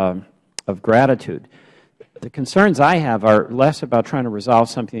of gratitude. The concerns I have are less about trying to resolve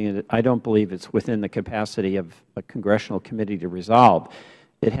something that I don't believe it's within the capacity of a congressional committee to resolve.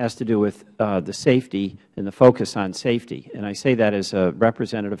 It has to do with the safety and the focus on safety. And I say that as a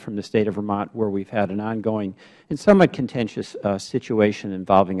representative from the State of Vermont, where we've had an ongoing and somewhat contentious situation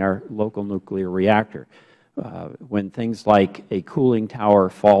involving our local nuclear reactor. When things like a cooling tower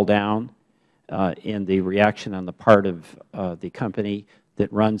fall down and the reaction on the part of the company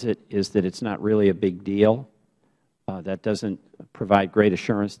that runs it is that it's not really a big deal, that doesn't provide great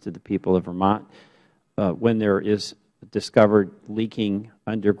assurance to the people of Vermont. When there is discovered leaking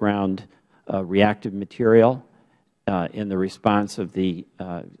underground reactive material in the response of the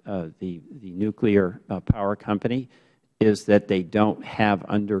nuclear power company, is that they don't have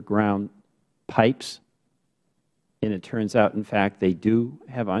underground pipes. And it turns out, in fact, they do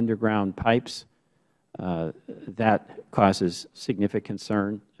have underground pipes. That causes significant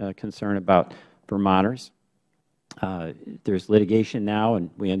concern about Vermonters. There's litigation now,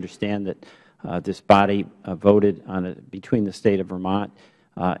 and we understand that this body voted on between the State of Vermont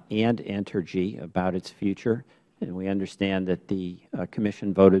and Entergy about its future. And we understand that the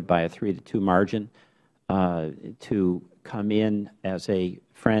Commission voted by a 3-2 margin to come in as a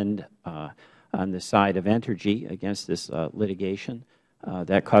friend on the side of Entergy against this litigation.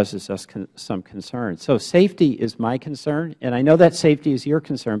 That causes us some concern. So safety is my concern, and I know that safety is your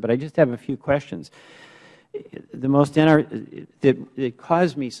concern, but I just have a few questions. The most that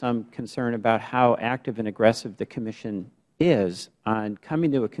caused me some concern about how active and aggressive the Commission is on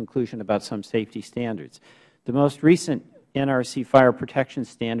coming to a conclusion about some safety standards. The most recent NRC fire protection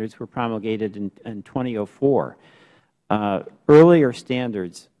standards were promulgated in 2004. Earlier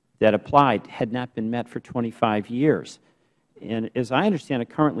standards that applied had not been met for 25 years. And as I understand it,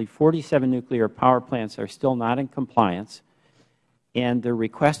 currently 47 nuclear power plants are still not in compliance, and they're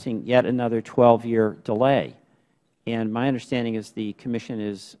requesting yet another 12-year delay. And my understanding is the Commission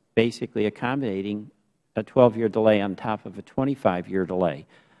is basically accommodating a 12-year delay on top of a 25-year delay.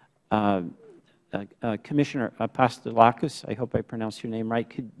 Commissioner Apostolakis, I hope I pronounced your name right.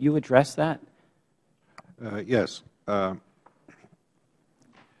 Could you address that? Yes.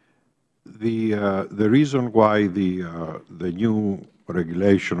 The reason why the new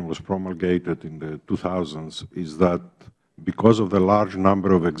regulation was promulgated in the 2000s is that because of the large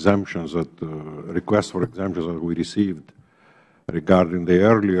number of exemptions requests for exemptions that we received regarding the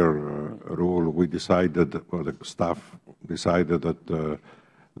earlier rule, we decided, or the staff decided, that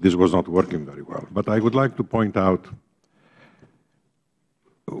this was not working very well. But I would like to point out,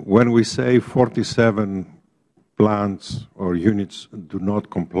 when we say 47 plants or units do not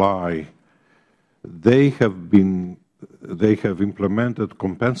comply, they have implemented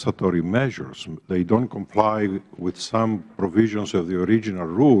compensatory measures. They don't comply with some provisions of the original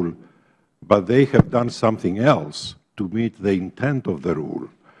rule, but they have done something else to meet the intent of the rule.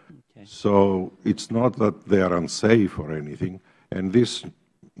 Okay. So it's not that they are unsafe or anything. And this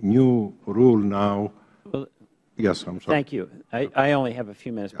new rule now, yes, I'm sorry. Thank you. I only have a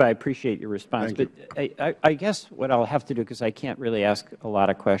few minutes, but I appreciate your response. But I guess what I'll have to do, because I can't really ask a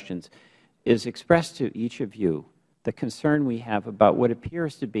lot of questions, is express to each of you the concern we have about what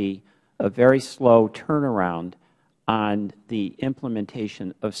appears to be a very slow turnaround on the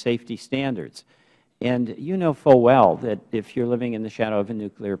implementation of safety standards. And you know full well that if you're living in the shadow of a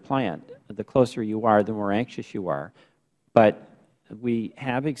nuclear plant, the closer you are, the more anxious you are. But we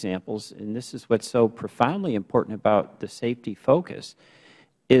have examples, and this is what's so profoundly important about the safety focus,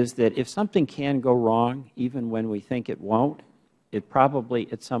 is that if something can go wrong, even when we think it won't, it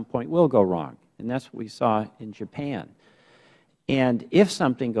probably at some point will go wrong. And that's what we saw in Japan. And if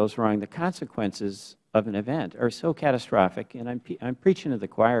something goes wrong, the consequences of an event are so catastrophic, and I'm preaching to the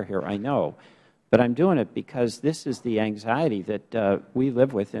choir here, I know, but I'm doing it because this is the anxiety that we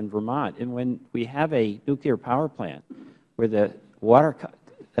live with in Vermont. And when we have a nuclear power plant where the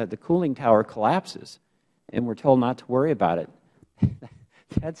cooling tower collapses and we're told not to worry about it,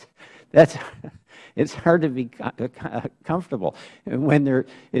 it's hard to be comfortable. And when there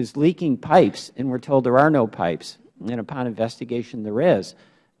is leaking pipes and we're told there are no pipes, and upon investigation there is,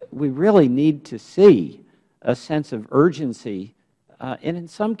 we really need to see a sense of urgency and in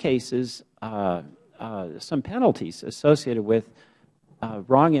some cases some penalties associated with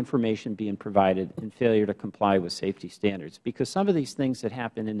wrong information being provided and failure to comply with safety standards. Because some of these things that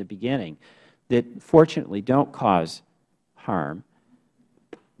happen in the beginning that fortunately don't cause harm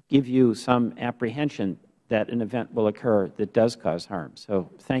give you some apprehension that an event will occur that does cause harm. So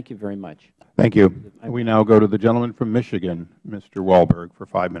thank you very much. Thank you. We now go to the gentleman from Michigan, Mr. Walberg, for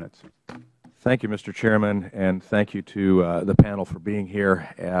 5 minutes. Thank you, Mr. Chairman, and thank you to the panel for being here.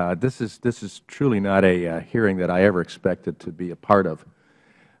 This is truly not a hearing that I ever expected to be a part of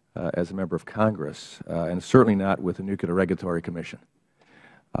as a member of Congress, and certainly not with the Nuclear Regulatory Commission.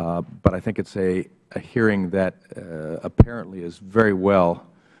 But I think it's a hearing that apparently is very well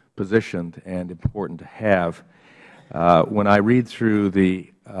positioned and important to have. When I read through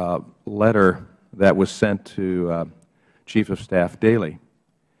the letter that was sent to Chief of Staff Daley,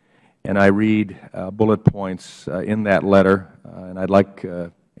 and I read bullet points in that letter, and I'd like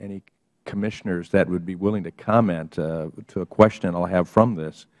any commissioners that would be willing to comment to a question I'll have from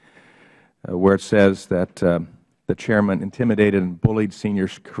this, where it says that the Chairman intimidated and bullied senior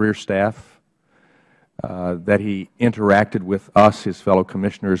career staff, that he interacted with us, his fellow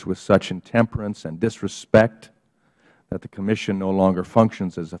commissioners, with such intemperance and disrespect that the Commission no longer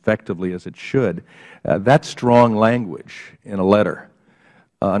functions as effectively as it should. That's strong language in a letter,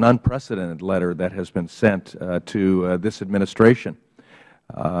 an unprecedented letter that has been sent to this administration.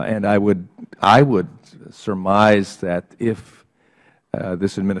 And I would surmise that if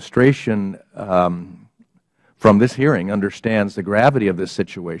this administration, from this hearing, understands the gravity of this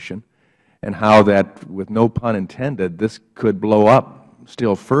situation and how that, with no pun intended, this could blow up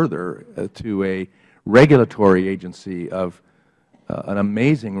still further to a regulatory agency of an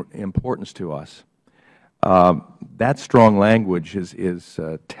amazing importance to us. That strong language is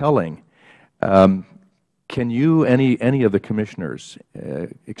telling. Can you, any of the commissioners,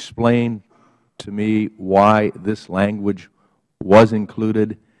 explain to me why this language was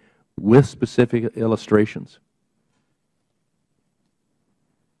included with specific illustrations?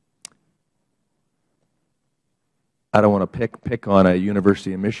 I don't want to pick on a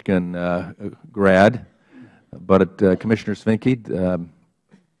University of Michigan grad, but Commissioner Svinke,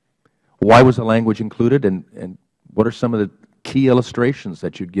 why was the language included, and what are some of the key illustrations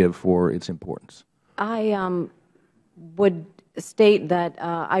that you'd give for its importance? I would state that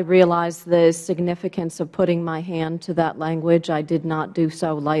I realize the significance of putting my hand to that language. I did not do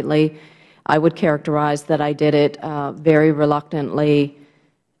so lightly. I would characterize that I did it very reluctantly,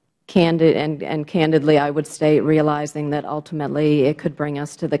 candidly, I would state, realizing that ultimately it could bring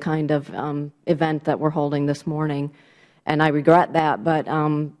us to the kind of event that we're holding this morning. And I regret that, but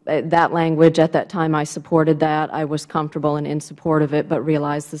that language, at that time I supported that. I was comfortable and in support of it, but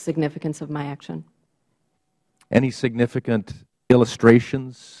realized the significance of my action. Any significant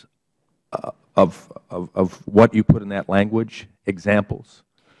illustrations of what you put in that language, examples?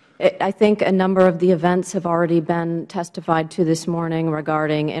 I think a number of the events have already been testified to this morning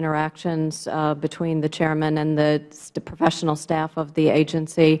regarding interactions between the Chairman and the professional staff of the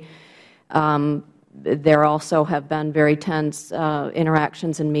agency. There also have been very tense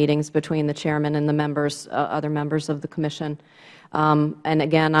interactions and meetings between the Chairman and the members, other members of the Commission. And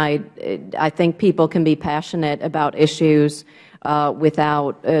again, I think people can be passionate about issues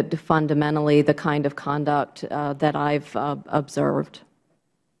without fundamentally the kind of conduct that I've observed.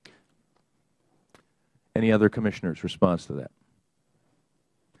 Any other commissioners' response to that?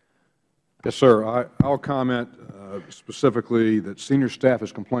 Yes, sir. I'll comment specifically that senior staff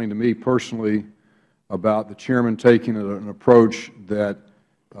has complained to me personally about the Chairman taking an approach that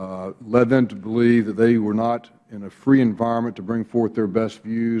led them to believe that they were not in a free environment to bring forth their best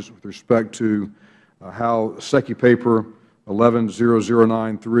views with respect to how SECI paper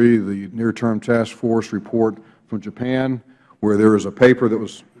 110093, the near-term task force report from Japan, where there is a paper that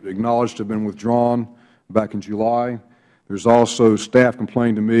was acknowledged to have been withdrawn back in July. There's also staff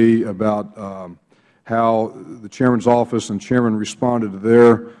complained to me about how the Chairman's office and Chairman responded to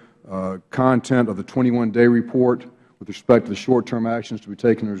their content of the 21-day report with respect to the short-term actions to be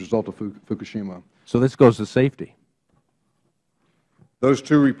taken as a result of Fukushima. So this goes to safety. Those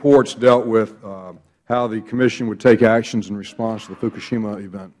two reports dealt with how the Commission would take actions in response to the Fukushima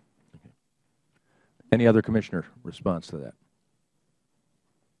event. Any other commissioner response to that?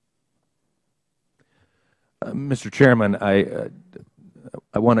 Mr. Chairman, I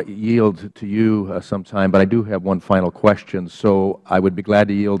want to yield to you sometime, but I do have one final question. So I would be glad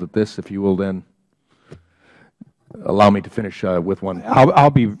to yield at this if you will then allow me to finish with one. I'll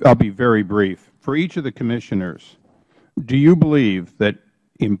be very brief. For each of the commissioners, do you believe that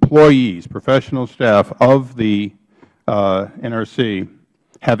employees, professional staff of the NRC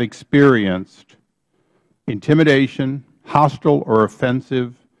have experienced intimidation, hostile or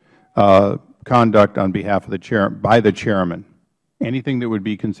offensive conduct on behalf of by the chairman. Anything that would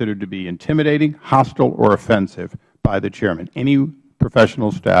be considered to be intimidating, hostile, or offensive by the chairman. Any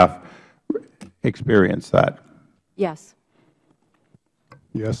professional staff experience that? Yes.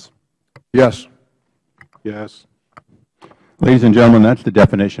 Yes. Yes. Yes. Ladies and gentlemen, that's the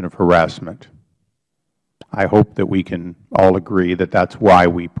definition of harassment. I hope that we can all agree that that's why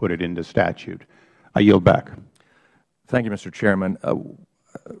we put it into statute. I yield back. Thank you, Mr. Chairman.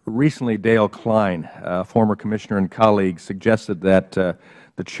 Recently, Dale Klein, former commissioner and colleague, suggested that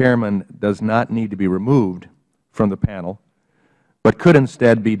the chairman does not need to be removed from the panel, but could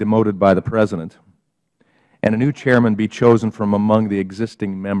instead be demoted by the President, and a new chairman be chosen from among the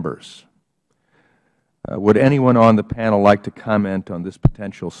existing members. Would anyone on the panel like to comment on this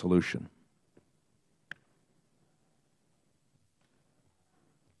potential solution?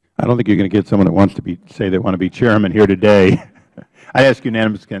 I don't think you're going to get someone that wants to say they want to be chairman here today. I ask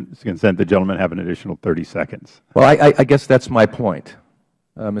unanimous consent the gentleman have an additional 30 seconds. Well, I guess that's my point,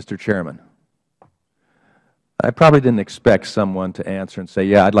 Mr. Chairman. I probably didn't expect someone to answer and say,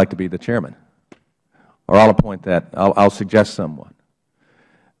 yeah, I'd like to be the chairman, or I'll appoint that, I'll suggest someone.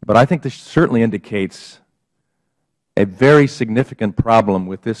 But I think this certainly indicates a very significant problem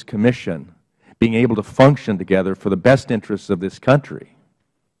with this commission being able to function together for the best interests of this country,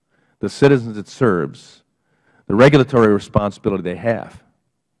 the citizens it serves, the regulatory responsibility they have,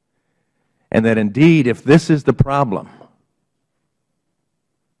 and that indeed, if this is the problem,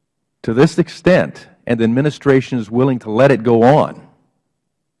 to this extent, and the administration is willing to let it go on,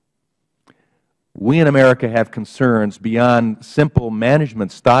 we in America have concerns beyond simple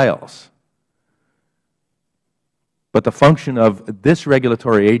management styles, but the function of this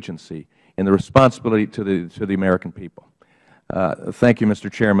regulatory agency and the responsibility to the American people. Thank you,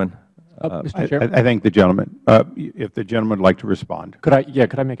 Mr. Chairman. Mr. Chairman? I thank the gentleman. If the gentleman would like to respond. Could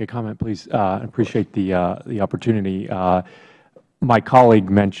I make a comment, please? I appreciate the opportunity. My colleague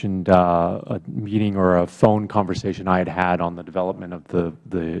mentioned a meeting or a phone conversation I had on the development of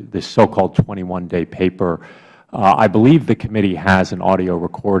the so-called 21-day paper. I believe the committee has an audio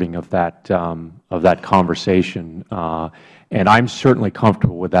recording of that conversation, and I'm certainly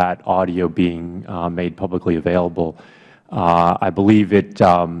comfortable with that audio being made publicly available. I believe it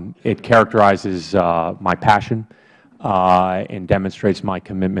characterizes my passion and demonstrates my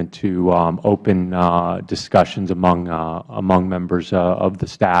commitment to open discussions among members of the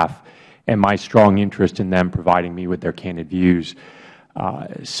staff, and my strong interest in them providing me with their candid views,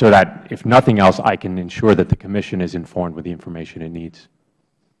 so that, if nothing else, I can ensure that the Commission is informed with the information it needs.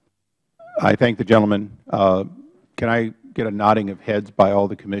 I thank the gentleman. Can I get a nodding of heads by all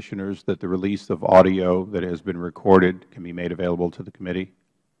the Commissioners that the release of audio that has been recorded can be made available to the committee?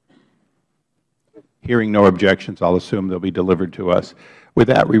 Hearing no objections, I'll assume they'll be delivered to us. With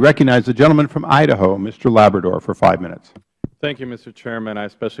that, we recognize the gentleman from Idaho, Mr. Labrador, for 5 minutes. Thank you, Mr. Chairman. I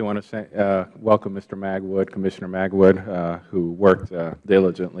especially want to welcome Mr. Magwood, Commissioner Magwood, who worked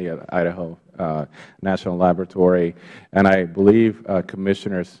diligently at Idaho National Laboratory, and I believe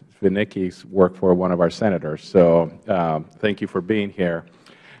Commissioner Svinicki's worked for one of our senators. So thank you for being here.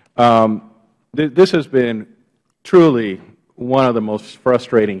 This has been truly one of the most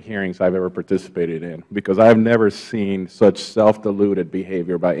frustrating hearings I've ever participated in, because I've never seen such self-deluded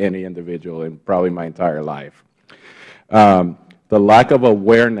behavior by any individual in probably my entire life. The lack of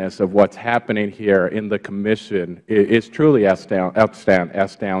awareness of what's happening here in the Commission is truly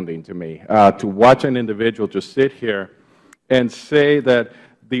astounding to me. To watch an individual just sit here and say that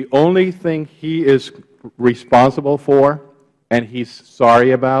the only thing he is responsible for and he's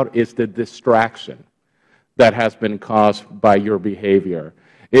sorry about is the distraction that has been caused by your behavior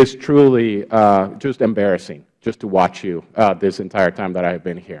is truly just embarrassing, just to watch you this entire time that I've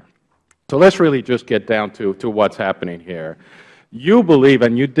been here. So let's really just get down to what's happening here. You believe,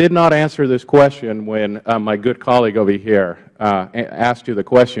 and you did not answer this question when my good colleague over here asked you the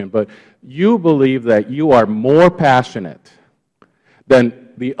question, but you believe that you are more passionate than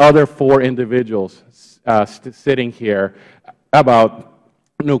the other 4 individuals sitting here about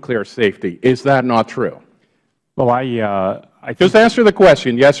nuclear safety. Is that not true? Well, I just answer the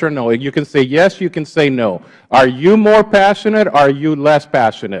question, yes or no. You can say yes, you can say no. Are you more passionate, or are you less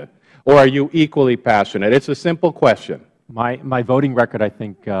passionate? Or are you equally passionate? It's a simple question. My voting record, I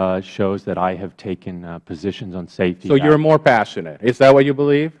think, shows that I have taken positions on safety. So you're more passionate. Is that what you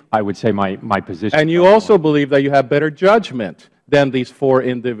believe? I would say my position. And you also believe that you have better judgment than these 4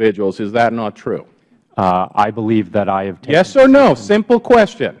 individuals. Is that not true? I believe that I have taken yes or no? Simple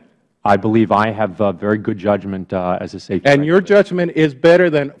question. I believe I have very good judgment as a safety And your judgment is better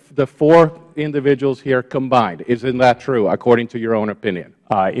than the 4 individuals here combined. Isn't that true, according to your own opinion?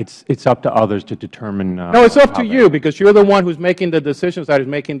 It's up to others to determine. No, it's up to you, because you're the one who's making the decisions that is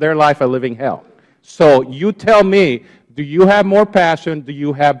making their life a living hell. So you tell me, do you have more passion? Do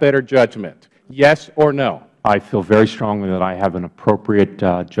you have better judgment? Yes or no? I feel very strongly that I have an appropriate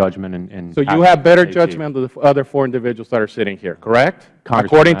judgment and So you have better judgment than the other 4 individuals that are sitting here, correct?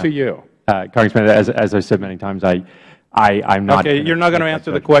 According to you. Congressman, as I said many times, I'm not. Okay, you're not going to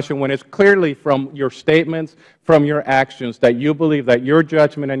answer the question when it's clearly from your statements, from your actions, that you believe that your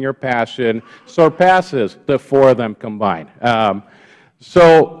judgment and your passion surpasses the 4 of them combined.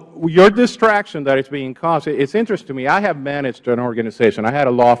 So your distraction that is being caused, it's interesting to me. I have managed an organization. I had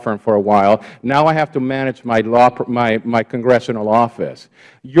a law firm for a while. Now I have to manage my congressional office.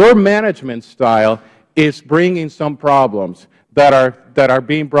 Your management style is bringing some problems that are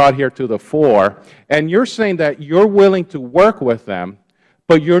being brought here to the fore, and you're saying that you're willing to work with them,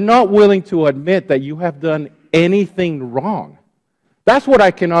 but you're not willing to admit that you have done anything wrong. That's what I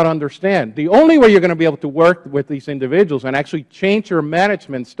cannot understand. The only way you're going to be able to work with these individuals and actually change your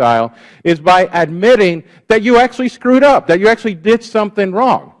management style is by admitting that you actually screwed up, that you actually did something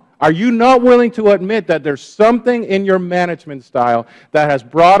wrong. Are you not willing to admit that there's something in your management style that has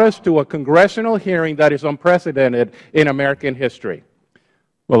brought us to a congressional hearing that is unprecedented in American history?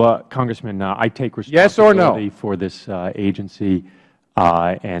 Well, Congressman, I take Yes or no? responsibility for this agency,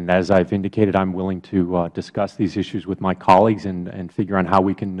 and as I've indicated, I'm willing to discuss these issues with my colleagues and figure out how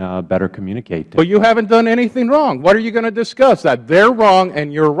we can better communicate. But you haven't done anything wrong. What are you going to discuss? That they're wrong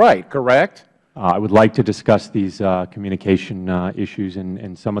and you're right, correct? I would like to discuss these communication issues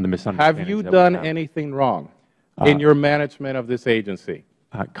and some of the misunderstandings. Have you done anything wrong in your management of this agency?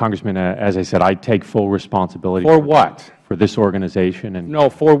 Congressman, as I said, I take full responsibility. For what? For this organization. And no,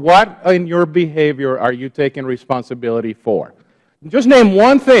 for what in your behavior are you taking responsibility for? Just name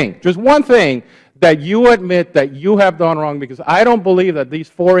one thing, just one thing that you admit that you have done wrong, because I don't believe that these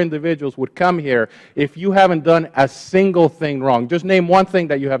 4 individuals would come here if you haven't done a single thing wrong. Just name one thing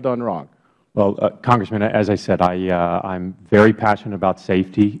that you have done wrong. Well, Congressman, as I said, I'm very passionate about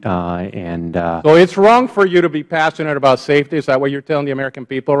safety, and so it's wrong for you to be passionate about safety. Is that what you're telling the American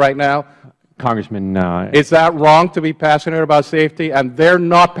people right now? Congressman, is that wrong to be passionate about safety? And they're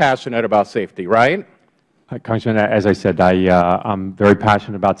not passionate about safety, right? Congressman, as I said, I'm very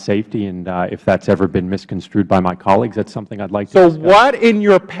passionate about safety, and if that's ever been misconstrued by my colleagues, that's something I'd like to discuss. So what in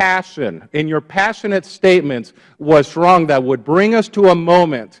your passion, in your passionate statements was wrong that would bring us to a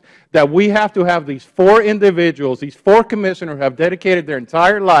moment that we have to have these 4 individuals, these 4 commissioners who have dedicated their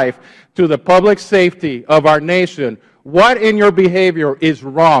entire life to the public safety of our nation? What in your behavior is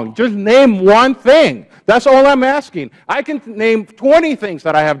wrong? Just name one thing. That's all I'm asking. I can name 20 things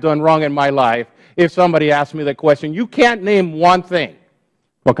that I have done wrong in my life if somebody asks me the question. You can't name one thing.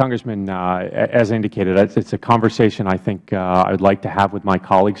 Well, Congressman, as indicated, it's a conversation I think I'd like to have with my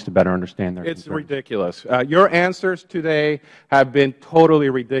colleagues to better understand their concerns. It's ridiculous. Your answers today have been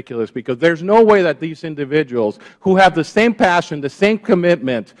totally ridiculous, because there's no way that these individuals who have the same passion, the same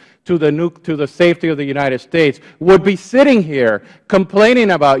commitment to the safety of the United States would be sitting here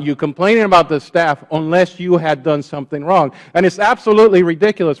complaining about you, complaining about the staff, unless you had done something wrong. And it's absolutely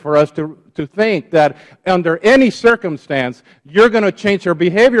ridiculous for us to think that under any circumstance you're going to change your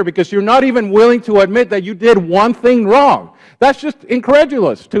behavior because you're not even willing to admit that you did one thing wrong. That's just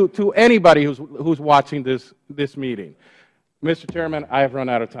incredulous to anybody who's watching this meeting. Mr. Chairman, I have run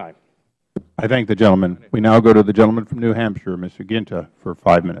out of time. I thank the gentleman. We now go to the gentleman from New Hampshire, Mr. Ginta, for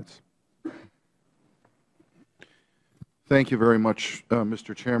 5 minutes. Thank you very much,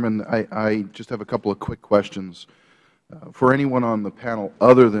 Mr. Chairman. I just have a couple of quick questions. For anyone on the panel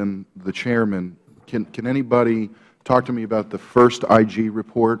other than the Chairman, can anybody talk to me about the first IG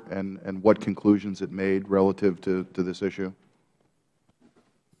report and what conclusions it made relative to this issue?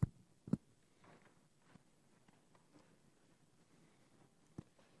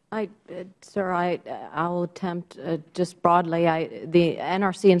 Sir, I'll attempt just broadly. The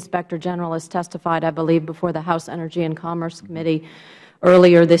NRC Inspector General has testified, I believe, before the House Energy and Commerce Committee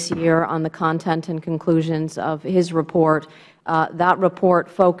earlier this year on the content and conclusions of his report. That report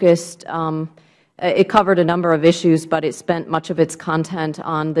focused, it covered a number of issues, but it spent much of its content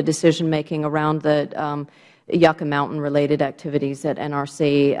on the decision-making around the Yucca Mountain-related activities at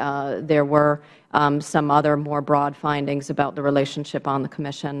NRC. There were some other more broad findings about the relationship on the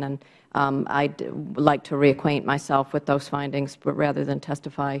Commission, and I'd like to reacquaint myself with those findings rather than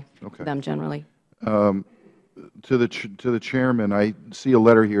testify to them generally. To the Chairman, I see a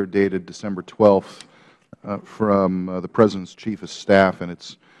letter here dated December 12th from the President's Chief of Staff, and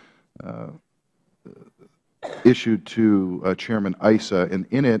it's issued to Chairman Issa, and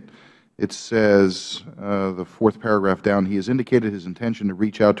in it, it says, the fourth paragraph down, he has indicated his intention to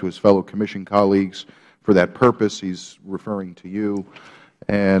reach out to his fellow commission colleagues for that purpose. He's referring to you.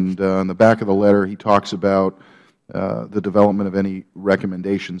 And on the back of the letter, he talks about the development of any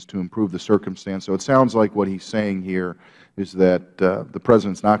recommendations to improve the circumstance. So it sounds like what he's saying here is that the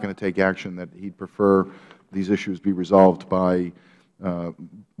President's not going to take action, that he'd prefer these issues be resolved by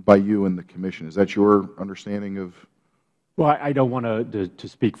you and the Commission. Is that your understanding of? Well, I don't want to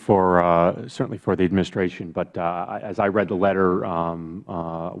speak for certainly for the administration, but as I read the letter,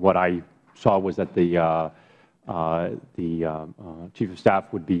 what I saw was that the Chief of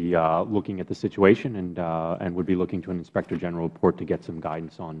Staff would be looking at the situation and would be looking to an Inspector General report to get some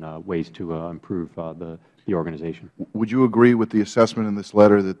guidance on ways to improve the organization. Would you agree with the assessment in this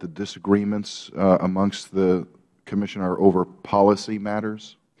letter that the disagreements amongst the Commission are over policy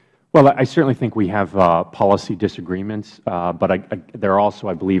matters? Well, I certainly think we have policy disagreements, but there are also,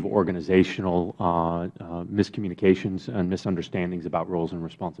 I believe, organizational miscommunications and misunderstandings about roles and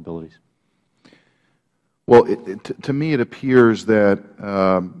responsibilities. Well, to me, it appears that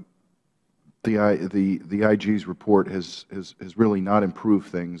the IG's report has really not improved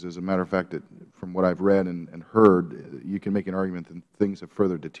things. As a matter of fact, from what I've read and heard, you can make an argument that things have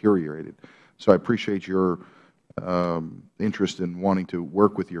further deteriorated. So I appreciate your interest in wanting to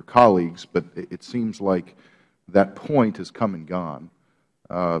work with your colleagues, but it seems like that point has come and gone.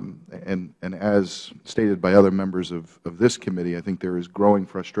 And as stated by other members of this committee, I think there is growing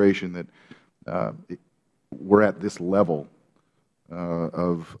frustration that we're at this level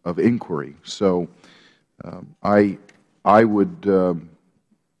of inquiry. So I would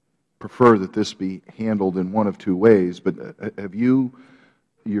prefer that this be handled in one of two ways, but have you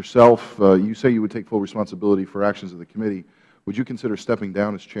yourself, you say you would take full responsibility for actions of the committee. Would you consider stepping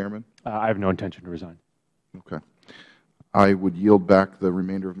down as Chairman? I have no intention to resign. Okay. I would yield back the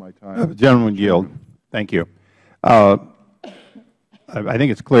remainder of my time. The gentleman yield. Thank you. I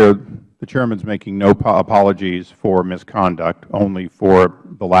think it's clear the Chairman is making no apologies for misconduct, only for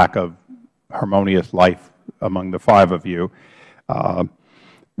the lack of harmonious life among the five of you. I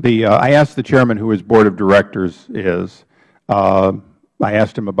asked the Chairman who his Board of Directors is. I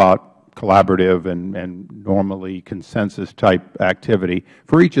asked him about collaborative and normally consensus-type activity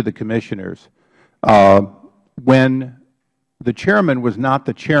for each of the Commissioners. When the Chairman was not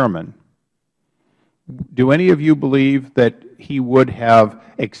the Chairman, do any of you believe that he would have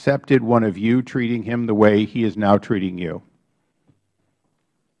accepted one of you treating him the way he is now treating you?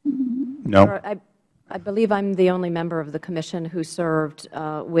 No? I believe I'm the only member of the Commission who served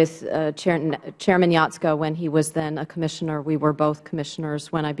with Chairman Jaczko when he was then a Commissioner. We were both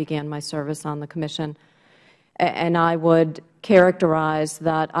Commissioners when I began my service on the Commission. And I would characterize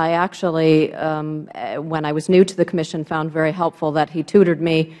that I actually, when I was new to the Commission, found very helpful that he tutored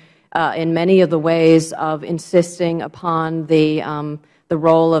me in many of the ways of insisting upon the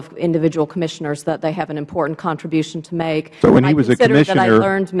role of individual Commissioners, that they have an important contribution to make. So when he was a Commissioner, that I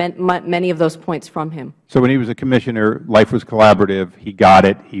learned many of those points from him. So when he was a Commissioner, life was collaborative. He got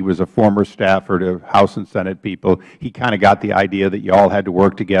it. He was a former staffer to House and Senate people. He kind of got the idea that you all had to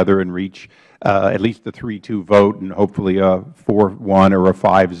work together and reach at least a 3-2 vote and hopefully a 4-1 or a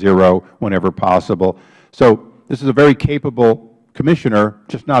 5-0 whenever possible. So this is a very capable Commissioner,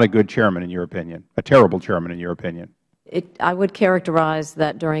 just not a good Chairman in your opinion, a terrible Chairman in your opinion. I would characterize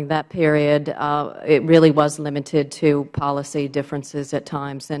that during that period, it really was limited to policy differences at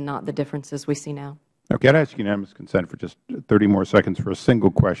times and not the differences we see now. Okay, I'd ask unanimous consent for just 30 more seconds for a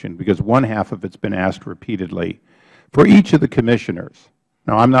single question, because one half of it's been asked repeatedly. For each of the Commissioners,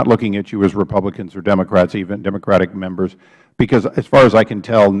 now I'm not looking at you as Republicans or Democrats, even Democratic members, because as far as I can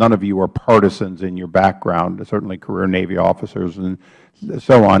tell, none of you are partisans in your background, certainly career Navy officers and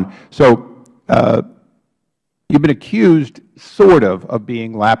so on. So you've been accused, sort of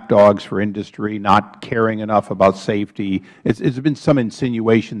being lapdogs for industry, not caring enough about safety. It's been some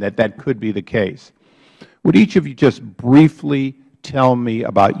insinuation that that could be the case. Would each of you just briefly tell me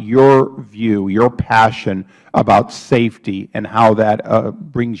about your view, your passion about safety and how that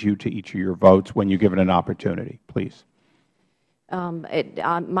brings you to each of your votes when you're given an opportunity, please?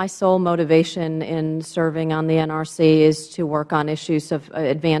 My sole motivation in serving on the NRC is to work on issues of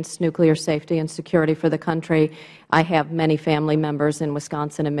advanced nuclear safety and security for the country. I have many family members in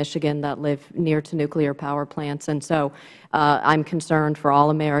Wisconsin and Michigan that live near to nuclear power plants, and so I'm concerned for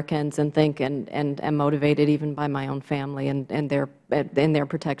all Americans and think and am motivated even by my own family and their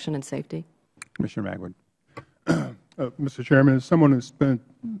protection and safety. Commissioner Magwood. Mr. Chairman, as someone who spent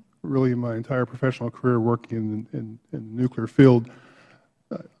really my entire professional career working in the nuclear field,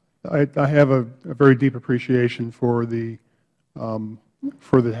 I have a very deep appreciation for the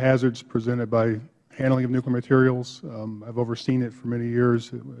hazards presented by handling of nuclear materials. I've overseen it for many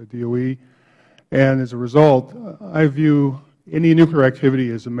years at DOE. And as a result, I view any nuclear activity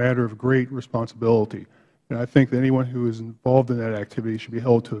as a matter of great responsibility. And I think that anyone who is involved in that activity should be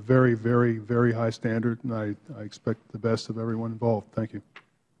held to a very, very, very high standard, and I expect the best of everyone involved. Thank you.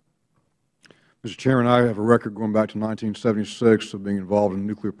 Mr. Chairman, I have a record going back to 1976 of being involved in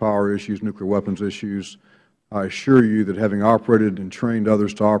nuclear power issues, nuclear weapons issues. I assure you that having operated and trained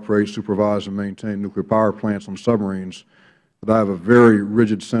others to operate, supervise, and maintain nuclear power plants on submarines, that I have a very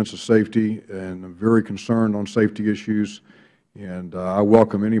rigid sense of safety and am very concerned on safety issues. And I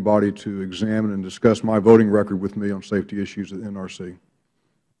welcome anybody to examine and discuss my voting record with me on safety issues at NRC.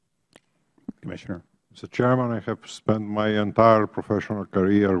 Commissioner. Mr. Chairman, I have spent my entire professional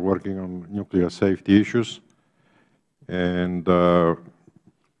career working on nuclear safety issues, and I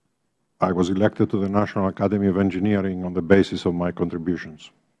was elected to the National Academy of Engineering on the basis of my contributions.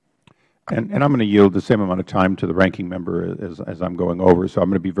 And I'm going to yield the same amount of time to the ranking member as I'm going over, so I'm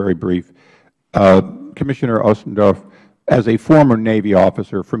going to be very brief. Commissioner Ostendorf, as a former Navy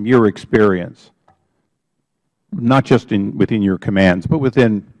officer, from your experience, not just within your commands, but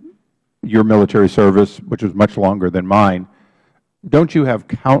within your military service, which was much longer than mine, don't you have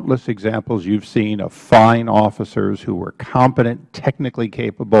countless examples you've seen of fine officers who were competent, technically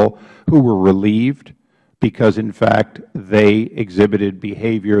capable, who were relieved because, in fact, they exhibited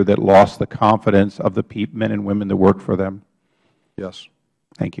behavior that lost the confidence of the men and women that worked for them? Yes.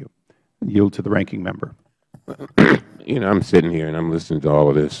 Thank you. Yield to the ranking member. You know, I'm sitting here and I'm listening to all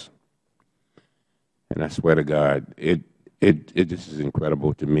of this, and I swear to God, it just is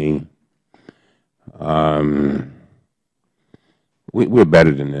incredible to me. We're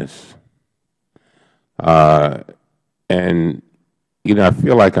better than this. And, you know, I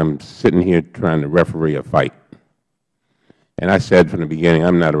feel like I'm sitting here trying to referee a fight. And I said from the beginning,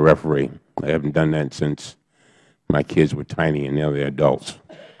 I'm not a referee. I haven't done that since my kids were tiny and now they're adults.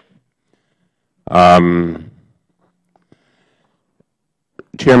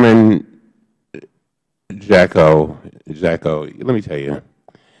 Chairman Jaczko, let me tell you,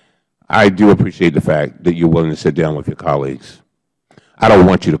 I do appreciate the fact that you're willing to sit down with your colleagues. I don't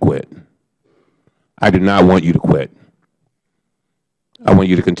want you to quit. I do not want you to quit. I want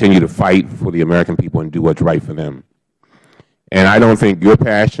you to continue to fight for the American people and do what's right for them. And I don't think your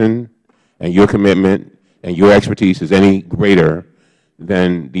passion and your commitment and your expertise is any greater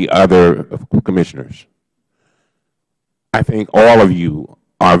than the other commissioners. I think all of you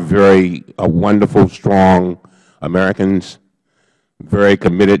are very wonderful, strong Americans, very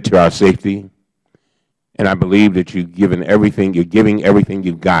committed to our safety, and I believe that you're giving everything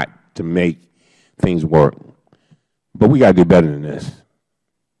you've got to make things work. But we got to do better than this.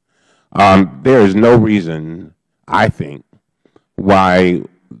 There is no reason, I think, why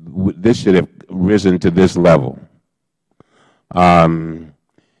this should have risen to this level. And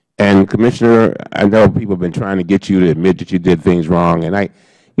Commissioner, I know people have been trying to get you to admit that you did things wrong, and I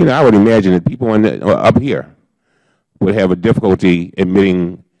would imagine that people up here would have a difficulty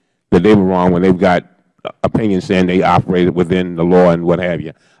admitting that they were wrong when they've got opinions saying they operated within the law and what have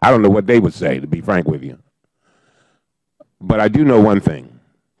you. I don't know what they would say, to be frank with you. But I do know one thing,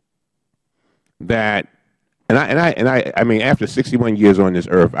 that, I mean, after 61 years on this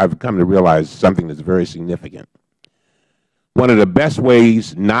earth, I've come to realize something that's very significant. One of the best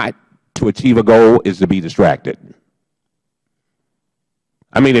ways not to achieve a goal is to be distracted.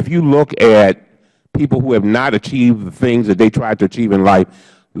 I mean, if you look at people who have not achieved the things that they tried to achieve in life,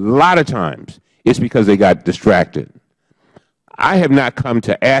 a lot of times it's because they got distracted. I have not come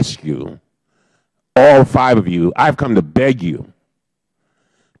to ask you, all 5 of you, I've come to beg you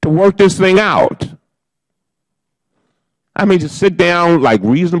to work this thing out. I mean, just sit down like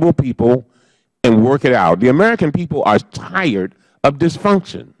reasonable people and work it out. The American people are tired of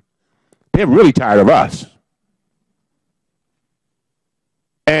dysfunction. They're really tired of us.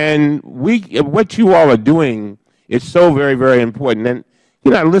 And what you all are doing is so very, very important. And,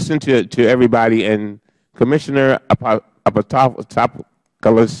 you know, I listen to everybody, and Commissioner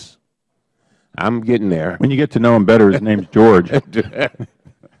Apatopoulos, I'm getting there. When you get to know him better, his name's George. You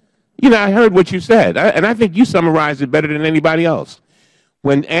know, I heard what you said, and I think you summarized it better than anybody else.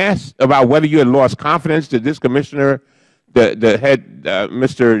 When asked about whether you had lost confidence that this commissioner, the head,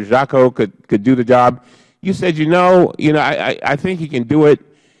 Mr. Jaczko, could do the job, you said, I think he can do it,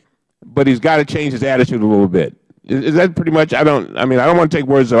 but he's got to change his attitude a little bit. Is that pretty much? I don't want to take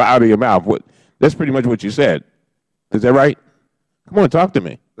words out of your mouth. That's pretty much what you said. Is that right? Come on, talk to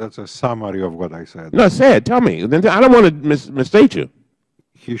me. That's a summary of what I said. No, say it. Tell me. I don't want to misstate you.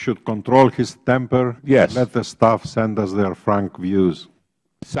 he should control his temper. Yes. Let the staff send us their frank views.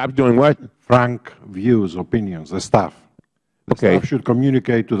 Stop doing what? Frank views, opinions, the staff. The staff should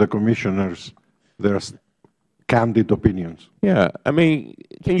communicate to the commissioners their candid opinions. Yeah. I mean,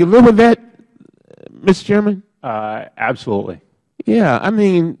 can you live with that, Mr. Chairman? Absolutely. Yeah. I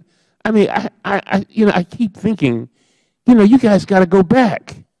mean, I keep thinking, you guys got to go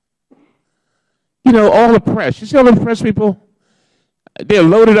back. All the press. You see all the press people? They're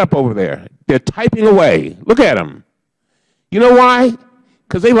loaded up over there. They're typing away. Look at them. You know why?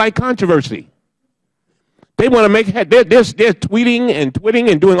 Because they like controversy. They want to make they're tweeting and twitting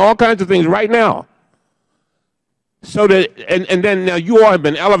and doing all kinds of things right now. So that and then now you all have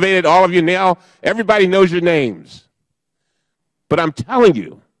been elevated, all of you now. Everybody knows your names. But I'm telling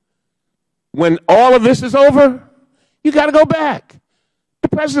you, when all of this is over, you got to go back. The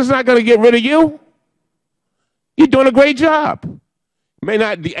president's not going to get rid of you. You're doing a great job. May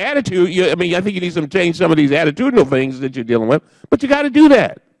not the attitude. I think you need to change some of these attitudinal things that you're dealing with, but you got to do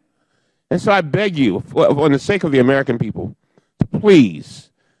that. And so I beg you, for the sake of the American people, to please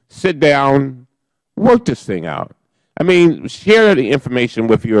sit down, work this thing out. Share the information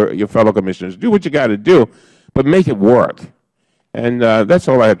with your fellow commissioners. Do what you got to do, but make it work. And that's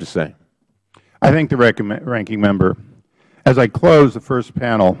all I have to say. I thank the ranking member. As I close the first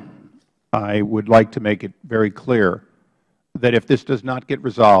panel, I would like to make it very clear that if this does not get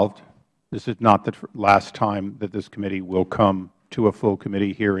resolved, this is not the last time that this committee will come to a full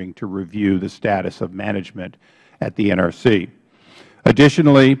committee hearing to review the status of management at the NRC.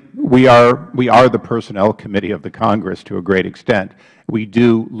 Additionally, we are the Personnel Committee of the Congress to a great extent. We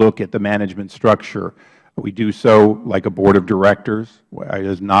do look at the management structure. We do so like a board of directors. It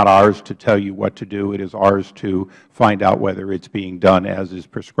is not ours to tell you what to do. It is ours to find out whether it's being done as is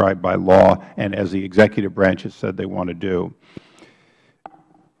prescribed by law and as the executive branch has said they want to do.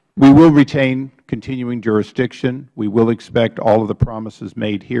 We will retain continuing jurisdiction. We will expect all of the promises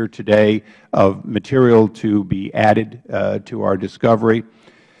made here today of material to be added to our discovery.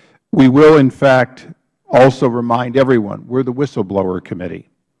 We will, in fact, also remind everyone we're the whistleblower committee.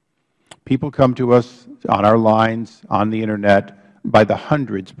 People come to us on our lines, on the Internet, by the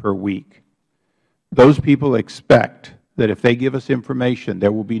hundreds per week. Those people expect that if they give us information,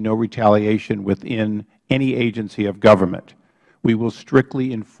 there will be no retaliation within any agency of government. We will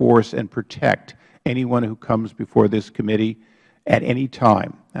strictly enforce and protect anyone who comes before this committee at any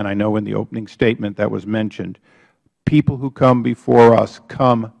time. And I know in the opening statement that was mentioned, people who come before us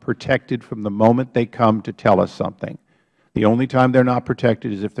come protected from the moment they come to tell us something. The only time they're not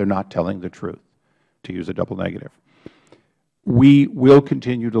protected is if they're not telling the truth, to use a double negative. We will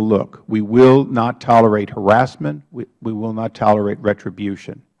continue to look. We will not tolerate harassment. We will not tolerate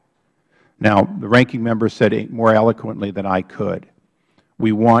retribution. Now, the ranking member said it more eloquently than I could.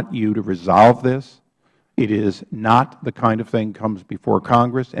 We want you to resolve this. It is not the kind of thing that comes before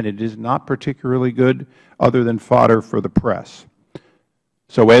Congress, and it is not particularly good other than fodder for the press.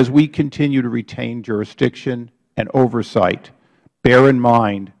 So as we continue to retain jurisdiction and oversight, bear in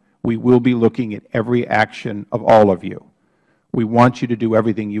mind we will be looking at every action of all of you. We want you to do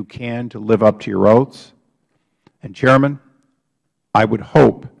everything you can to live up to your oaths. And, Chairman, I would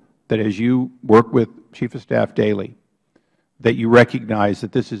hope that as you work with Chief of Staff Daley, that you recognize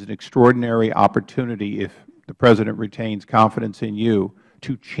that this is an extraordinary opportunity, if the President retains confidence in you,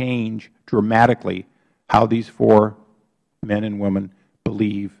 to change dramatically how these 4 men and women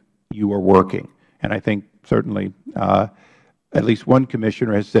believe you are working. And I think certainly at least one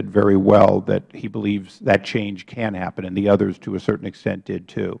commissioner has said very well that he believes that change can happen, and the others to a certain extent did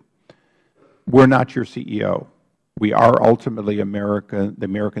too. We're not your CEO. We are ultimately the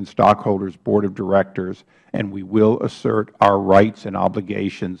American Stockholders Board of Directors, and we will assert our rights and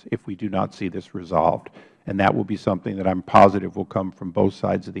obligations if we do not see this resolved. And that will be something that I'm positive will come from both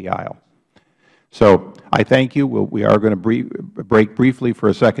sides of the aisle. So I thank you. We are going to break briefly for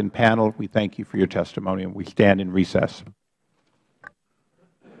a second panel. We thank you for your testimony, and we stand in recess.